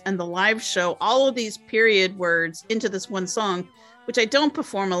stars and the live show, all of these period words into this one song, which I don't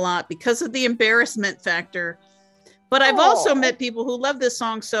perform a lot because of the embarrassment factor. But I've also met people who love this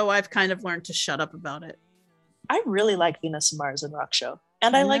song, so I've kind of learned to shut up about it. I really like Venus and Mars and Rock Show.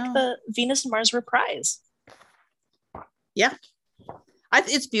 And I like the Venus and Mars reprise. Yeah.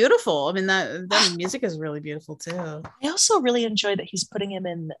 It's beautiful. I mean, that music is really beautiful too. I also really enjoy that he's putting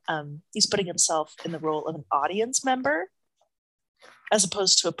himself in the role of an audience member as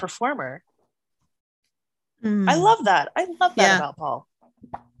opposed to a performer. I love that. I love that about Paul.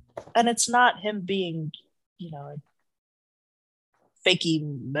 And it's not him being, you know, a fakey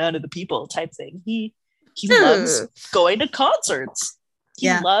man of the people type thing. He loves going to concerts.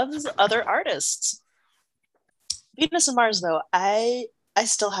 He loves other artists. Venus and Mars, though, I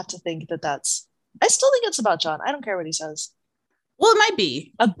still have to think I still think it's about John. I don't care what he says. Well, it might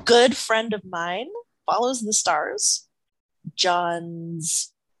be. A good friend of mine follows the stars.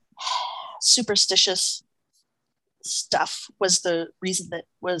 John's superstitious stuff was the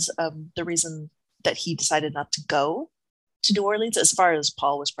reason that he decided not to go to New Orleans, as far as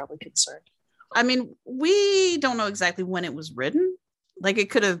Paul was probably concerned. I mean, we don't know exactly when it was written. Like,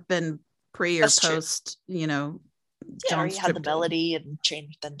 it could have been pre or post, you know. Yeah, or he had the melody and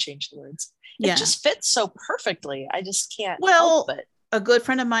changed the words. It just fits so perfectly. I just can't help it. A good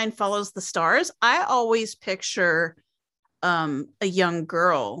friend of mine follows the stars. I always picture a young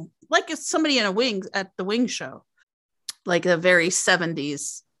girl, like if somebody in a wing at the Wing show, like a very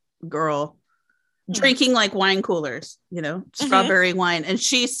 70s girl drinking like wine coolers, you know, strawberry wine, and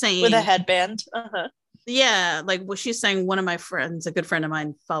she's saying with a headband. Yeah, like she's saying, one of my friends, a good friend of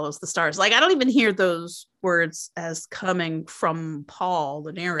mine, follows the stars. Like, I don't even hear those words as coming from Paul,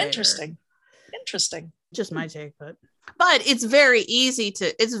 the narrator. Interesting. Just my take, but it's very easy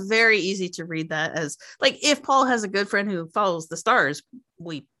to read that as, like, if Paul has a good friend who follows the stars,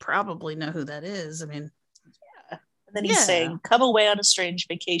 we probably know who that is. I mean, and then he's saying, "Come away on a strange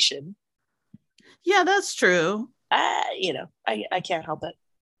vacation." Yeah, that's true. I can't help it.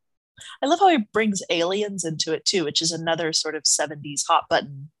 I love how he brings aliens into it too, which is another sort of 70s hot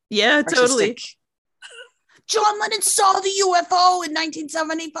button. Yeah, totally. John Lennon saw the UFO in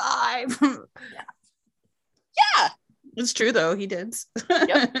 1975. Yeah. It's true though, he did.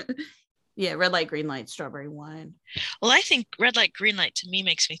 Yep. Yeah, red light, green light, strawberry wine. Well, I think red light, green light to me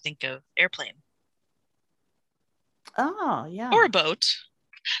makes me think of airplane. Oh, yeah. Or a boat.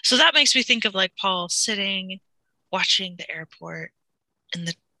 So that makes me think of like Paul sitting, watching the airport in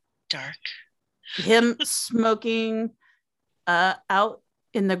the dark. Him smoking out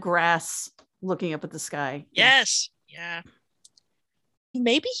in the grass, looking up at the sky. Yes. Yeah.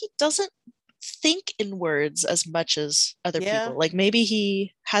 Maybe he doesn't think in words as much as other people. Like maybe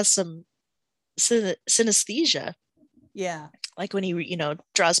he has some synesthesia. Yeah. Like when he,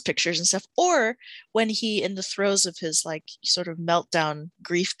 draws pictures and stuff, or when he, in the throes of his like sort of meltdown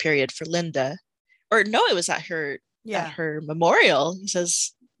grief period for Linda, or no, it was at her memorial. He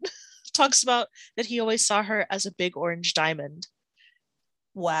says, talks about that he always saw her as a big orange diamond.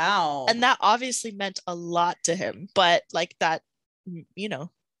 Wow. And that obviously meant a lot to him, but like that,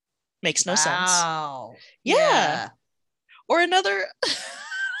 makes no sense. Wow. Yeah. Or another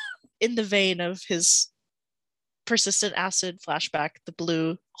in the vein of his persistent acid flashback, the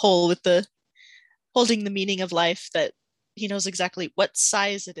blue hole with the holding the meaning of life, that he knows exactly what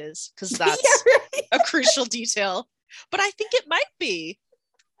size it is, because that's a crucial detail. But I think it might be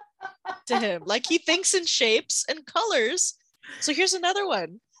to him. Like he thinks in shapes and colors. So here's another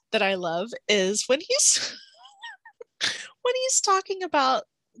one that I love is when he's talking about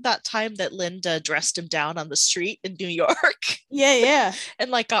that time that Linda dressed him down on the street in New York. Yeah.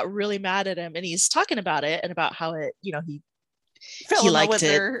 And like got really mad at him, and he's talking about it and about how it, he fell in love with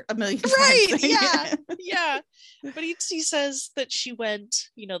her a million times. Right. Yeah. But he says that she went,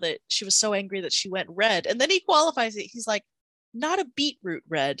 that she was so angry that she went red. And then he qualifies it. He's like, not a beetroot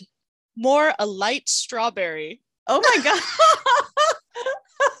red, more a light strawberry. Oh my God.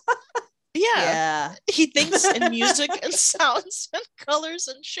 Yeah. He thinks in music and sounds and colors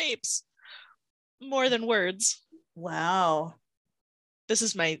and shapes more than words. Wow. This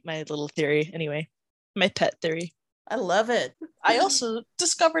is my little theory anyway. My pet theory. I love it. I also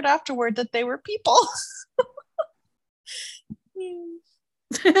discovered afterward that they were people.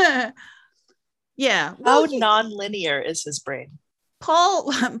 Yeah. How non-linear is his brain?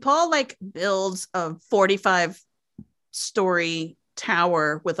 Paul like builds a 45-story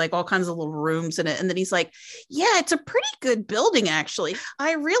tower with like all kinds of little rooms in it, and then he's like, yeah, it's a pretty good building actually.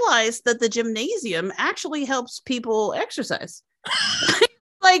 I realized that the gymnasium actually helps people exercise.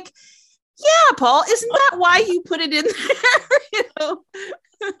 Like, yeah, Paul, isn't that why you put it in there?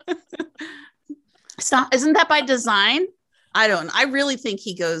 Isn't that by design? I really think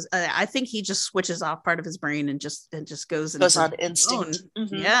he goes, I think he just switches off part of his brain and just goes on instinct.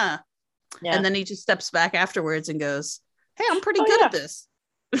 Mm-hmm. Yeah. And then he just steps back afterwards and goes, hey, I'm pretty good at this.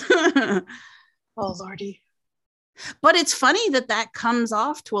 Oh, Lordy. But it's funny that comes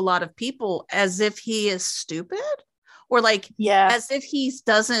off to a lot of people as if he is stupid, or like, as if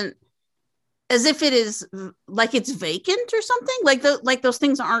as if it is like it's vacant or something, like those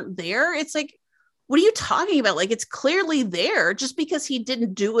things aren't there. It's like, what are you talking about? Like, it's clearly there. Just because he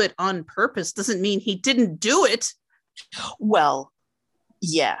didn't do it on purpose doesn't mean he didn't do it. Well,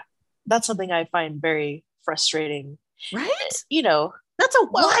 yeah, that's something I find very frustrating. Right? That's a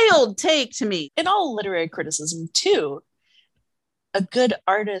wild take to me. In all literary criticism, too, a good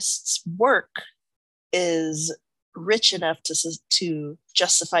artist's work is rich enough to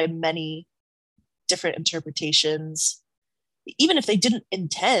justify many different interpretations, even if they didn't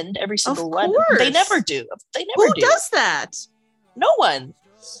intend every single one. They never do. Who does that? No one.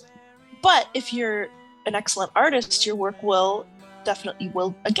 But if you're an excellent artist, your work will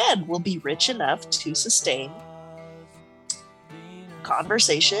be rich enough to sustain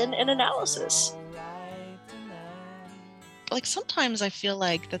conversation and analysis. Like sometimes I feel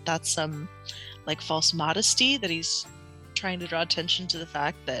like that's some like false modesty, that he's trying to draw attention to the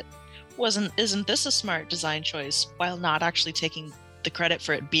fact that isn't this a smart design choice, while not actually taking the credit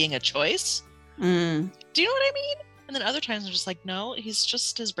for it being a choice. Do you know what I mean? And then other times I'm just like, no,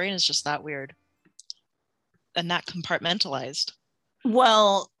 his brain is just that weird and that compartmentalized.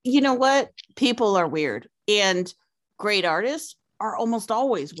 Well, you know what? People are weird, and great artists are almost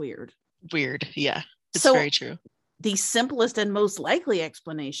always weird. Yeah, it's very true. The simplest and most likely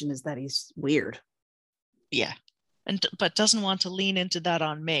explanation is that he's weird. Yeah, but doesn't want to lean into that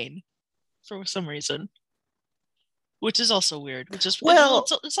on main for some reason. Which is also weird. Well,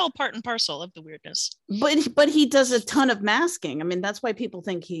 it's all part and parcel of the weirdness. But he does a ton of masking. I mean, that's why people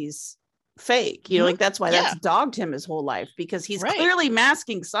think he's fake. You know, like that's why that's dogged him his whole life, because he's clearly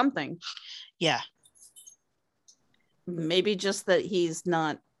masking something. Yeah. Maybe just that he's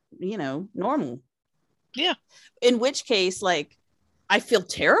not, normal. Yeah. In which case, like, I feel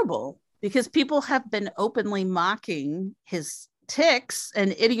terrible because people have been openly mocking his tics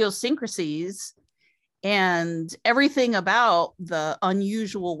and idiosyncrasies and everything about the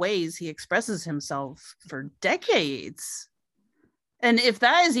unusual ways he expresses himself for decades. And if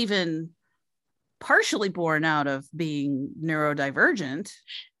that is even partially born out of being neurodivergent.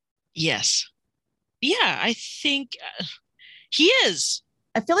 Yes. Yeah, I think he is.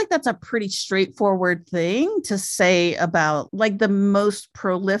 I feel like that's a pretty straightforward thing to say about like the most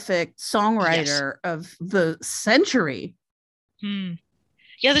prolific songwriter of the century.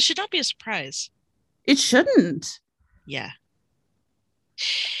 Yeah, this should not be a surprise. It shouldn't. Yeah.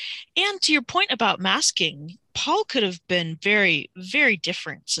 And to your point about masking, Paul could have been very, very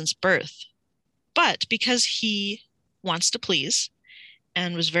different since birth. But because he wants to please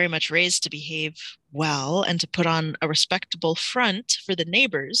and was very much raised to behave well and to put on a respectable front for the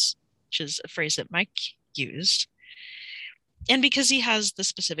neighbors, which is a phrase that Mike used, and because he has the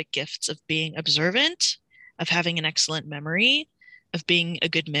specific gifts of being observant, of having an excellent memory, of being a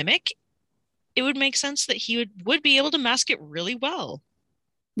good mimic, it would make sense that he would be able to mask it really well.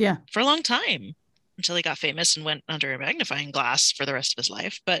 Yeah. For a long time, until he got famous and went under a magnifying glass for the rest of his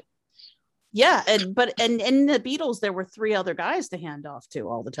life. But yeah, and in the Beatles, there were 3 other guys to hand off to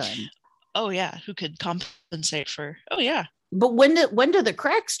all the time. Oh yeah, who could compensate for? Oh yeah. But when did the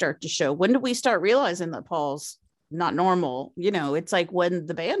cracks start to show? When do we start realizing that Paul's not normal? It's like when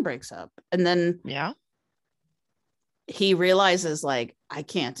the band breaks up, and then he realizes like I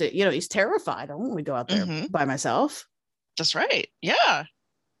can't do. He's terrified. I don't want to go out there by myself. That's right. Yeah.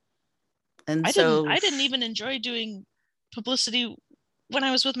 And I didn't even enjoy doing publicity when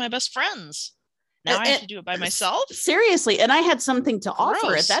I was with my best friends. Now I have to do it by myself. Seriously, and I had something to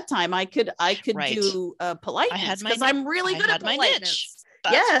offer at that time. I could do politeness because I'm really good at politeness.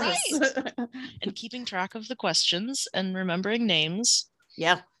 That's right. And keeping track of the questions and remembering names.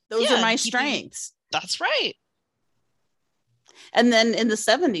 Yeah, those are my strengths. That's right. And then in the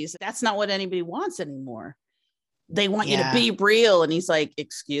 70s, that's not what anybody wants anymore. They want you to be real. And he's like,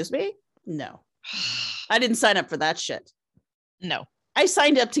 excuse me? No, I didn't sign up for that shit. No. I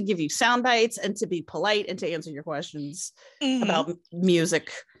signed up to give you sound bites and to be polite and to answer your questions about music.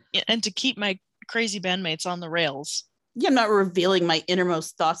 Yeah, and to keep my crazy bandmates on the rails. Yeah, I'm not revealing my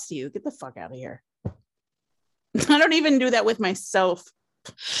innermost thoughts to you. Get the fuck out of here. I don't even do that with myself.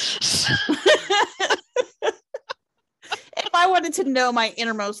 If I wanted to know my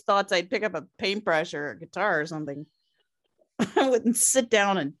innermost thoughts, I'd pick up a paintbrush or a guitar or something. I wouldn't sit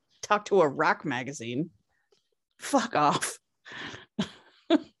down and talk to a rock magazine. Fuck off.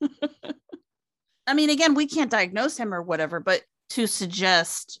 I mean, again, we can't diagnose him or whatever, but to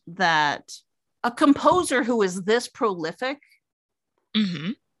suggest that a composer who is this prolific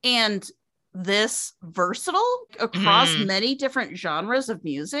and this versatile across many different genres of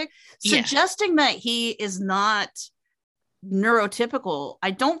music, suggesting that he is not neurotypical,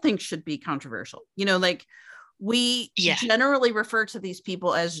 I don't think should be controversial. Like we generally refer to these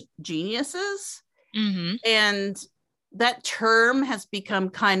people as geniuses, and that term has become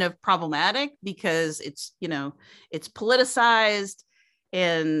kind of problematic because it's politicized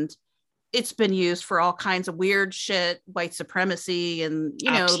and it's been used for all kinds of weird shit, white supremacy, and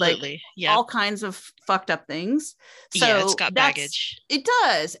all kinds of fucked up things. So it's got baggage. It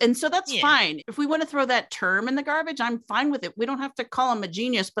does. And so that's fine. If we want to throw that term in the garbage, I'm fine with it. We don't have to call him a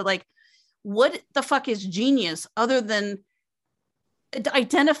genius, but like, what the fuck is genius other than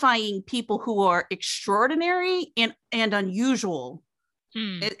identifying people who are extraordinary and unusual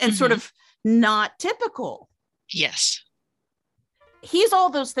and sort of not typical? Yes. He's all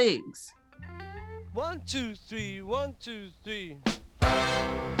those things. 1, 2, 3, 1, 2, 3.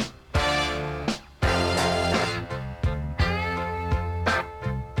 I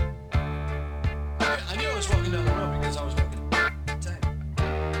knew I was walking down the road because I was walking time.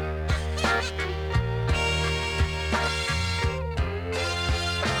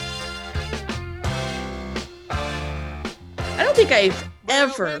 I don't think I've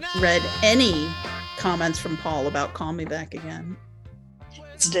ever read any comments from Paul about Call Me Back Again.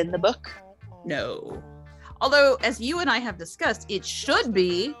 Is it in the book? No. Although, as you and I have discussed, it should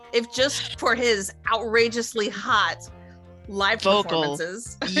be, if just for his outrageously hot live vocal.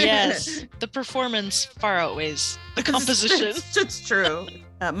 performances. Yes, the performance far outweighs the composition. It's true.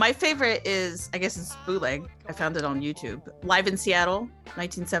 My favorite is, I guess it's bootleg. I found it on YouTube. Live in Seattle,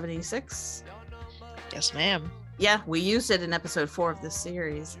 1976. Yes, ma'am. Yeah, we used it in episode 4 of this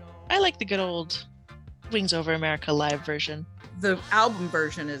series. I like the good old Wings Over America live version. The album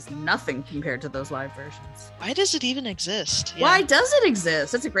version is nothing compared to those live versions. Why does it even exist? Yeah. Why does it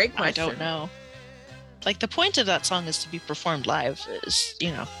exist? That's a great question. I don't know. Like, the point of that song is to be performed live, is,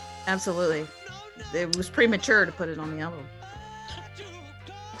 you know. Absolutely. It was premature to put it on the album.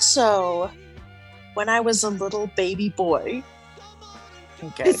 So, when I was a little baby boy.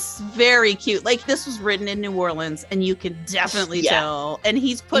 Okay. It's very cute. Like, this was written in New Orleans, and you can definitely tell. And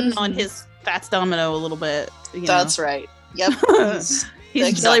he's putting on his Fats Domino a little bit. That's right. Yep.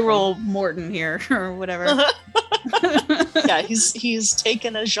 He's Jelly Roll Morton here, or whatever. Yeah, he's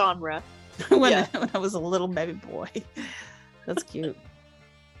taken a genre. when I was a little baby boy. That's cute.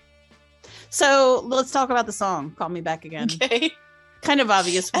 So let's talk about the song, Call Me Back Again. Okay. Kind of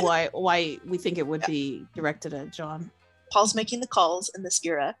obvious why we think it would be directed at John. Paul's making the calls in this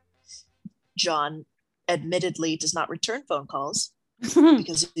era. John admittedly does not return phone calls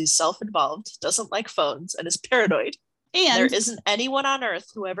because he's self-involved, doesn't like phones, and is paranoid. And there isn't anyone on earth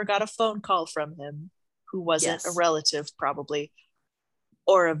who ever got a phone call from him who wasn't a relative, probably,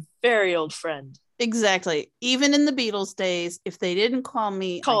 or a very old friend. Exactly. Even in the Beatles days, if they didn't call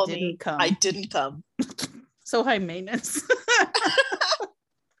me, I didn't come. So high maintenance.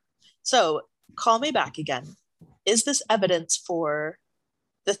 So, Call Me Back Again. Is this evidence for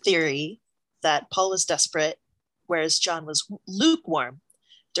the theory that Paul was desperate, whereas John was lukewarm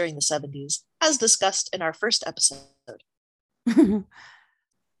during the 70s, as discussed in our first episode?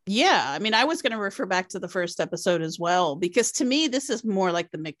 Yeah, I mean, I was going to refer back to the first episode as well, because to me, this is more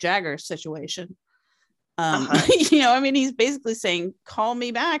like the Mick Jagger situation. You know, I mean, he's basically saying, call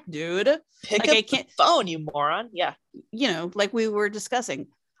me back, dude. Pick up the phone, you moron. Yeah. You know, like we were discussing,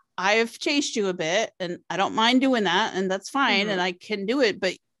 I've chased you a bit and I don't mind doing that, and that's fine, and I can do it,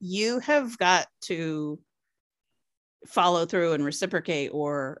 but you have got to follow through and reciprocate,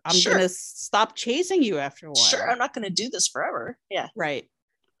 or I'm going to stop chasing you after a while. Sure, I'm not going to do this forever. Yeah. Right.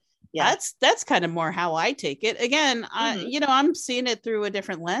 Yeah, that's kind of more how I take it. Again, you know, I'm seeing it through a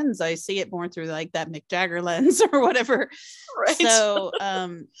different lens. I see it more through like that Mick Jagger lens or whatever. Right. So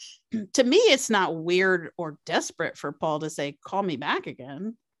to me, it's not weird or desperate for Paul to say, call me back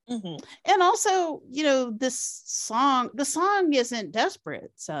again. And also, you know, the song isn't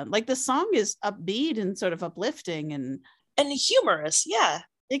desperate. So like the song is upbeat and sort of uplifting and humorous. Yeah,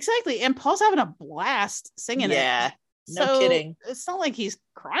 exactly. And Paul's having a blast singing it. Yeah. No kidding. It's not like he's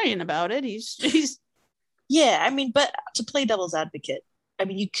crying about it. He's yeah, I mean, but to play devil's advocate, I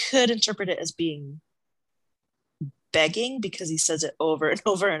mean, you could interpret it as being begging because he says it over and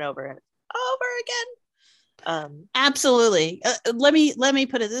over and over and over again. Absolutely. Let me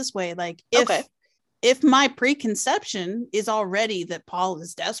put it this way. Like, if my preconception is already that Paul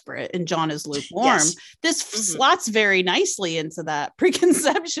is desperate and John is lukewarm, this slots very nicely into that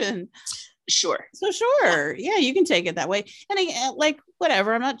preconception. Sure. So sure. Yeah, you can take it that way. And like,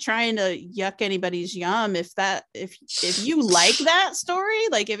 whatever, I'm not trying to yuck anybody's yum. If you like that story,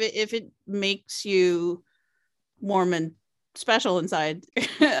 like if it makes you warm and special inside,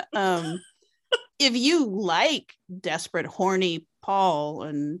 if you like desperate, horny Paul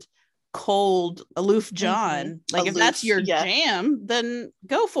and cold, aloof John, like if that's your jam, then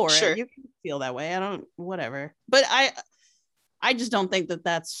go for it. You can feel that way. Whatever. But I just don't think that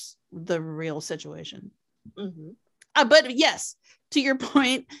that's the real situation. But yes, to your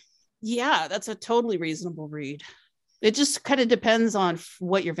point, yeah, that's a totally reasonable read. It just kind of depends on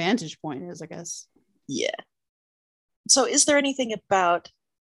what your vantage point is, I guess. Yeah. So is there anything about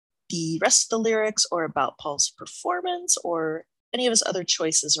the rest of the lyrics or about Paul's performance or any of his other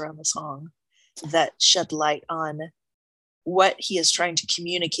choices around the song that shed light on what he is trying to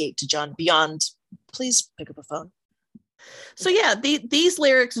communicate to John beyond, please pick up a phone? So yeah, these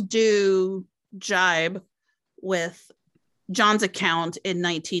lyrics do jibe with John's account in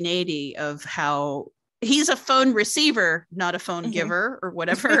 1980 of how he's a phone receiver, not a phone giver or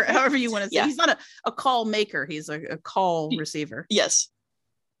whatever, however you want to say. Yeah. He's not a call maker. He's a call receiver. Yes.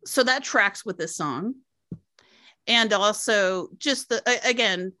 So that tracks with this song. And also just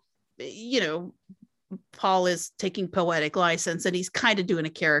again, you know, Paul is taking poetic license and he's kind of doing a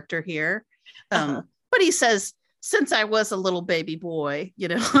character here. But he says, since I was a little baby boy, you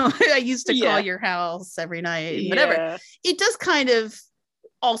know, I used to call your house every night, whatever. It does kind of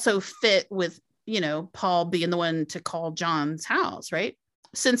also fit with, you know, Paul being the one to call John's house, right?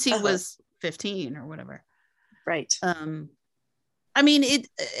 Since he was 15 or whatever. Right. I mean,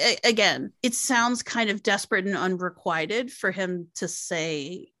 it sounds kind of desperate and unrequited for him to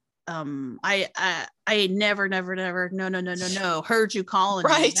say, I never, no, heard you calling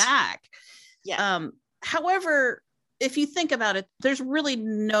me back. Yeah. However, if you think about it, there's really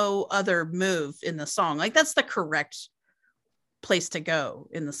no other move in the song. Like, that's the correct place to go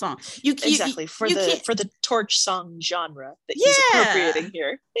in the song. Exactly for the torch song genre that he's appropriating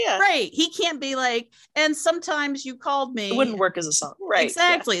here. Yeah. Right. He can't be like, and sometimes you called me. It wouldn't work as a song. Right.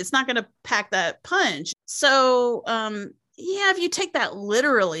 Exactly. Yeah. It's not going to pack that punch. So, if you take that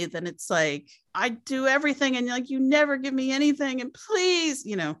literally, then it's like, I do everything and like, you never give me anything and please,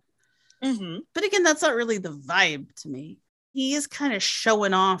 Mm-hmm. But again, that's not really the vibe to me. He is kind of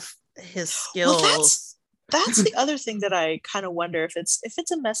showing off his skills. Well, that's the other thing that I kind of wonder if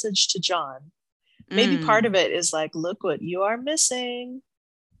it's a message to John. Maybe part of it is like, look what you are missing.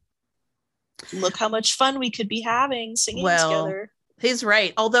 Look how much fun we could be having singing together. He's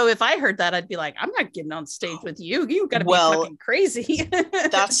right. Although if I heard that, I'd be like, I'm not getting on stage with you. You got to be fucking crazy.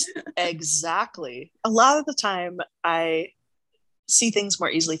 That's exactly. A lot of the time I see things more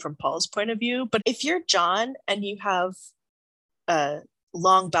easily from Paul's point of view. But if you're John and you have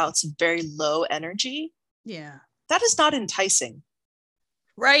long bouts of very low energy, that is not enticing.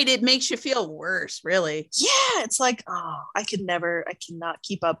 Right. It makes you feel worse, really. Yeah. It's like, oh, I cannot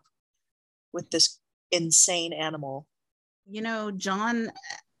keep up with this insane animal. John,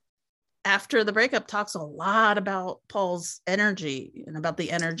 after the breakup, talks a lot about Paul's energy and about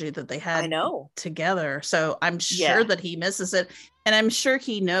the energy that they had together. So I'm sure that he misses it. And I'm sure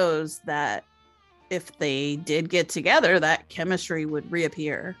he knows that if they did get together, that chemistry would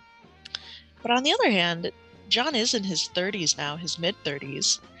reappear. But on the other hand, John is in his 30s now, his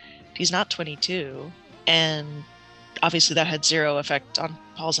mid-30s. He's not 22. And obviously that had zero effect on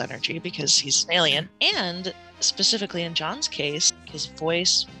Paul's energy because he's an alien. And specifically in John's case, his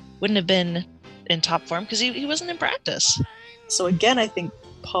voice wouldn't have been in top form because he wasn't in practice. So again, I think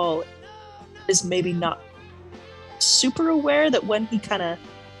Paul is maybe not super aware that when he kind of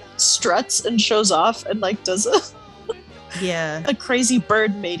struts and shows off and like does a crazy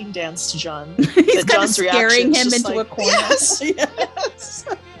bird mating dance to John, he's kind of scaring him into a corner. Yes.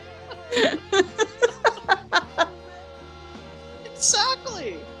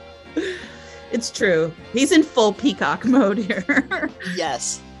 Exactly. It's true. He's in full peacock mode here.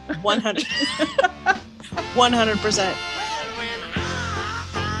 Yes. 100%. 100%.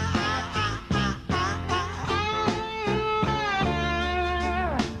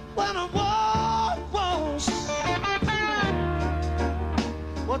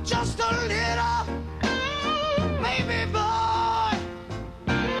 Just a little baby boy.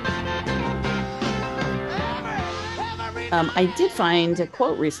 I did find a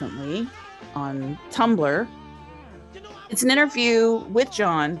quote recently on Tumblr. It's an interview with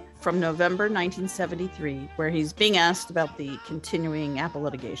John from November 1973, where he's being asked about the continuing Apple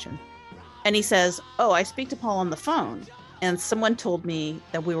litigation. And he says, I speak to Paul on the phone, and someone told me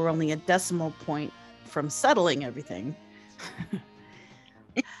that we were only a decimal point from settling everything.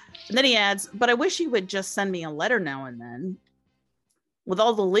 And then he adds, but I wish he would just send me a letter now and then. With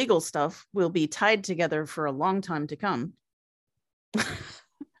all the legal stuff, we'll be tied together for a long time to come.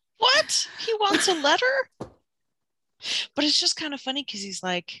 What? He wants a letter? But it's just kind of funny because he's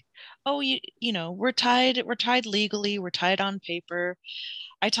like, we're tied legally, we're tied on paper.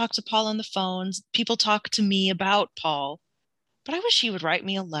 I talk to Paul on the phones. People talk to me about Paul. But I wish he would write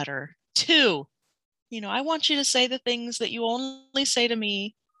me a letter too. I want you to say the things that you only say to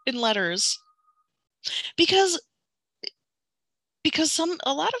me in letters. Because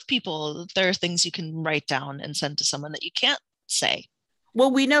a lot of people, there are things you can write down and send to someone that you can't say. Well,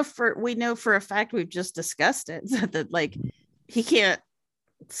 we know for a fact, we've just discussed it, that like he can't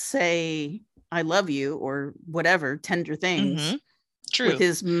say I love you or whatever tender things with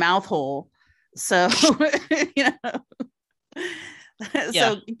his mouth hole. So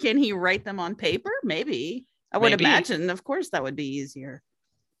so can he write them on paper? Maybe. I would imagine, of course, that would be easier.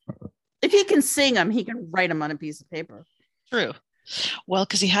 If he can sing them, he can write them on a piece of paper. True. Well,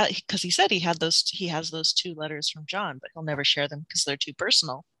 because he said he has those two letters from John, but he'll never share them because they're too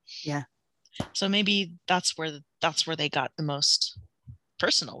personal. Yeah. So maybe that's where they got the most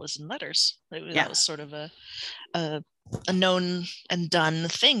personal, was in letters. That was sort of a known and done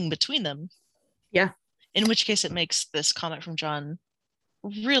thing between them. Yeah. In which case, it makes this comment from John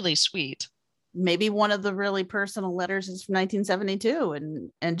really sweet. Maybe one of the really personal letters is from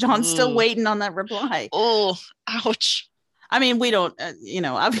 1972, and John's still waiting on that reply. Oh, ouch. I mean, we don't,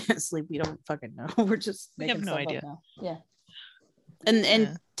 obviously we don't fucking know. We're just making have no idea. Yeah.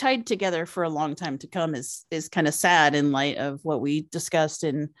 And tied together for a long time to come is kind of sad in light of what we discussed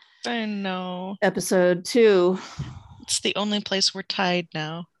in I know. episode 2. It's the only place we're tied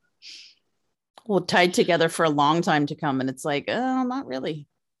now. Well, tied together for a long time to come. And it's like, oh, not really.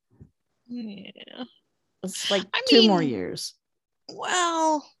 Yeah. It's like 2 more years.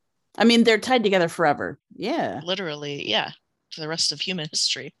 Well, I mean, they're tied together forever. Yeah. Literally. Yeah. For the rest of human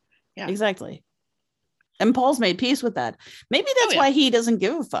history. Yeah. Exactly. And Paul's made peace with that. Maybe that's why he doesn't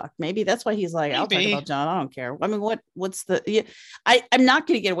give a fuck. Maybe that's why he's like, I'll talk about John. I don't care. I mean, what's the, I'm not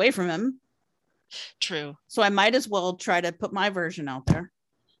going to get away from him. True. So I might as well try to put my version out there.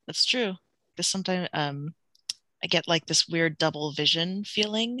 That's true. Because sometimes I get like this weird double vision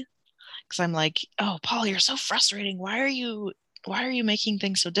feeling. Because I'm like, oh, Paul, you're so frustrating. Why are you making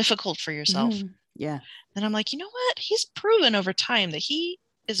things so difficult for yourself? Yeah. And I'm like, you know what? He's proven over time that he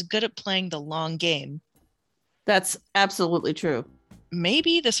is good at playing the long game. That's absolutely true.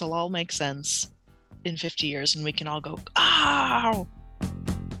 Maybe this will all make sense in 50 years and we can all go, oh.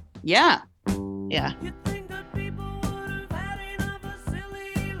 Yeah. Yeah.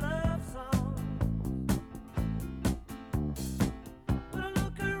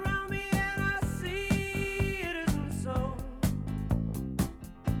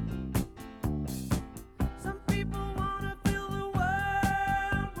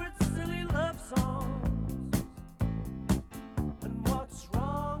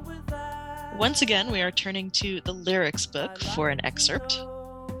 Once again, we are turning to the lyrics book for an excerpt.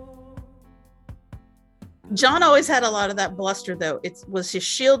 John always had a lot of that bluster, though. It was his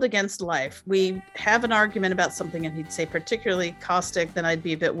shield against life. We have an argument about something, and he'd say particularly caustic, then I'd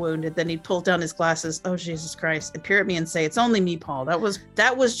be a bit wounded. Then he'd pull down his glasses. Oh, Jesus Christ. And peer at me and say, it's only me, Paul. That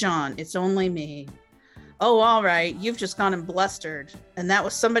was John. It's only me. Oh, all right. You've just gone and blustered. And that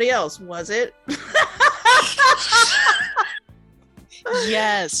was somebody else, was it?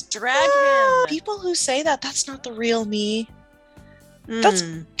 Yes, drag him. People who say that's not the real me.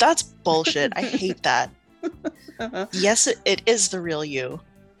 That's bullshit. I hate that. Yes, it is the real you.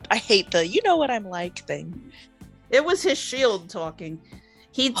 I hate the you know what I'm like thing. It was his shield talking.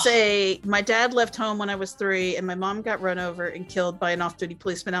 He'd say, my dad left home when I was 3 and my mom got run over and killed by an off-duty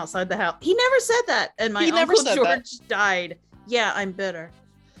policeman outside the house. He never said that. And my Uncle George died. Yeah, I'm bitter.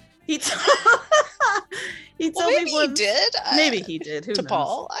 He told me once, he did. Maybe he did. Who knows?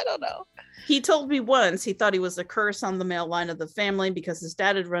 Paul, I don't know. He told me once he thought he was a curse on the male line of the family because his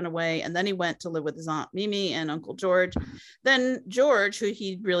dad had run away, and then he went to live with his Aunt Mimi and Uncle George. Then George, who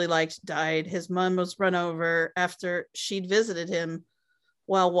he really liked, died. His mom was run over after she'd visited him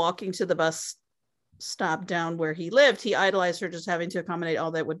while walking to the bus stop down where he lived. He idolized her, just having to accommodate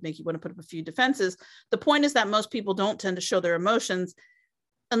all that would make you want to put up a few defenses. The point is that most people don't tend to show their emotions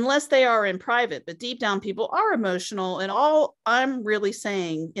unless they are in private, but deep down people are emotional. And all I'm really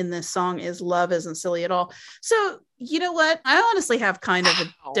saying in this song is love isn't silly at all. So you know what? I honestly have kind of a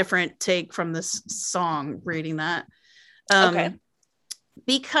different take from this song reading that. Okay.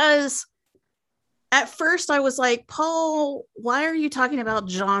 Because at first I was like, Paul, why are you talking about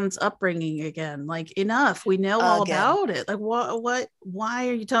John's upbringing again? Like, enough. We know all about it. Like, what, why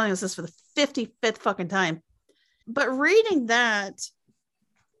are you telling us this for the 55th fucking time? But reading that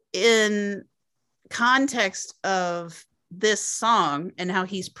in context of this song and how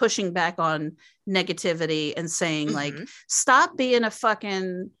he's pushing back on negativity and saying like, stop being a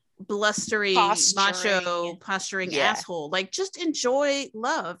fucking blustery macho posturing asshole, like just enjoy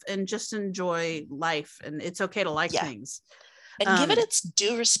love and just enjoy life, and it's okay to like things and give it its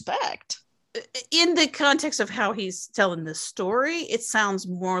due respect. In the context of how he's telling this story, it sounds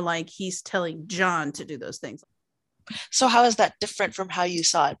more like he's telling John to do those things. So how is that different from how you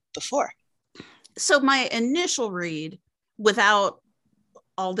saw it before? So my initial read, without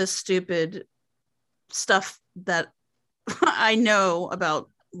all this stupid stuff that I know about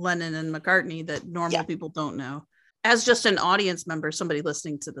Lennon and McCartney that normal people don't know, as just an audience member, somebody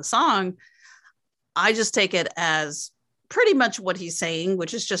listening to the song, I just take it as pretty much what he's saying,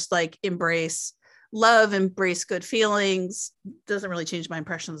 which is just like embrace love, embrace good feelings. Doesn't really change my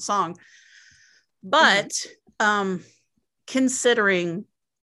impression of the song. But considering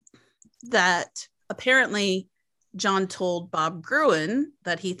that apparently John told Bob Gruen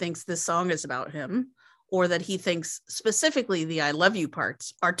that he thinks this song is about him, or that he thinks specifically the I love you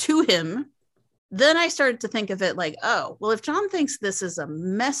parts are to him, then I started to think of it like, oh, well, if John thinks this is a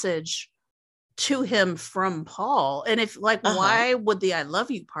message to him from Paul, and if like, why would the I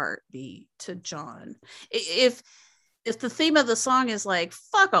love you part be to John? If the theme of the song is like,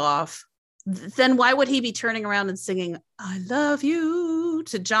 fuck off, then why would he be turning around and singing I love you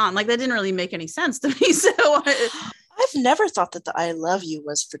to John? Like, that didn't really make any sense to me. So I I've never thought that the I love you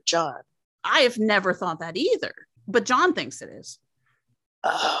was for John. I have never thought that either, but John thinks it is.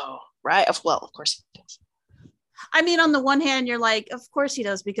 Oh, right. Well, of course he does. I mean, on the one hand, you're like, of course he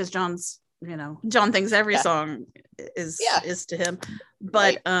does, because John thinks every song is to him.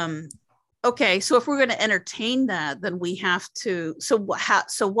 But okay, so if we're going to entertain that, then we have to. So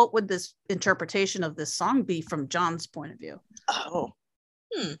what would this interpretation of this song be from John's point of view? Oh,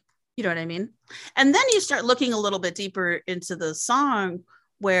 you know what I mean? And then you start looking a little bit deeper into the song,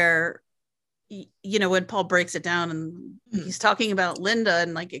 where when Paul breaks it down and he's talking about Linda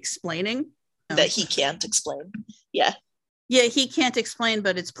and like explaining that he can't explain. Yeah, he can't explain,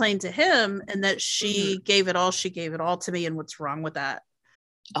 but it's plain to him, and that she gave it all to me, and what's wrong with that?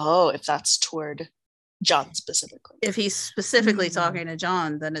 Oh, if that's toward John specifically. If he's specifically talking to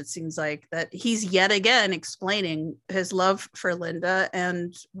John, then it seems like that he's yet again explaining his love for Linda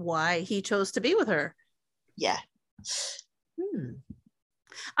and why he chose to be with her. Yeah.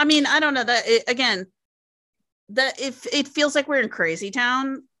 I mean, I don't know that if it feels like we're in Crazy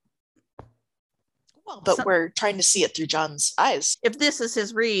Town. Well, but we're trying to see it through John's eyes. If this is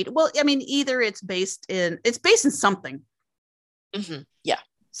his read, well, I mean, either it's based in something. Yeah.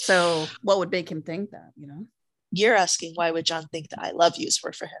 So what would make him think that, You're asking, why would John think that I love yous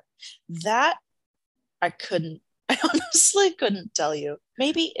were for him? That I honestly couldn't tell you.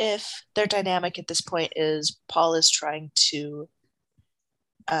 Maybe if their dynamic at this point is Paul is trying to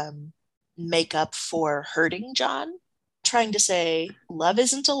make up for hurting John, trying to say, love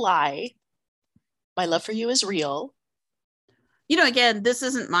isn't a lie. My love for you is real. Again, this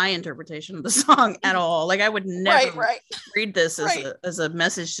isn't my interpretation of the song at all. Like, I would never read this as a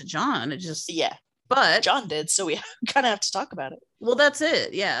message to John. It just, but John did, so we kind of have to talk about it. Well, that's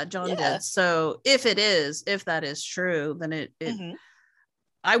it. Yeah, John did. So if that is true, then it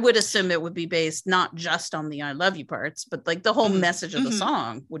I would assume it would be based not just on the I love you parts, but like the whole message of the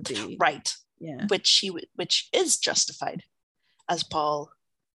song would be right. Yeah, which is justified, as Paul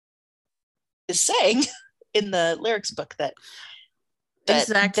is saying in the lyrics book that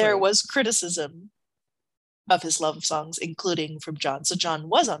exactly. There was criticism of his love songs, including from John. So John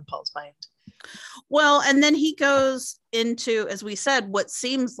was on Paul's mind. Well, and then he goes into, as we said, what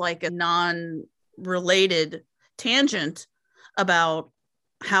seems like a non-related tangent about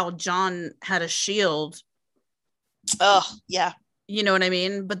how John had a shield. Oh, yeah. You know what I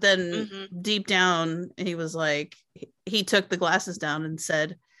mean? But then deep down, he was like, he took the glasses down and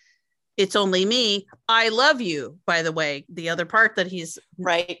said, it's only me. I love you, by the way. The other part that he's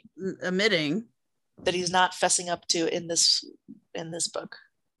omitting. That he's not fessing up to in this book.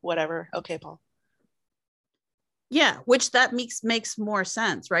 Whatever. Okay, Paul. Yeah, which that makes more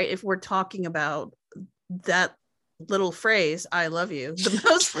sense, right? If we're talking about that little phrase, I love you. The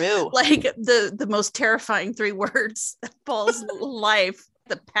most true. Like the most terrifying 3 words of Paul's life.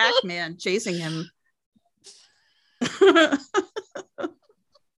 The Pac-Man chasing him.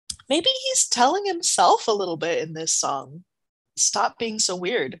 Maybe he's telling himself a little bit in this song. Stop being so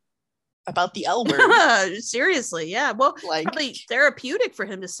weird about the L word. Seriously, yeah. Well, probably therapeutic for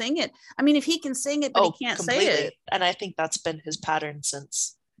him to sing it. I mean, if he can sing it, but he can't say it. And I think that's been his pattern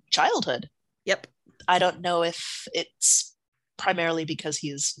since childhood. Yep. I don't know if it's primarily because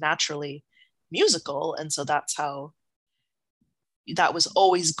he's naturally musical, and so that was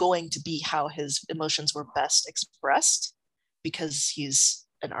always going to be how his emotions were best expressed, because he's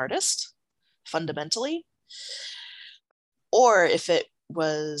an artist fundamentally, or if it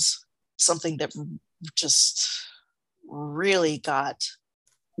was something that just really got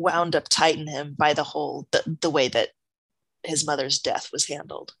wound up tight in him by the way that his mother's death was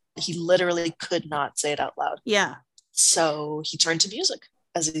handled. He literally could not say it out loud. Yeah. So he turned to music,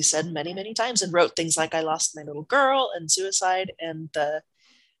 as he said many, many times, and wrote things like I Lost My Little Girl and Suicide and the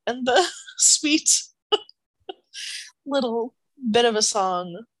sweet little bit of a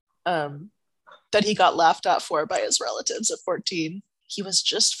song that he got laughed at for by his relatives at 14. He was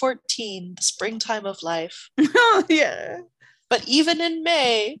just 14, the springtime of life. Yeah. But even in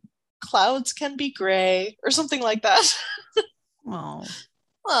May, clouds can be gray, or something like that. Oh,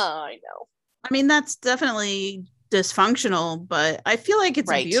 I know. I mean, that's definitely dysfunctional, but I feel like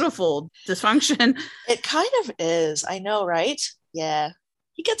it's a beautiful dysfunction. It kind of is. I know, right? Yeah.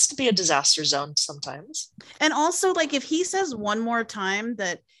 He gets to be a disaster zone sometimes. And also, like, if he says one more time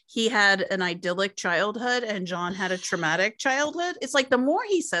that he had an idyllic childhood and John had a traumatic childhood, it's like the more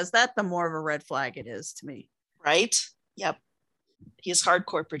he says that, the more of a red flag it is to me. Right? Yep. He's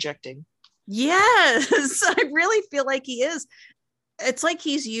hardcore projecting. Yes, I really feel like he is. It's like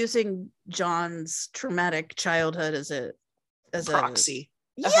he's using John's traumatic childhood as a proxy.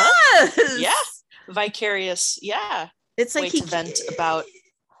 Yes. Yeah. vicarious, yeah. It's like way to vent about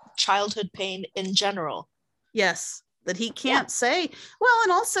childhood pain in general. Yes, that he can't say. Well,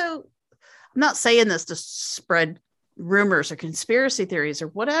 and also, I'm not saying this to spread rumors or conspiracy theories or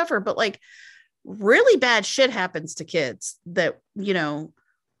whatever, but like really bad shit happens to kids that, you know,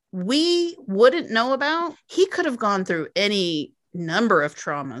 we wouldn't know about. He could have gone through any number of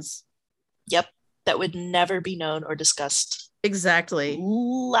traumas. Yep, that would never be known or discussed. Exactly.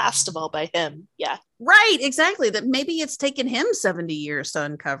 Last of all by him. Yeah. Right, exactly. That maybe it's taken him 70 years to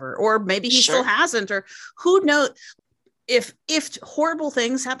uncover, or maybe he still hasn't, or who knows. If horrible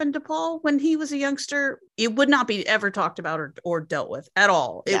things happened to Paul when he was a youngster, it would not be ever talked about or dealt with at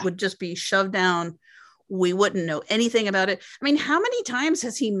all. It would just be shoved down. We wouldn't know anything about it. I mean, how many times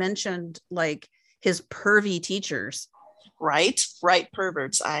has he mentioned like his pervy teachers? Right,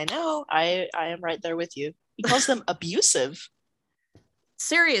 perverts. I know. I am right there with you. He calls them abusive.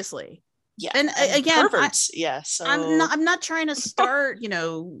 Seriously. Yeah. And again, perverts. So I'm not trying to start,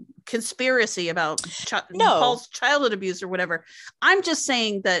 conspiracy about Paul's childhood abuse or whatever. I'm just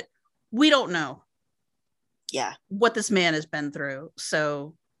saying that we don't know. Yeah. What this man has been through.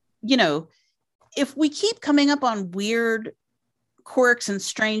 So, if we keep coming up on weird quirks and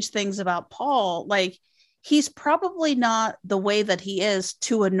strange things about Paul, like he's probably not the way that he is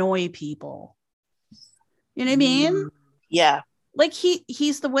to annoy people. You know what I mean? Yeah. Like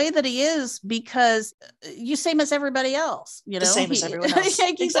he's the way that he is because you same as everybody else, The same as everyone else.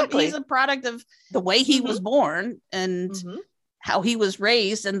 He's a product of the way he was born and how he was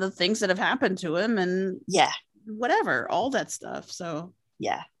raised and the things that have happened to him and whatever, all that stuff. So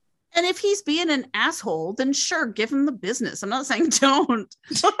yeah. And if he's being an asshole, then sure, give him the business. I'm not saying don't.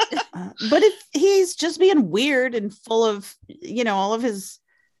 But if he's just being weird and full of, all of his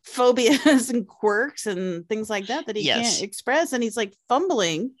phobias and quirks and things like that he can't express, and he's like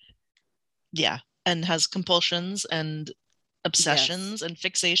fumbling. Yeah. And has compulsions and obsessions and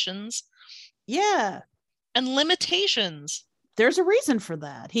fixations. Yeah. And limitations. There's a reason for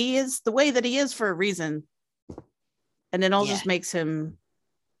that. He is the way that he is for a reason. And it all just makes him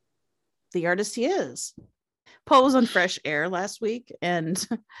the artist he is. Paul was on Fresh Air last week, and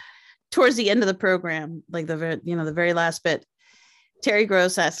towards the end of the program, like the very last bit, Terry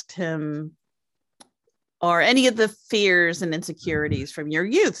Gross asked him, "Are any of the fears and insecurities from your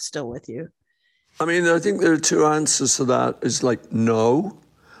youth still with you?" I mean, I think there are two answers to that. Is like no,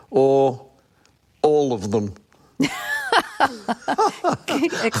 or all of them.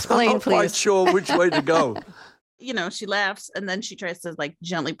 Explain, I'm not quite sure which way to go. She laughs and then she tries to like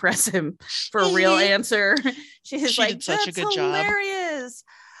gently press him for a real answer. She did such a good hilarious.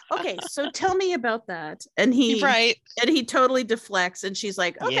 Okay, so tell me about that. And he totally deflects, and she's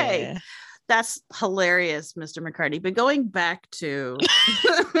like, okay, that's hilarious, Mr. McCartney. But going back to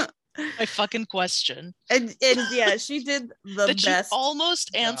my fucking question. And yeah, she did the that best. You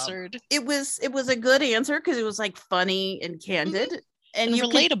almost job. Answered. It was a good answer because it was like funny and candid and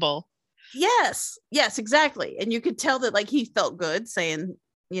relatable. Yes, exactly. And you could tell that like he felt good saying,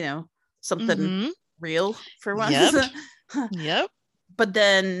 something real for once. Yep. But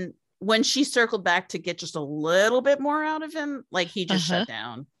then when she circled back to get just a little bit more out of him, like he just shut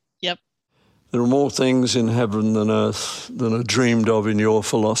down. Yep. There are more things in heaven than earth than are dreamed of in your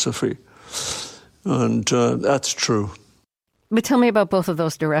philosophy. And that's true. But tell me about both of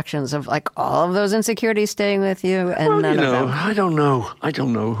those directions of like all of those insecurities staying with you and none of them. I don't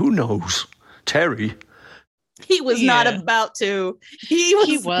know. Who knows? Terry. He was not about to.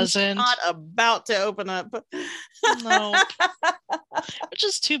 He wasn't not about to open up. No. Which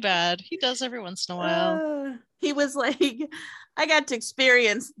is too bad. He does every once in a while. He was like, I got to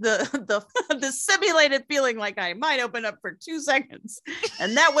experience the simulated feeling like I might open up for 2 seconds.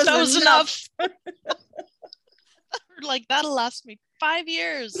 And that was enough. Like that'll last me 5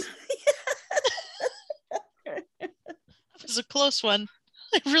 years. That was a close one.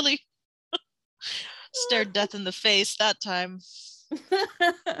 I really stared death in the face that time.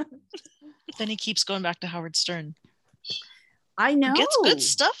 Then he keeps going back to Howard Stern. I know. Gets good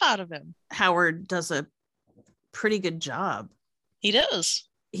stuff out of him. Howard does a pretty good job. He does.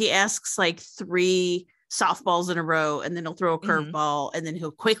 He asks like 3 softballs in a row, and then he'll throw a curveball, and then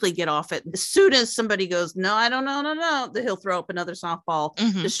he'll quickly get off it. As soon as somebody goes, no, I don't know, no, he'll throw up another softball,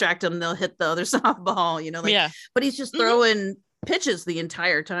 distract them, they'll hit the other softball, but he's just throwing pitches the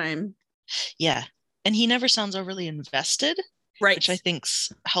entire time. Yeah. And he never sounds overly invested, right? Which I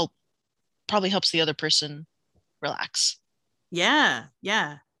think's probably helps the other person relax. Yeah.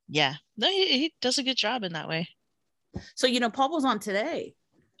 No, he does a good job in that way. So, Paul was on today.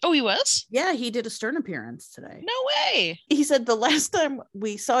 Oh, he was? Yeah, he did a Stern appearance today. No way. He said the last time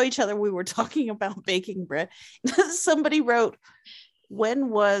we saw each other, we were talking about baking bread. Somebody wrote, when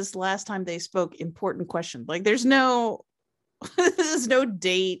was last time they spoke? Important question. Like, there's no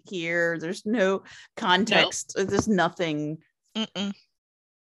date here. There's no context. Nope. There's nothing. Mm-mm.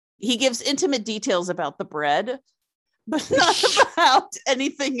 He gives intimate details about the bread, but not about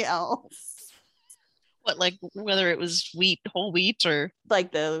anything else. What, like whether it was whole wheat, or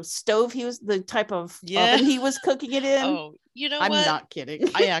like the stove the type of oven he was cooking it in? Oh, you know I'm what? not kidding.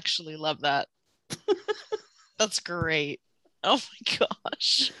 I actually love that. That's great. Oh my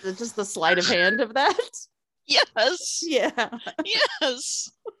gosh. Just the sleight of hand of that? Yes. Yeah.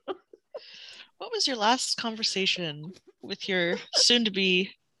 Yes. What was your last conversation with your soon-to-be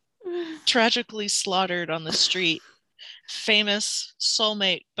tragically slaughtered on the street famous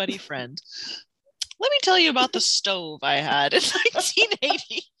soulmate buddy friend? Let me tell you about the stove I had in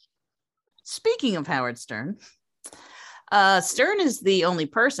 1980. Speaking of Howard Stern, Stern is the only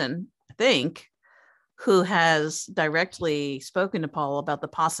person, I think, who has directly spoken to Paul about the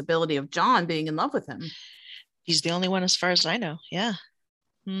possibility of John being in love with him. He's the only one as far as I know. Yeah.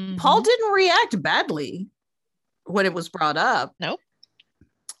 Mm-hmm. Paul didn't react badly when it was brought up. Nope.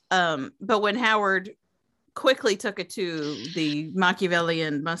 But when Howard quickly took it to the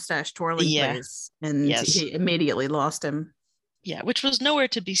Machiavellian mustache twirling place, and he immediately lost him. Yeah, which was nowhere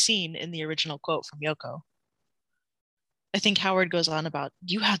to be seen in the original quote from Yoko. I think Howard goes on about,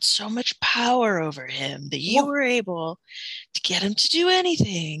 you had so much power over him that you were able to get him to do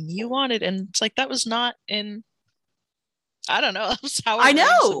anything you wanted. And it's like, that was not in, I don't know. That was Howard. I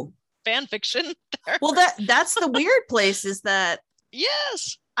know. Fan fiction. There. Well, that's the weird place is that.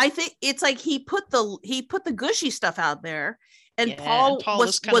 Yes. I think it's like he put the gushy stuff out there, and Paul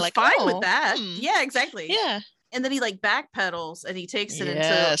was like, fine with that. Yeah, exactly. Yeah. And then he like backpedals and he takes it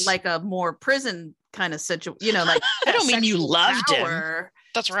into like a more prison kind of situation, like I don't mean you loved him.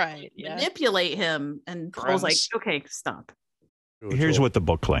 That's right. Yeah. Manipulate him, and Paul's like, okay, stop. Here's what the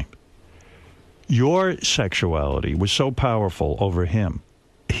book claimed. Your sexuality was so powerful over him.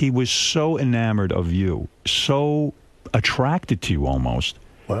 He was so enamored of you, so attracted to you almost,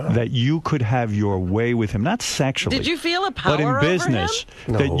 that you could have your way with him, not sexually. Did you feel a power but in business,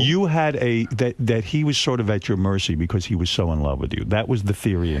 over him? that you had that he was sort of at your mercy because he was so in love with you. That was the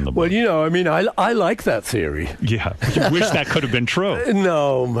theory in the book. Well, I like that theory. Yeah. You wish that could have been true.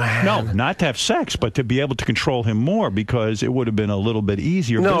 No, man. No, not to have sex, but to be able to control him more, because it would have been a little bit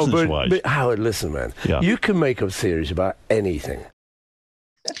easier business-wise. But Howard, listen, man. Yeah. You can make up theories about anything.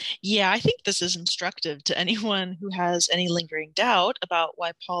 Yeah, I think this is instructive to anyone who has any lingering doubt about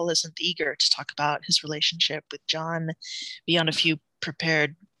why Paul isn't eager to talk about his relationship with John beyond a few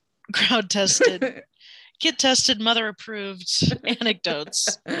prepared, crowd-tested, kid-tested, mother-approved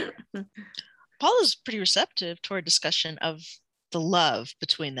anecdotes. Paul is pretty receptive toward discussion of the love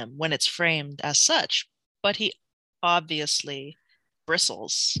between them when it's framed as such, but he obviously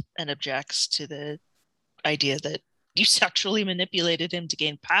bristles and objects to the idea that you sexually manipulated him to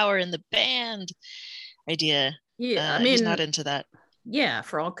gain power in the band idea. Yeah, he's not into that. Yeah,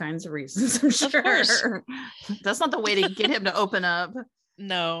 for all kinds of reasons, I'm sure. Of course. That's not the way to get him to open up.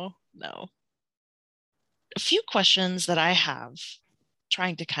 No. A few questions that I have,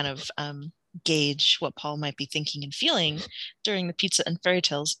 trying to kind of gauge what Paul might be thinking and feeling during the Pizza and Fairy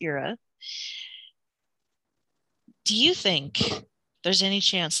Tales era. Do you think there's any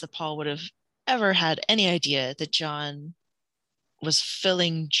chance that Paul would have ever had any idea that John was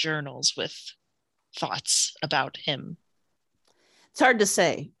filling journals with thoughts about him? It's hard to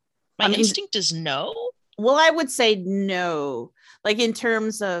say. My instinct is no. Well, I would say no. Like in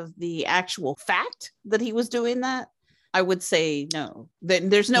terms of the actual fact that he was doing that, I would say no.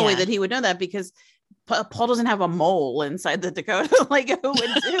 There's no way that he would know that, because Paul doesn't have a mole inside the Dakota. Like who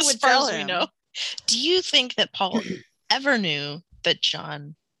would tell him? Know. Do you think that Paul ever knew that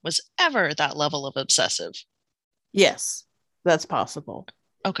John was ever that level of obsessive? Yes, that's possible.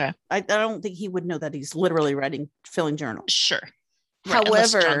 Okay. I don't think he would know that he's literally filling journals. Sure. Right,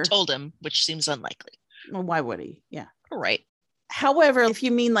 however, John told him, which seems unlikely. Well, why would he? Yeah. Right. However, if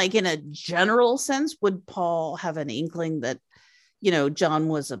you mean like in a general sense, would Paul have an inkling that, John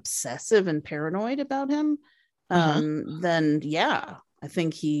was obsessive and paranoid about him? Then yeah, I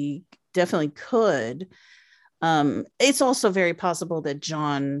think he definitely could. It's also very possible that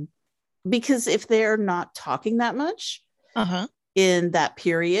John, because if they're not talking that much in that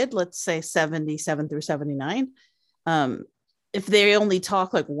period, let's say 77 through 79, if they only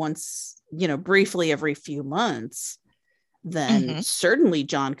talk like once, briefly every few months, then certainly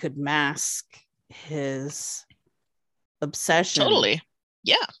John could mask his obsession. Totally.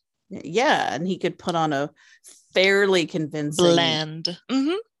 Yeah. Yeah, and he could put on a fairly convincing bland.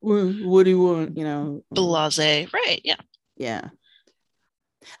 What do you want? You know, blasé. Right. Yeah. Yeah.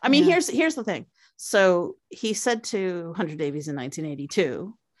 I mean, here's the thing. So he said to Hunter Davies in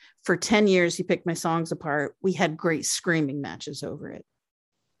 1982, for 10 years, he picked my songs apart. We had great screaming matches over it.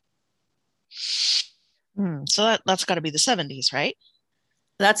 So that's got to be the 70s, right?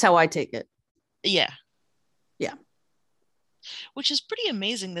 That's how I take it. Yeah. Yeah. Which is pretty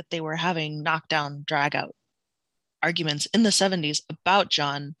amazing that they were having knockdown, drag out arguments in the 70s about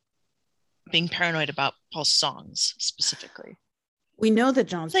John being paranoid about Paul's songs specifically. We know that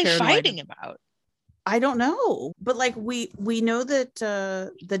John's what are they paranoid. fighting about? I don't know, but like we know that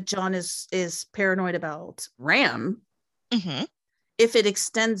that John is paranoid about Ram. Mm-hmm. If it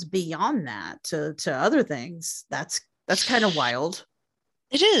extends beyond that to other things, that's kind of wild.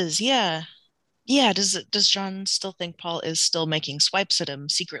 It is, yeah. Yeah, does John still think Paul is still making swipes at him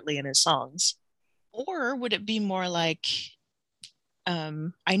secretly in his songs? Or would it be more like,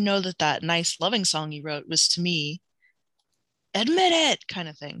 I know that nice loving song you wrote was to me, admit it kind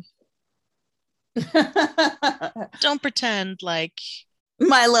of thing. Don't pretend like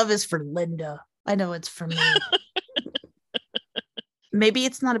my love is for Linda. I know it's for me. Maybe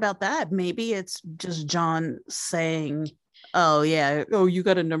it's not about that. Maybe it's just John saying, oh yeah, oh, you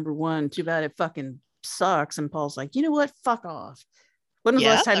got a number one. Too bad it fucking sucks. And Paul's like, you know what? Fuck off. When was the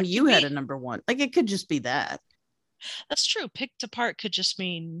last time you had a number one? Like, it could just be that. That's true. Picked apart could just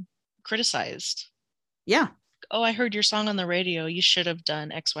mean criticized. Yeah. Oh, I heard your song on the radio. You should have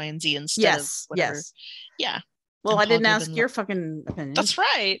done X, Y, and Z instead of whatever. Yes. Yeah. Well, I didn't ask your fucking opinion. That's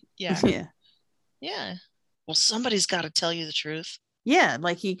right. Yeah. Yeah. Yeah. Well, somebody's got to tell you the truth. Yeah,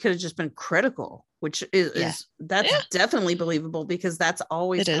 like he could have just been critical, which is that's definitely believable because that's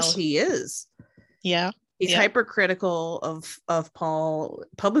always how he is. Yeah. He's hypercritical of Paul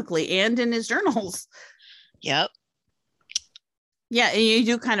publicly and in his journals. Yep. Yeah, and you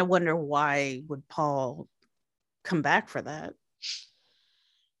do kind of wonder why would Paul come back for that?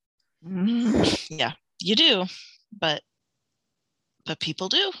 Yeah, you do, but people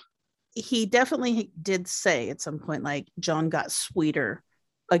do. He definitely did say at some point, like, John got sweeter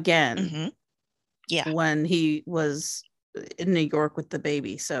again. Mm-hmm. Yeah, when he was in New York with the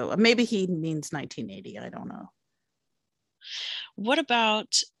baby. So maybe he means 1980. I don't know. What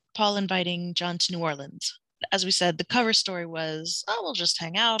about Paul inviting John to New Orleans? As we said, the cover story was, oh, we'll just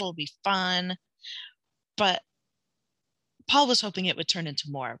hang out. It'll be fun. But Paul was hoping it would turn into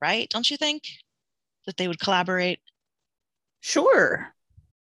more, right? Don't you think? That they would collaborate? Sure.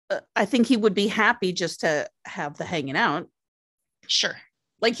 I think he would be happy just to have the hanging out. Sure.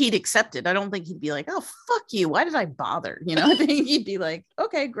 Like, he'd accept it. I don't think he'd be like, oh, fuck you. Why did I bother? You know, I think he'd be like,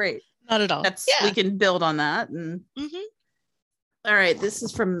 okay, great. Not at all. We can build on that. And All right. This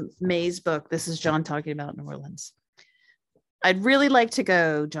is from May's book. This is John talking about New Orleans. I'd really like to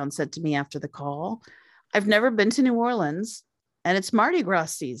go, John said to me after the call. I've never been to New Orleans, and it's Mardi Gras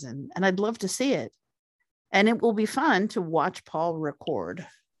season, and I'd love to see it. And it will be fun to watch Paul record,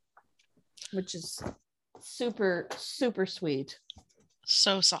 which is super, super sweet.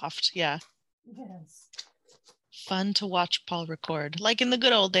 So soft. Yeah. Yes. Fun to watch Paul record, like in the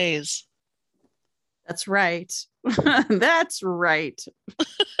good old days. That's right. That's right.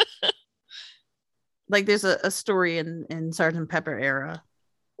 Like, there's a story in Sgt. Pepper era,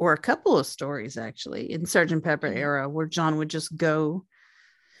 or a couple of stories actually in Sgt. Pepper era, where John would just go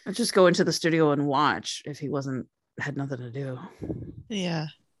into the studio and watch if he had nothing to do. Yeah.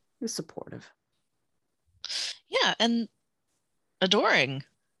 He was supportive. Yeah, and adoring.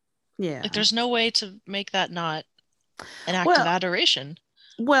 Yeah. Like, there's no way to make that not an act of adoration.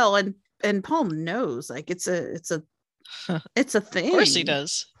 Well, and Paul knows, like, it's a thing. Of course he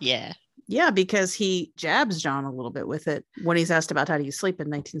does. Yeah. Yeah, because he jabs John a little bit with it when he's asked about how do you sleep in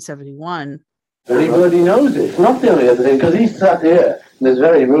 1971. Everybody knows it. It's not the only other thing, because he's sat here in this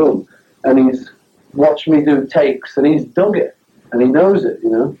very room and he's watched me do takes and he's dug it and he knows it, you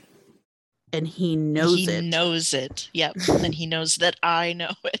know. And he knows it. He knows it. Yep. And he knows that I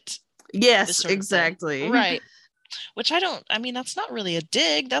know it. Yes, exactly. Right. Which that's not really a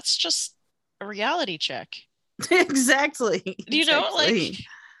dig. That's just a reality check. Exactly. You know, like,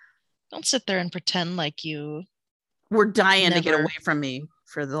 don't sit there and pretend like you were dying to get away from me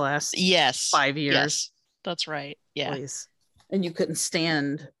for the last 5 years. Yes, that's right. Yeah. Please. And you couldn't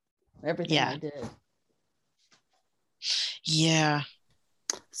stand everything I did. Yeah.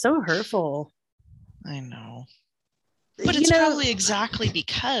 So hurtful. I know. But it's probably exactly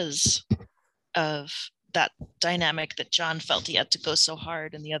because of that dynamic that John felt he had to go so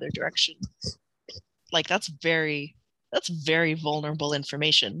hard in the other direction. Like, that's very That's very vulnerable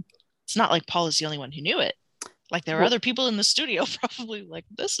information. It's not like Paul is the only one who knew it. Like there were other people in the studio probably like,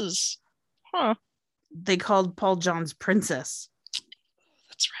 this is, They called Paul John's princess.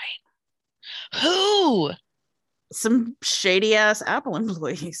 That's right. Who? Some shady ass Apple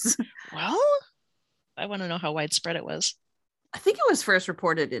employees. Well, I want to know how widespread it was. I think it was first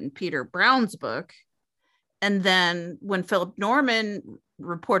reported in Peter Brown's book. And then when Philip Norman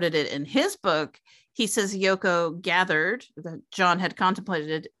reported it in his book, he says Yoko gathered that John had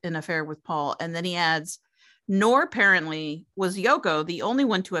contemplated an affair with Paul. And then he adds, nor apparently was Yoko the only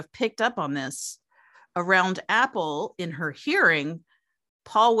one to have picked up on this. Around Apple, in her hearing,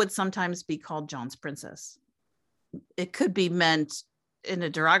 Paul would sometimes be called John's princess. It could be meant in a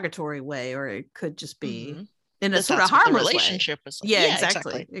derogatory way, or it could just be in a sort of harmless relationship way. Was like. Yeah,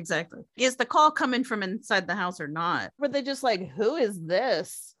 exactly. Is the call coming from inside the house or not? Were they just like, who is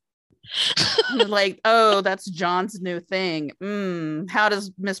this? Like, oh, that's John's new thing. How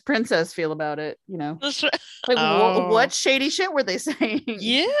does Miss Princess feel about it? You know, like what shady shit were they saying?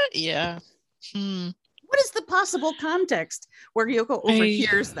 Yeah. What is the possible context where Yoko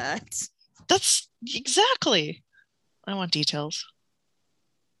overhears that? That's exactly. I want details.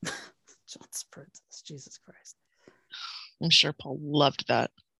 John's princess, Jesus Christ. I'm sure Paul loved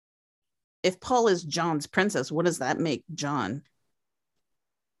that. If Paul is John's princess, what does that make John?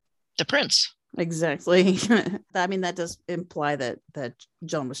 The prince. Exactly. I mean, that does imply that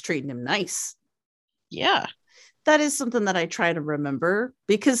John was treating him nice. Yeah. That is something that I try to remember,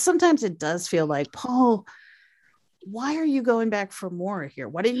 because sometimes it does feel like, Paul, why are you going back for more here?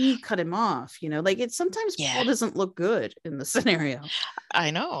 Why didn't you cut him off? You know, like sometimes Paul doesn't look good in the scenario. I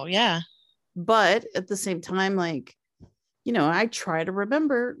know. Yeah. But at the same time, like, you know, I try to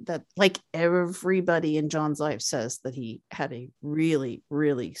remember that, like, everybody in John's life says that he had a really,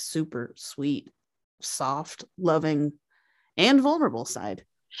 really super sweet, soft, loving, and vulnerable side.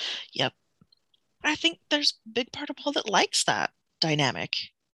 Yep. I think there's a big part of Paul that likes that dynamic.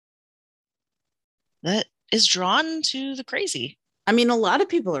 That is drawn to the crazy. I mean, a lot of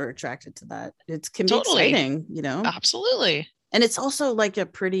people are attracted to that. It can be exciting, you know? Absolutely. And it's also like a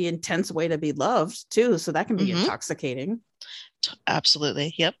pretty intense way to be loved too. So that can be intoxicating.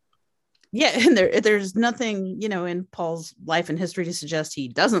 Absolutely. Yep. Yeah. And there's nothing, you know, in Paul's life and history to suggest he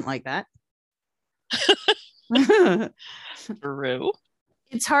doesn't like that. True.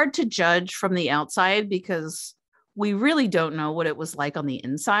 It's hard to judge from the outside because we really don't know what it was like on the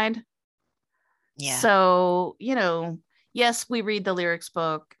inside. Yeah. So, you know, yes, we read the lyrics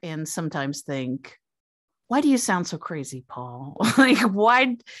book and sometimes think, why do you sound so crazy, Paul? Like,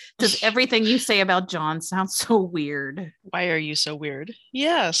 why does everything you say about John sound so weird? Why are you so weird?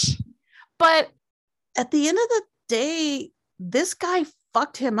 Yes. But at the end of the day, this guy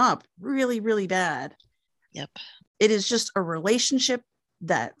fucked him up really, really bad. Yep. It is just a relationship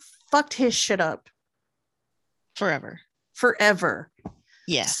that fucked his shit up. Forever.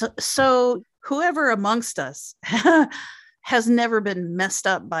 Yeah. So whoever amongst us has never been messed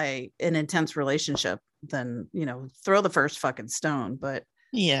up by an intense relationship, then, you know, throw the first fucking stone. But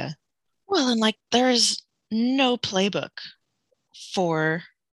yeah. Well, and like there's no playbook for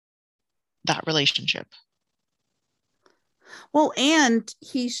that relationship. Well, and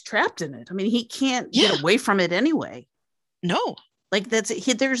he's trapped in it. I mean, he can't get away from it anyway. No. Like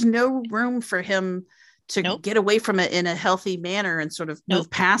there's no room for him to get away from it in a healthy manner and sort of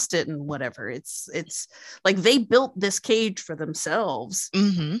move past it and whatever. It's like they built this cage for themselves.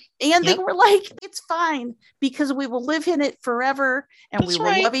 And they were like, it's fine because we will live in it forever and we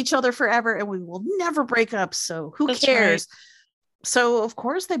will love each other forever and we will never break up. So who cares? So of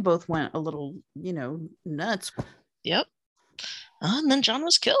course they both went a little, you know, nuts. Yep. And then John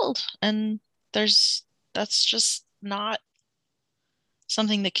was killed. And that's just not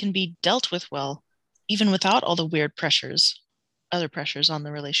something that can be dealt with well, even without all the weird other pressures on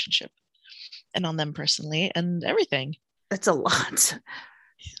the relationship and on them personally and everything. It's a lot.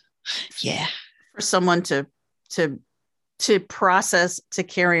 Yeah. For someone to process, to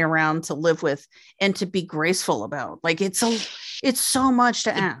carry around, to live with, and to be graceful about. Like it's so much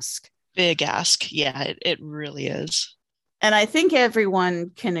to ask. Big ask. Yeah, it really is. And I think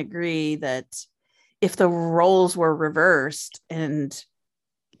everyone can agree that if the roles were reversed and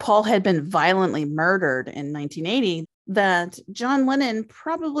Paul had been violently murdered in 1980, that John Lennon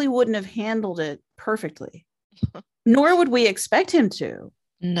probably wouldn't have handled it perfectly. Nor would we expect him to.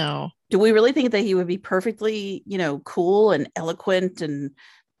 No. Do we really think that he would be perfectly, you know, cool and eloquent and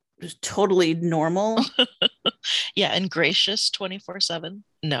just totally normal? Yeah, and gracious 24/7?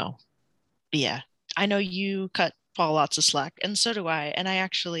 No. Yeah. I know you cut Paul lots of slack, and so do I. And I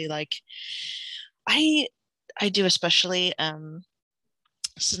actually I I do, especially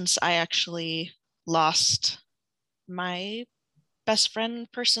since I actually lost my best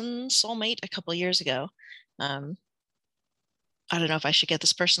friend person soulmate a couple years ago. I don't know if I should get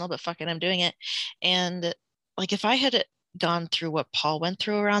this personal, but fuck it, I'm doing it. And like, if I had gone through what Paul went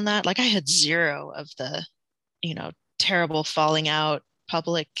through around that, like I had zero of the, terrible falling out,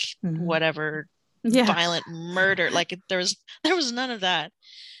 public, whatever, violent murder. Like there was none of that.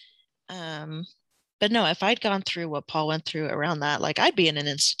 But no, if I'd gone through what Paul went through around that, like I'd be in an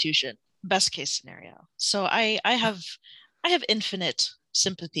institution, best case scenario. So I have infinite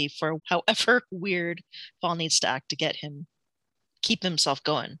sympathy for however weird Paul needs to act to keep himself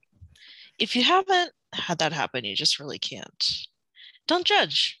going. If you haven't had that happen, you just really can't. Don't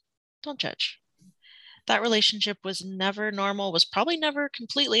judge. That relationship was never normal, was probably never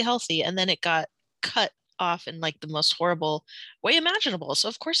completely healthy, and then it got cut off in like the most horrible way imaginable. So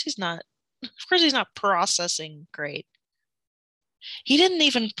of course he's not processing great. He didn't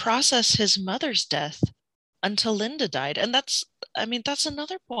even process his mother's death until Linda died. And that's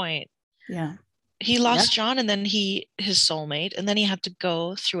another point. Yeah. He lost John, and then his soulmate, and then he had to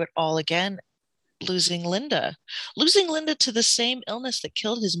go through it all again, losing Linda to the same illness that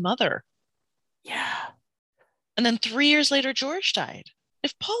killed his mother. Yeah. And then 3 years later, George died.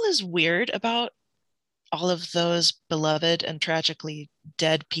 If Paul is weird about all of those beloved and tragically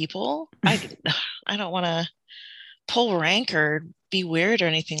dead people, I don't want to pull rank or be weird or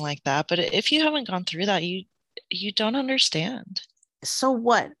anything like that. But if you haven't gone through that, you don't understand. So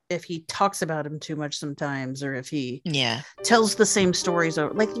what if he talks about him too much sometimes, or if he tells the same stories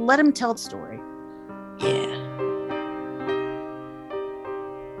over? Like, let him tell the story. Yeah.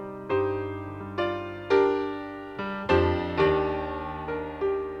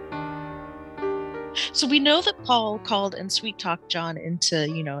 So we know that Paul called and sweet talked John into,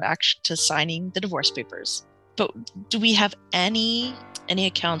 to signing the divorce papers. But do we have any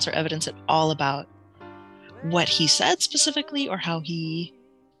accounts or evidence at all about what he said specifically, or how he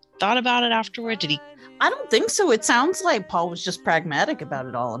thought about it afterward? Did he? I don't think so. It sounds like Paul was just pragmatic about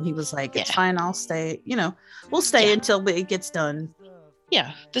it all, and he was like, "It's fine. I'll stay. We'll stay until it gets done."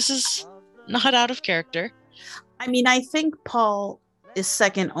 Yeah, this is not out of character. I mean, I think Paul is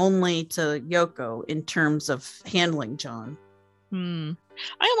second only to Yoko in terms of handling John. I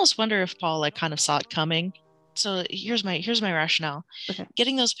almost wonder if Paul kind of saw it coming. So here's my rationale. Okay.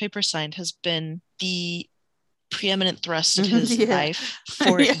 Getting those papers signed has been the preeminent thrust of his life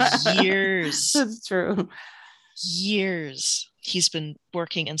for years. That's true. Years. He's been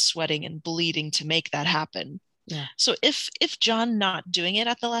working and sweating and bleeding to make that happen. Yeah. So if John not doing it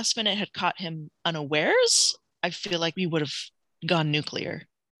at the last minute had caught him unawares, I feel like we would have gone nuclear,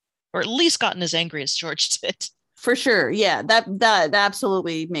 or at least gotten as angry as George did. For sure. Yeah, that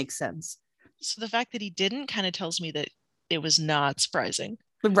absolutely makes sense. So the fact that he didn't kind of tells me that it was not surprising.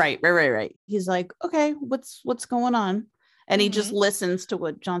 Right. He's like, okay, what's going on? And he just listens to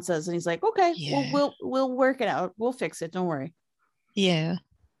what John says, and he's like, okay, we'll work it out. We'll fix it. Don't worry. Yeah.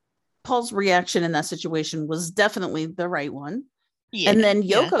 Paul's reaction in that situation was definitely the right one. Yeah, and then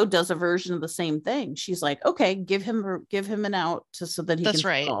Yoko does a version of the same thing. She's like, okay, give him an out so that he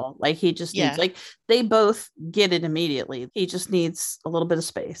can call. Like, he just needs, like, they both get it immediately. He just needs a little bit of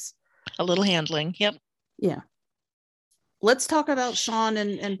space. A little handling. Yep. Yeah. Let's talk about Sean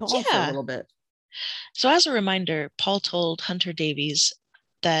and Paul for a little bit. So as a reminder, Paul told Hunter Davies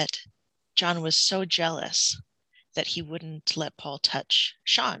that John was so jealous that he wouldn't let Paul touch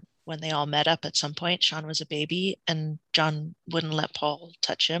Sean. When they all met up at some point, Sean was a baby, and John wouldn't let Paul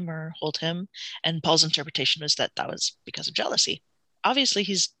touch him or hold him. And Paul's interpretation was that was because of jealousy. Obviously,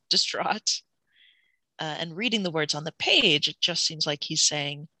 he's distraught. And reading the words on the page, it just seems like he's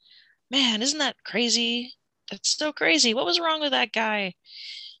saying, man, isn't that crazy? That's so crazy. What was wrong with that guy?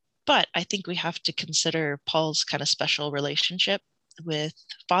 But I think we have to consider Paul's kind of special relationship with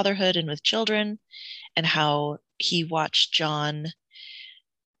fatherhood and with children, and how he watched John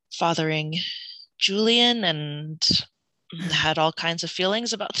fathering Julian and had all kinds of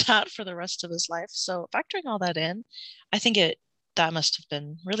feelings about that for the rest of his life. So factoring all that in, I think that must have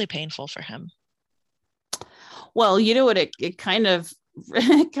been really painful for him. Well, you know what, it kind of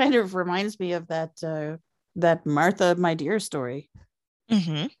reminds me of that Martha, my dear story.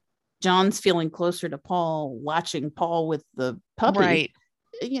 Mm-hmm. John's feeling closer to Paul, watching Paul with the puppy. Right.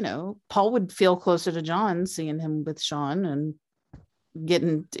 Paul would feel closer to John, seeing him with Sean and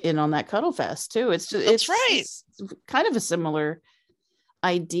getting in on that cuddle fest too. It's kind of a similar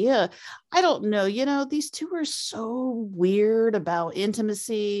idea. I don't know, these two are so weird about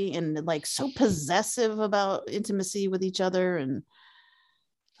intimacy and like so possessive about intimacy with each other, and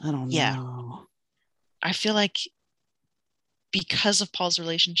I don't know. I feel like because of Paul's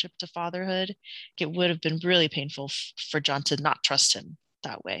relationship to fatherhood, it would have been really painful for John to not trust him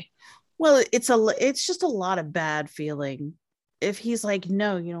that way. Well, it's just a lot of bad feeling. If he's like,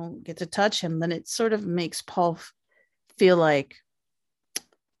 no, you don't get to touch him, then it sort of makes Paul feel like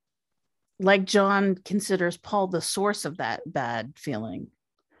John considers Paul the source of that bad feeling,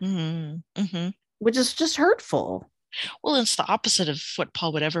 which is just hurtful. Well, it's the opposite of what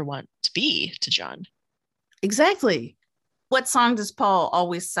Paul would ever want to be to John. Exactly. What song does Paul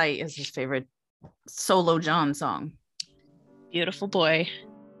always cite as his favorite solo John song? Beautiful Boy.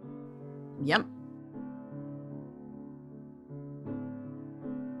 Yep.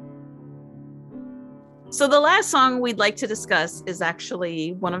 So the last song we'd like to discuss is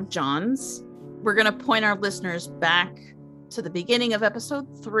actually one of John's. We're going to point our listeners back to the beginning of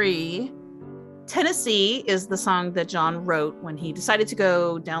episode 3. Tennessee is the song that John wrote when he decided to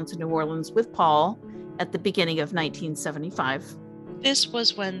go down to New Orleans with Paul at the beginning of 1975. This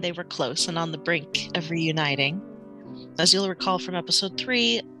was when they were close and on the brink of reuniting. As you'll recall from episode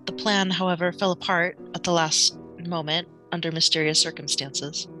 3, the plan, however, fell apart at the last moment under mysterious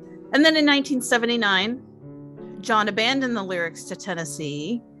circumstances. And then in 1979, John abandoned the lyrics to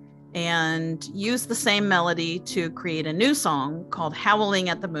Tennessee and used the same melody to create a new song called Howling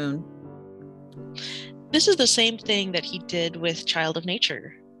at the Moon. This is the same thing that he did with Child of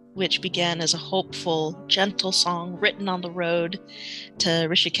Nature, which began as a hopeful, gentle song written on the road to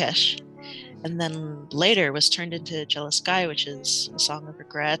Rishikesh, and then later was turned into Jealous Sky, which is a song of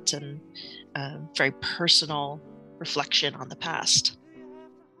regret and very personal reflection on the past.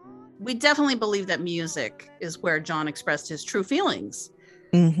 We definitely believe that music is where John expressed his true feelings.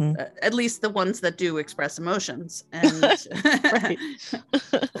 At least the ones that do express emotions. And,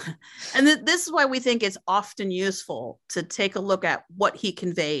 and this is why we think it's often useful to take a look at what he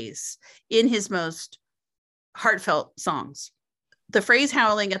conveys in his most heartfelt songs. The phrase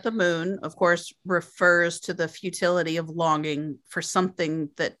howling at the moon, of course, refers to the futility of longing for something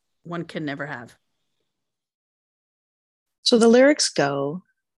that one can never have. So the lyrics go,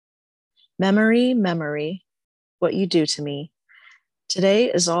 memory, memory, what you do to me.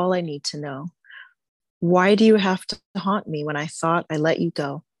 Today is all I need to know. Why do you have to haunt me when I thought I let you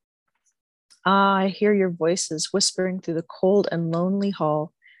go? Ah, I hear your voices whispering through the cold and lonely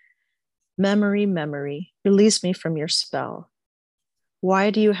hall. Memory, memory, release me from your spell. Why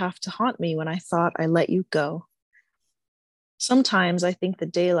do you have to haunt me when I thought I let you go? Sometimes I think the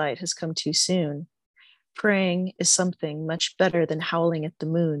daylight has come too soon. Praying is something much better than howling at the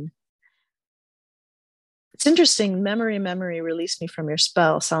moon. It's interesting. Memory, memory, release me from your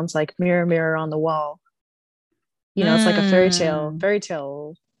spell sounds like mirror, mirror on the wall. You know, it's like a fairy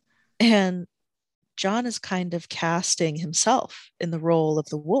tale. And John is kind of casting himself in the role of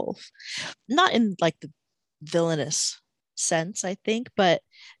the wolf, not in like the villainous sense, I think, but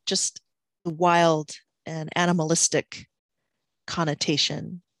just the wild and animalistic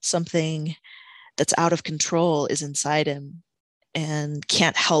connotation. Something that's out of control is inside him and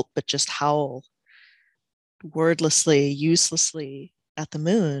can't help but just howl wordlessly, uselessly at the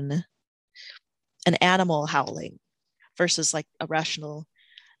moon. An animal howling versus like the rational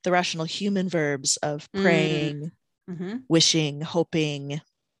human verbs of praying, wishing, hoping.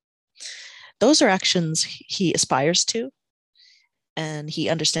 Those are actions he aspires to and he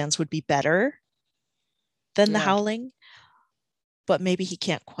understands would be better than the howling, but maybe he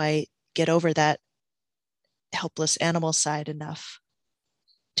can't quite get over that helpless animal side enough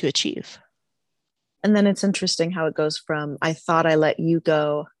to achieve. And then it's interesting how it goes from, I thought I let you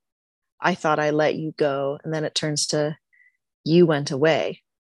go, I thought I let you go, and then it turns to, you went away.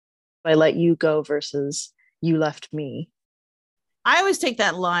 I let you go versus you left me. I always take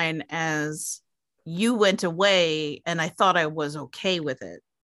that line as, you went away and I thought I was okay with it.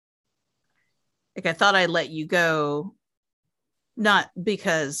 Like I thought I let you go, not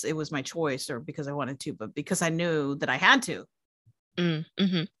because it was my choice or because I wanted to, but because I knew that I had to.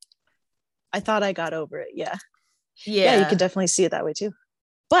 I thought I got over it. Yeah, you can definitely see it that way too.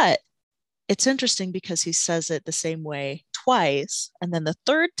 But it's interesting because he says it the same way twice, and then the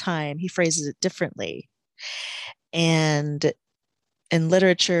third time he phrases it differently. And in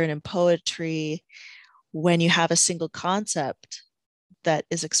literature and in poetry, when you have a single concept that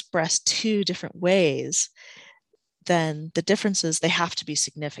is expressed two different ways, then the differences, they have to be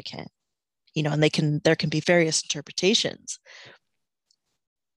significant, you know, and there can be various interpretations.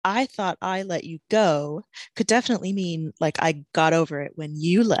 I thought I let you go could definitely mean like I got over it when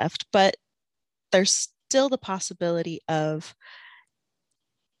you left, but there's still the possibility of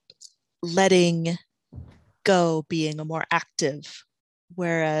letting go being a more active,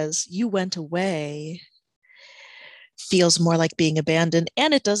 whereas you went away feels more like being abandoned.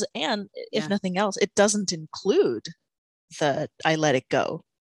 And it does, and if Yeah. nothing else, it doesn't include the I let it go.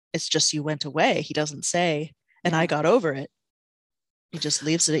 It's just you went away. He doesn't say, and I got over it. He just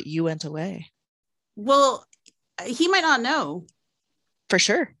leaves it at you went away. Well, he might not know. For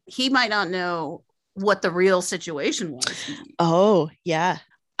sure. He might not know what the real situation was. Oh, yeah.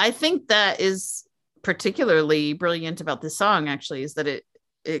 I think that is particularly brilliant about this song, actually, is that it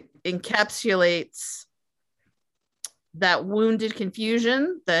encapsulates that wounded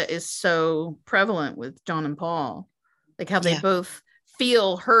confusion that is so prevalent with John and Paul. Like how they both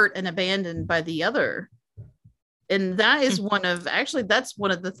feel hurt and abandoned by the other. And that is that's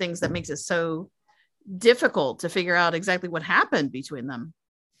one of the things that makes it so difficult to figure out exactly what happened between them.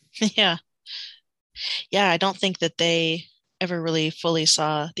 Yeah. Yeah, I don't think that they ever really fully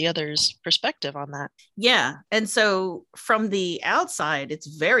saw the other's perspective on that. Yeah. And so from the outside, it's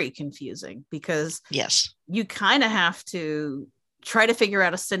very confusing because yes, you kind of have to try to figure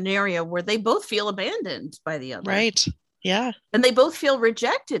out a scenario where they both feel abandoned by the other. Right. Yeah. And they both feel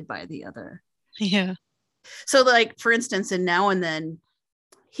rejected by the other. Yeah. So like, for instance, in Now and Then,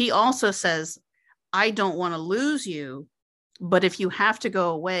 he also says, I don't want to lose you, but if you have to go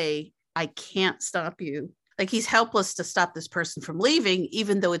away, I can't stop you. Like he's helpless to stop this person from leaving,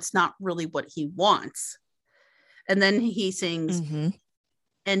 even though it's not really what he wants. And then he sings,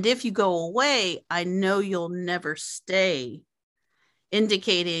 and if you go away, I know you'll never stay,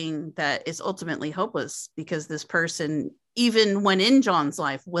 indicating that it's ultimately hopeless because this person, even when in John's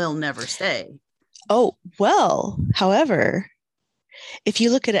life, will never stay. Oh, well, however, if you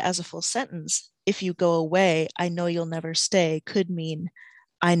look at it as a full sentence, if you go away, I know you'll never stay could mean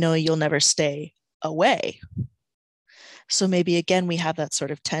I know you'll never stay away. So maybe again, we have that sort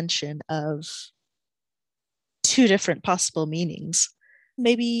of tension of two different possible meanings.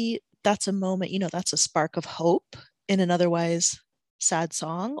 Maybe that's a moment, that's a spark of hope in an otherwise sad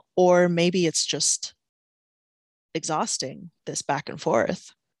song, or maybe it's just exhausting, this back and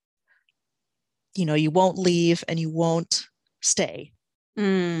forth. You won't leave and you won't stay.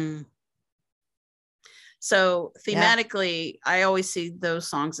 So thematically, I always see those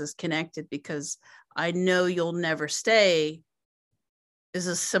songs as connected because I know you'll never stay is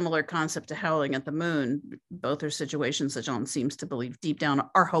a similar concept to Howling at the Moon. Both are situations that John seems to believe deep down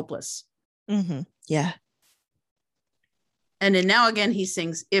are hopeless. Yeah. And then Now Again, he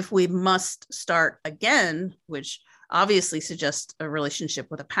sings, if we must start again, which obviously suggests a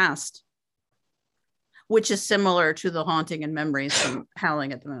relationship with a past, which is similar to the haunting and memories from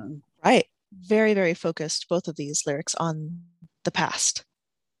Howling at the Moon. Right. Very, very focused, both of these lyrics, on the past.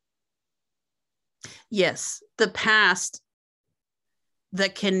 Yes, the past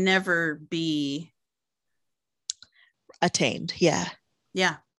that can never be attained. Yeah.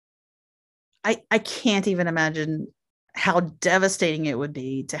 Yeah. I can't even imagine how devastating it would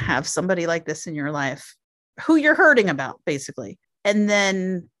be to have somebody like this in your life who you're hurting about, basically. And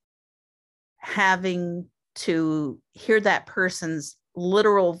then having to hear that person's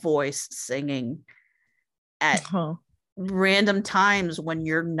literal voice singing at random times when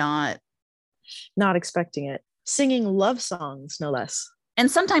you're not expecting it, singing love songs, no less,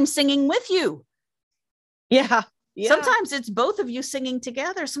 and sometimes singing with you. Yeah. Sometimes it's both of you singing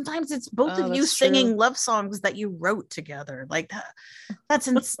together. Sometimes it's both of you singing love songs that you wrote together. Like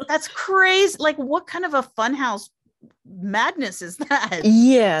that's crazy. Like what kind of a funhouse madness is that?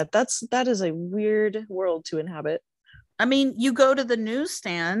 Yeah, that is a weird world to inhabit. I mean, you go to the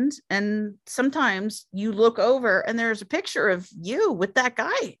newsstand and sometimes you look over and there's a picture of you with that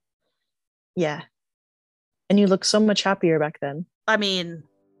guy. Yeah. And you look so much happier back then. I mean,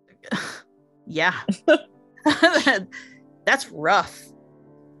 yeah. That's rough.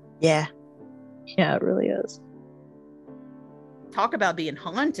 Yeah. Yeah, it really is. Talk about being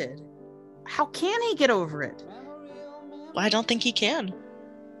haunted. How can he get over it? I don't think he can.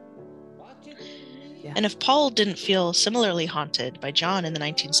 Yeah. And if Paul didn't feel similarly haunted by John in the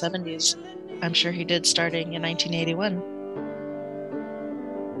 1970s, I'm sure he did starting in 1981.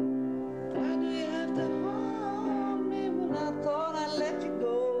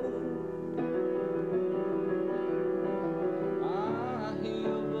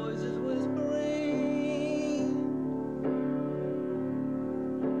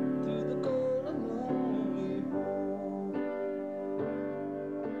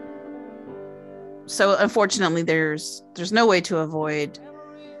 So unfortunately, there's no way to avoid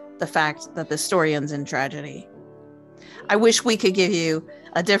the fact that the story ends in tragedy. I wish we could give you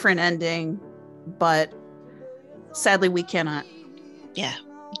a different ending, but sadly we cannot. Yeah,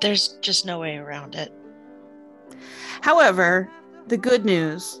 there's just no way around it. However, the good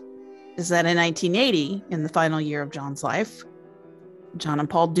news is that in 1980, in the final year of John's life, John and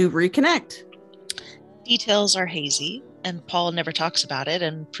Paul do reconnect. Details are hazy, and Paul never talks about it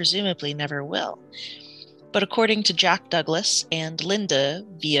and presumably never will. But according to Jack Douglas and Linda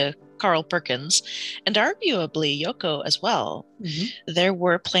via Carl Perkins, and arguably Yoko as well, there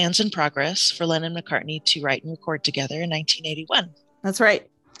were plans in progress for Lennon and McCartney to write and record together in 1981. That's right.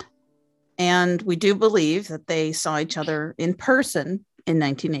 And we do believe that they saw each other in person in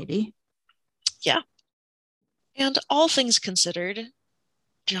 1980. Yeah. And all things considered,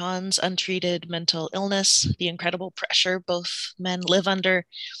 John's untreated mental illness, the incredible pressure both men live under,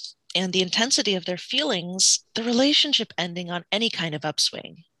 and the intensity of their feelings, the relationship ending on any kind of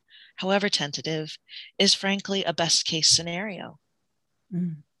upswing, however tentative, is frankly a best case scenario.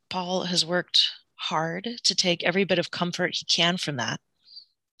 Paul has worked hard to take every bit of comfort he can from that,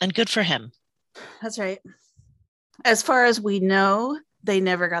 and good for him. That's right. As far as we know, they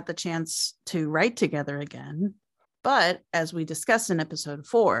never got the chance to write together again. But as we discussed in episode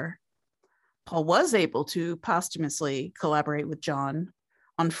 4, Paul was able to posthumously collaborate with John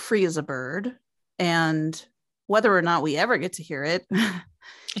on Free as a Bird. And whether or not we ever get to hear it,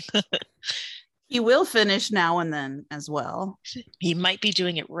 he will finish Now and Then as well. He might be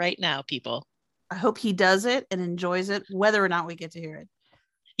doing it right now, people. I hope he does it and enjoys it, whether or not we get to hear it.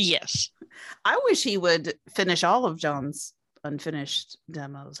 Yes. I wish he would finish all of John's unfinished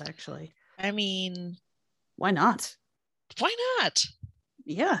demos, actually. I mean, why not? Why not?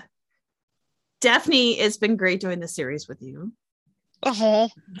 Yeah. Daphne, it's been great doing this series with you. Oh,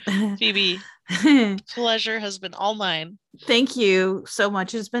 Phoebe, pleasure has been all mine. Thank you so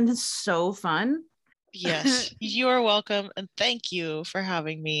much. It's been so fun. Yes, you're welcome. And thank you for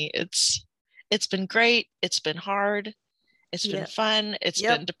having me. It's been great. It's been hard. It's been fun. It's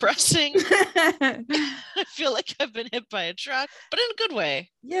been depressing. I feel like I've been hit by a truck, but in a good way.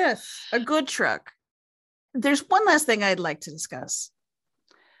 Yes, a good truck. There's one last thing I'd like to discuss,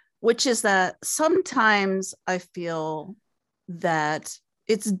 which is that sometimes I feel that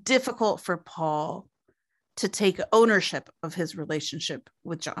it's difficult for Paul to take ownership of his relationship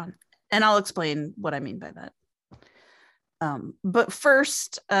with John. And I'll explain what I mean by that. But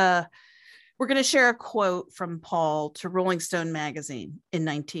first, we're going to share a quote from Paul to Rolling Stone magazine in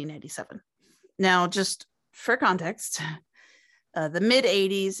 1987. Now, just for context, the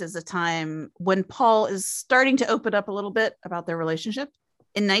mid-'80s is a time when Paul is starting to open up a little bit about their relationship.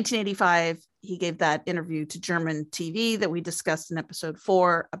 In 1985, he gave that interview to German TV that we discussed in episode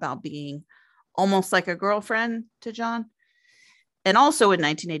 4 about being almost like a girlfriend to John. And also in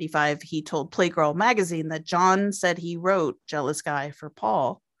 1985, he told Playgirl magazine that John said he wrote Jealous Guy for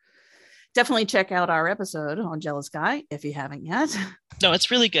Paul. Definitely check out our episode on Jealous Guy if you haven't yet. No,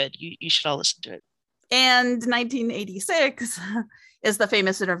 it's really good. You should all listen to it. And 1986 is the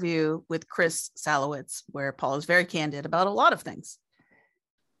famous interview with Chris Salowitz, where Paul is very candid about a lot of things.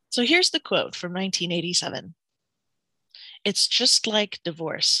 So here's the quote from 1987. It's just like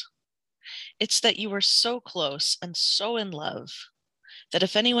divorce. It's that you are so close and so in love that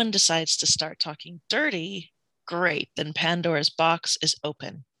if anyone decides to start talking dirty, great, then Pandora's box is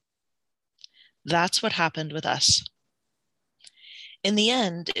open. That's what happened with us. In the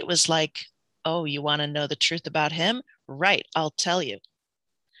end, it was like, oh, you want to know the truth about him? Right, I'll tell you.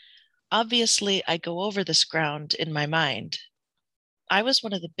 Obviously, I go over this ground in my mind. I was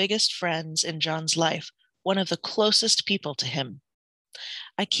one of the biggest friends in John's life, one of the closest people to him.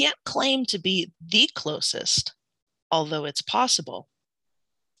 I can't claim to be the closest, although it's possible.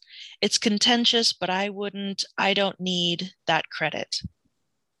 It's contentious, but I don't need that credit.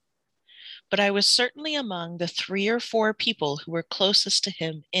 But I was certainly among the 3 or 4 people who were closest to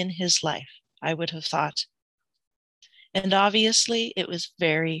him in his life, I would have thought. And obviously, it was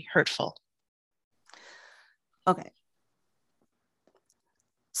very hurtful. Okay.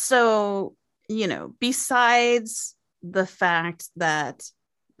 So, besides the fact that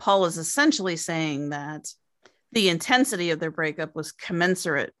Paul is essentially saying that the intensity of their breakup was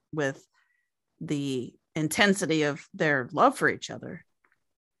commensurate with the intensity of their love for each other.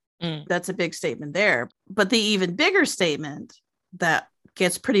 That's a big statement there. But the even bigger statement that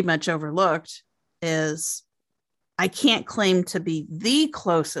gets pretty much overlooked is, I can't claim to be the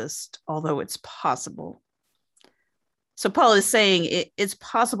closest, although it's possible. So Paul is saying it's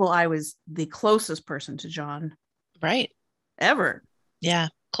possible I was the closest person to John. Right. Ever. Yeah.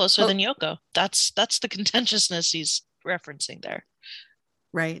 Closer than Yoko. That's the contentiousness he's referencing there.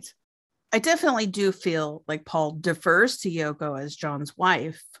 Right. I definitely do feel like Paul defers to Yoko as John's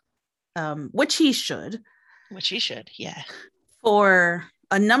wife, which he should. Yeah. For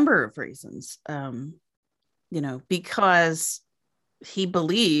a number of reasons. Because he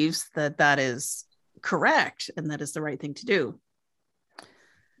believes that that is correct and that is the right thing to do.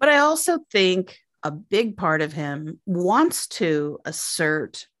 But I also think a big part of him wants to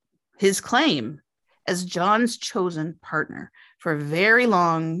assert his claim as John's chosen partner for a very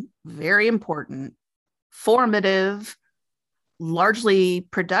long, very important, formative, largely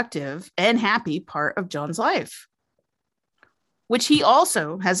productive and happy part of John's life, which he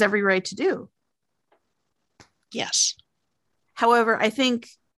also has every right to do. Yes. However, I think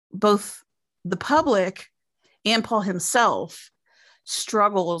both the public and Paul himself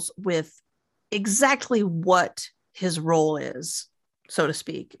struggles with exactly what his role is, so to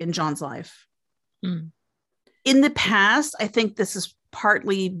speak, in John's life. Mm. In the past, I think this has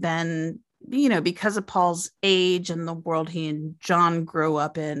partly been, because of Paul's age and the world he and John grew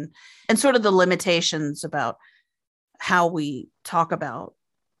up in, and sort of the limitations about how we talk about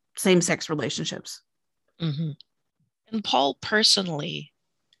same-sex relationships. Mm-hmm. And Paul personally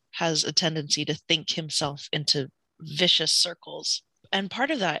has a tendency to think himself into vicious circles. And part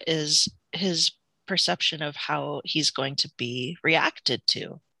of that is his perception of how he's going to be reacted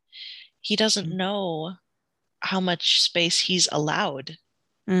to. He doesn't know how much space he's allowed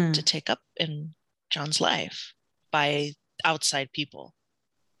to take up in John's life by outside people.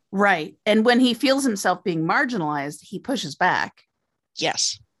 Right. And when he feels himself being marginalized, he pushes back.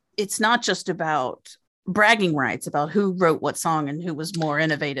 Yes. It's not just about bragging rights about who wrote what song and who was more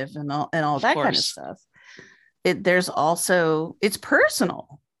innovative and all that kind of stuff. There's also, it's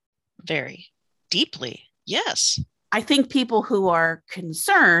personal. Very deeply. Yes. I think people who are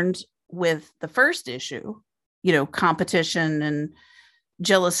concerned with the first issue, competition and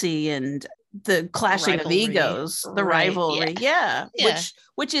jealousy and the clashing of egos, the rivalry. Yeah.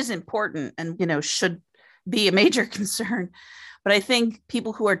 Which is important and, should be a major concern. But I think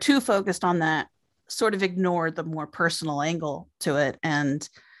people who are too focused on that sort of ignore the more personal angle to it. And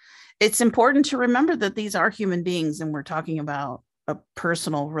it's important to remember that these are human beings and we're talking about a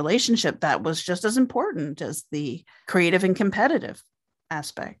personal relationship that was just as important as the creative and competitive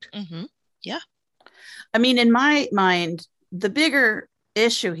aspect. Mm-hmm. Yeah. I mean, in my mind, the bigger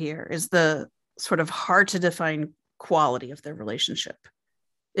issue here is the sort of hard to define quality of their relationship.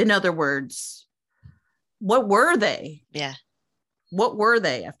 In other words, what were they? Yeah. What were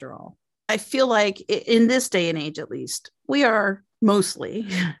they after all? I feel like in this day and age, at least, we are mostly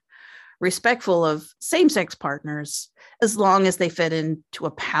respectful of same-sex partners as long as they fit into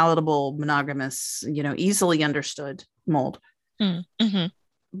a palatable, monogamous, easily understood mold. Mm-hmm.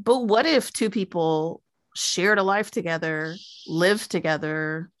 But what if two people shared a life together, lived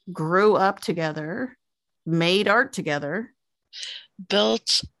together, grew up together, made art together,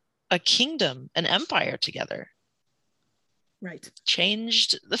 built a kingdom, an empire together? Right.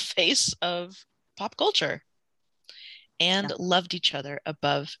 Changed the face of pop culture and loved each other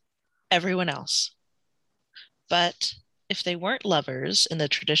above everyone else. But if they weren't lovers in the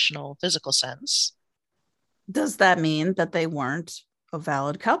traditional physical sense, does that mean that they weren't a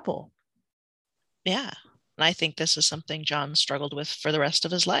valid couple? Yeah. And I think this is something John struggled with for the rest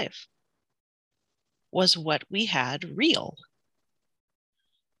of his life. Was what we had real?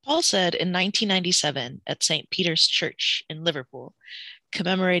 Paul said in 1997 at St. Peter's Church in Liverpool,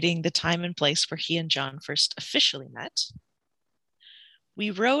 commemorating the time and place where he and John first officially met, "We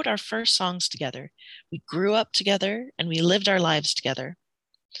wrote our first songs together. We grew up together and we lived our lives together.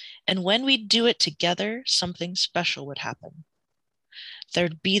 And when we'd do it together, something special would happen.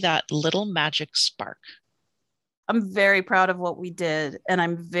 There'd be that little magic spark." I'm very proud of what we did, and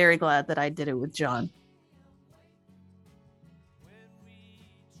I'm very glad that I did it with John.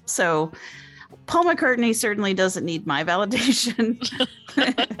 So Paul McCartney certainly doesn't need my validation.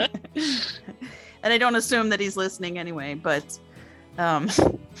 And I don't assume that he's listening anyway, but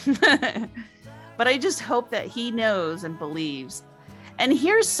but I just hope that he knows and believes. And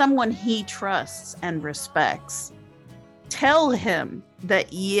here's someone he trusts and respects. Tell him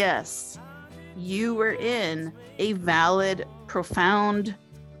that, yes, you were in a valid, profound,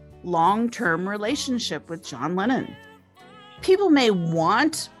 long-term relationship with John Lennon. People may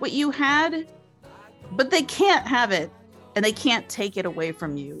want what you had, but they can't have it, and they can't take it away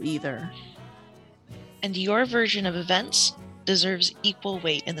from you either. And your version of events deserves equal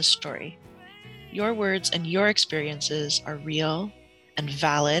weight in the story. Your words and your experiences are real and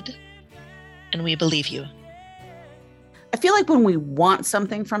valid, and we believe you. I feel like when we want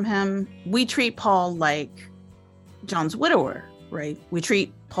something from him, we treat Paul like John's widower, right? We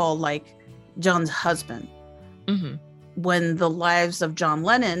treat Paul like John's husband. Mm-hmm. When The Lives of John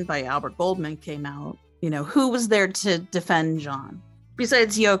Lennon by Albert Goldman came out, who was there to defend John?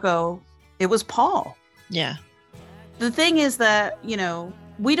 Besides Yoko, it was Paul. Yeah. The thing is that, you know,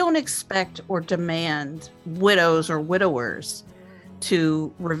 we don't expect or demand widows or widowers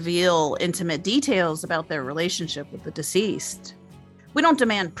to reveal intimate details about their relationship with the deceased. We don't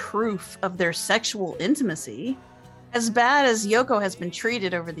demand proof of their sexual intimacy. As bad as Yoko has been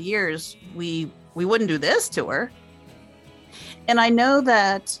treated over the years, we wouldn't do this to her. And I know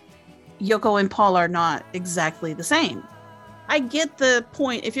that Yoko and Paul are not exactly the same. I get the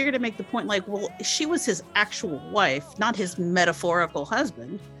point. If you're going to make the point like, well, she was his actual wife, not his metaphorical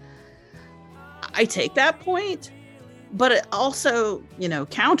husband. I take that point. But it also, you know,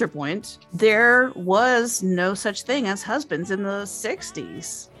 counterpoint, there was no such thing as husbands in the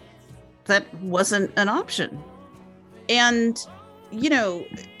 60s. That wasn't an option. And, you know,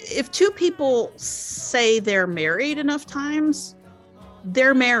 if two people say they're married enough times,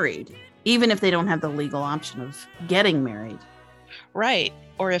 they're married, even if they don't have the legal option of getting married. Right.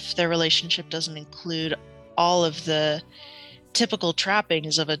 Or if their relationship doesn't include all of the typical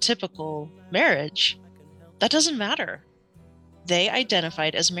trappings of a typical marriage, that doesn't matter. They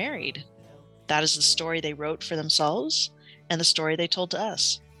identified as married. That is the story they wrote for themselves and the story they told to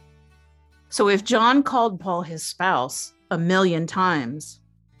us. So if John called Paul his spouse 1,000,000 times,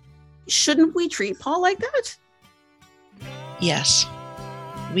 shouldn't we treat Paul like that? Yes,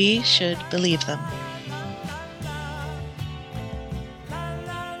 we should believe them.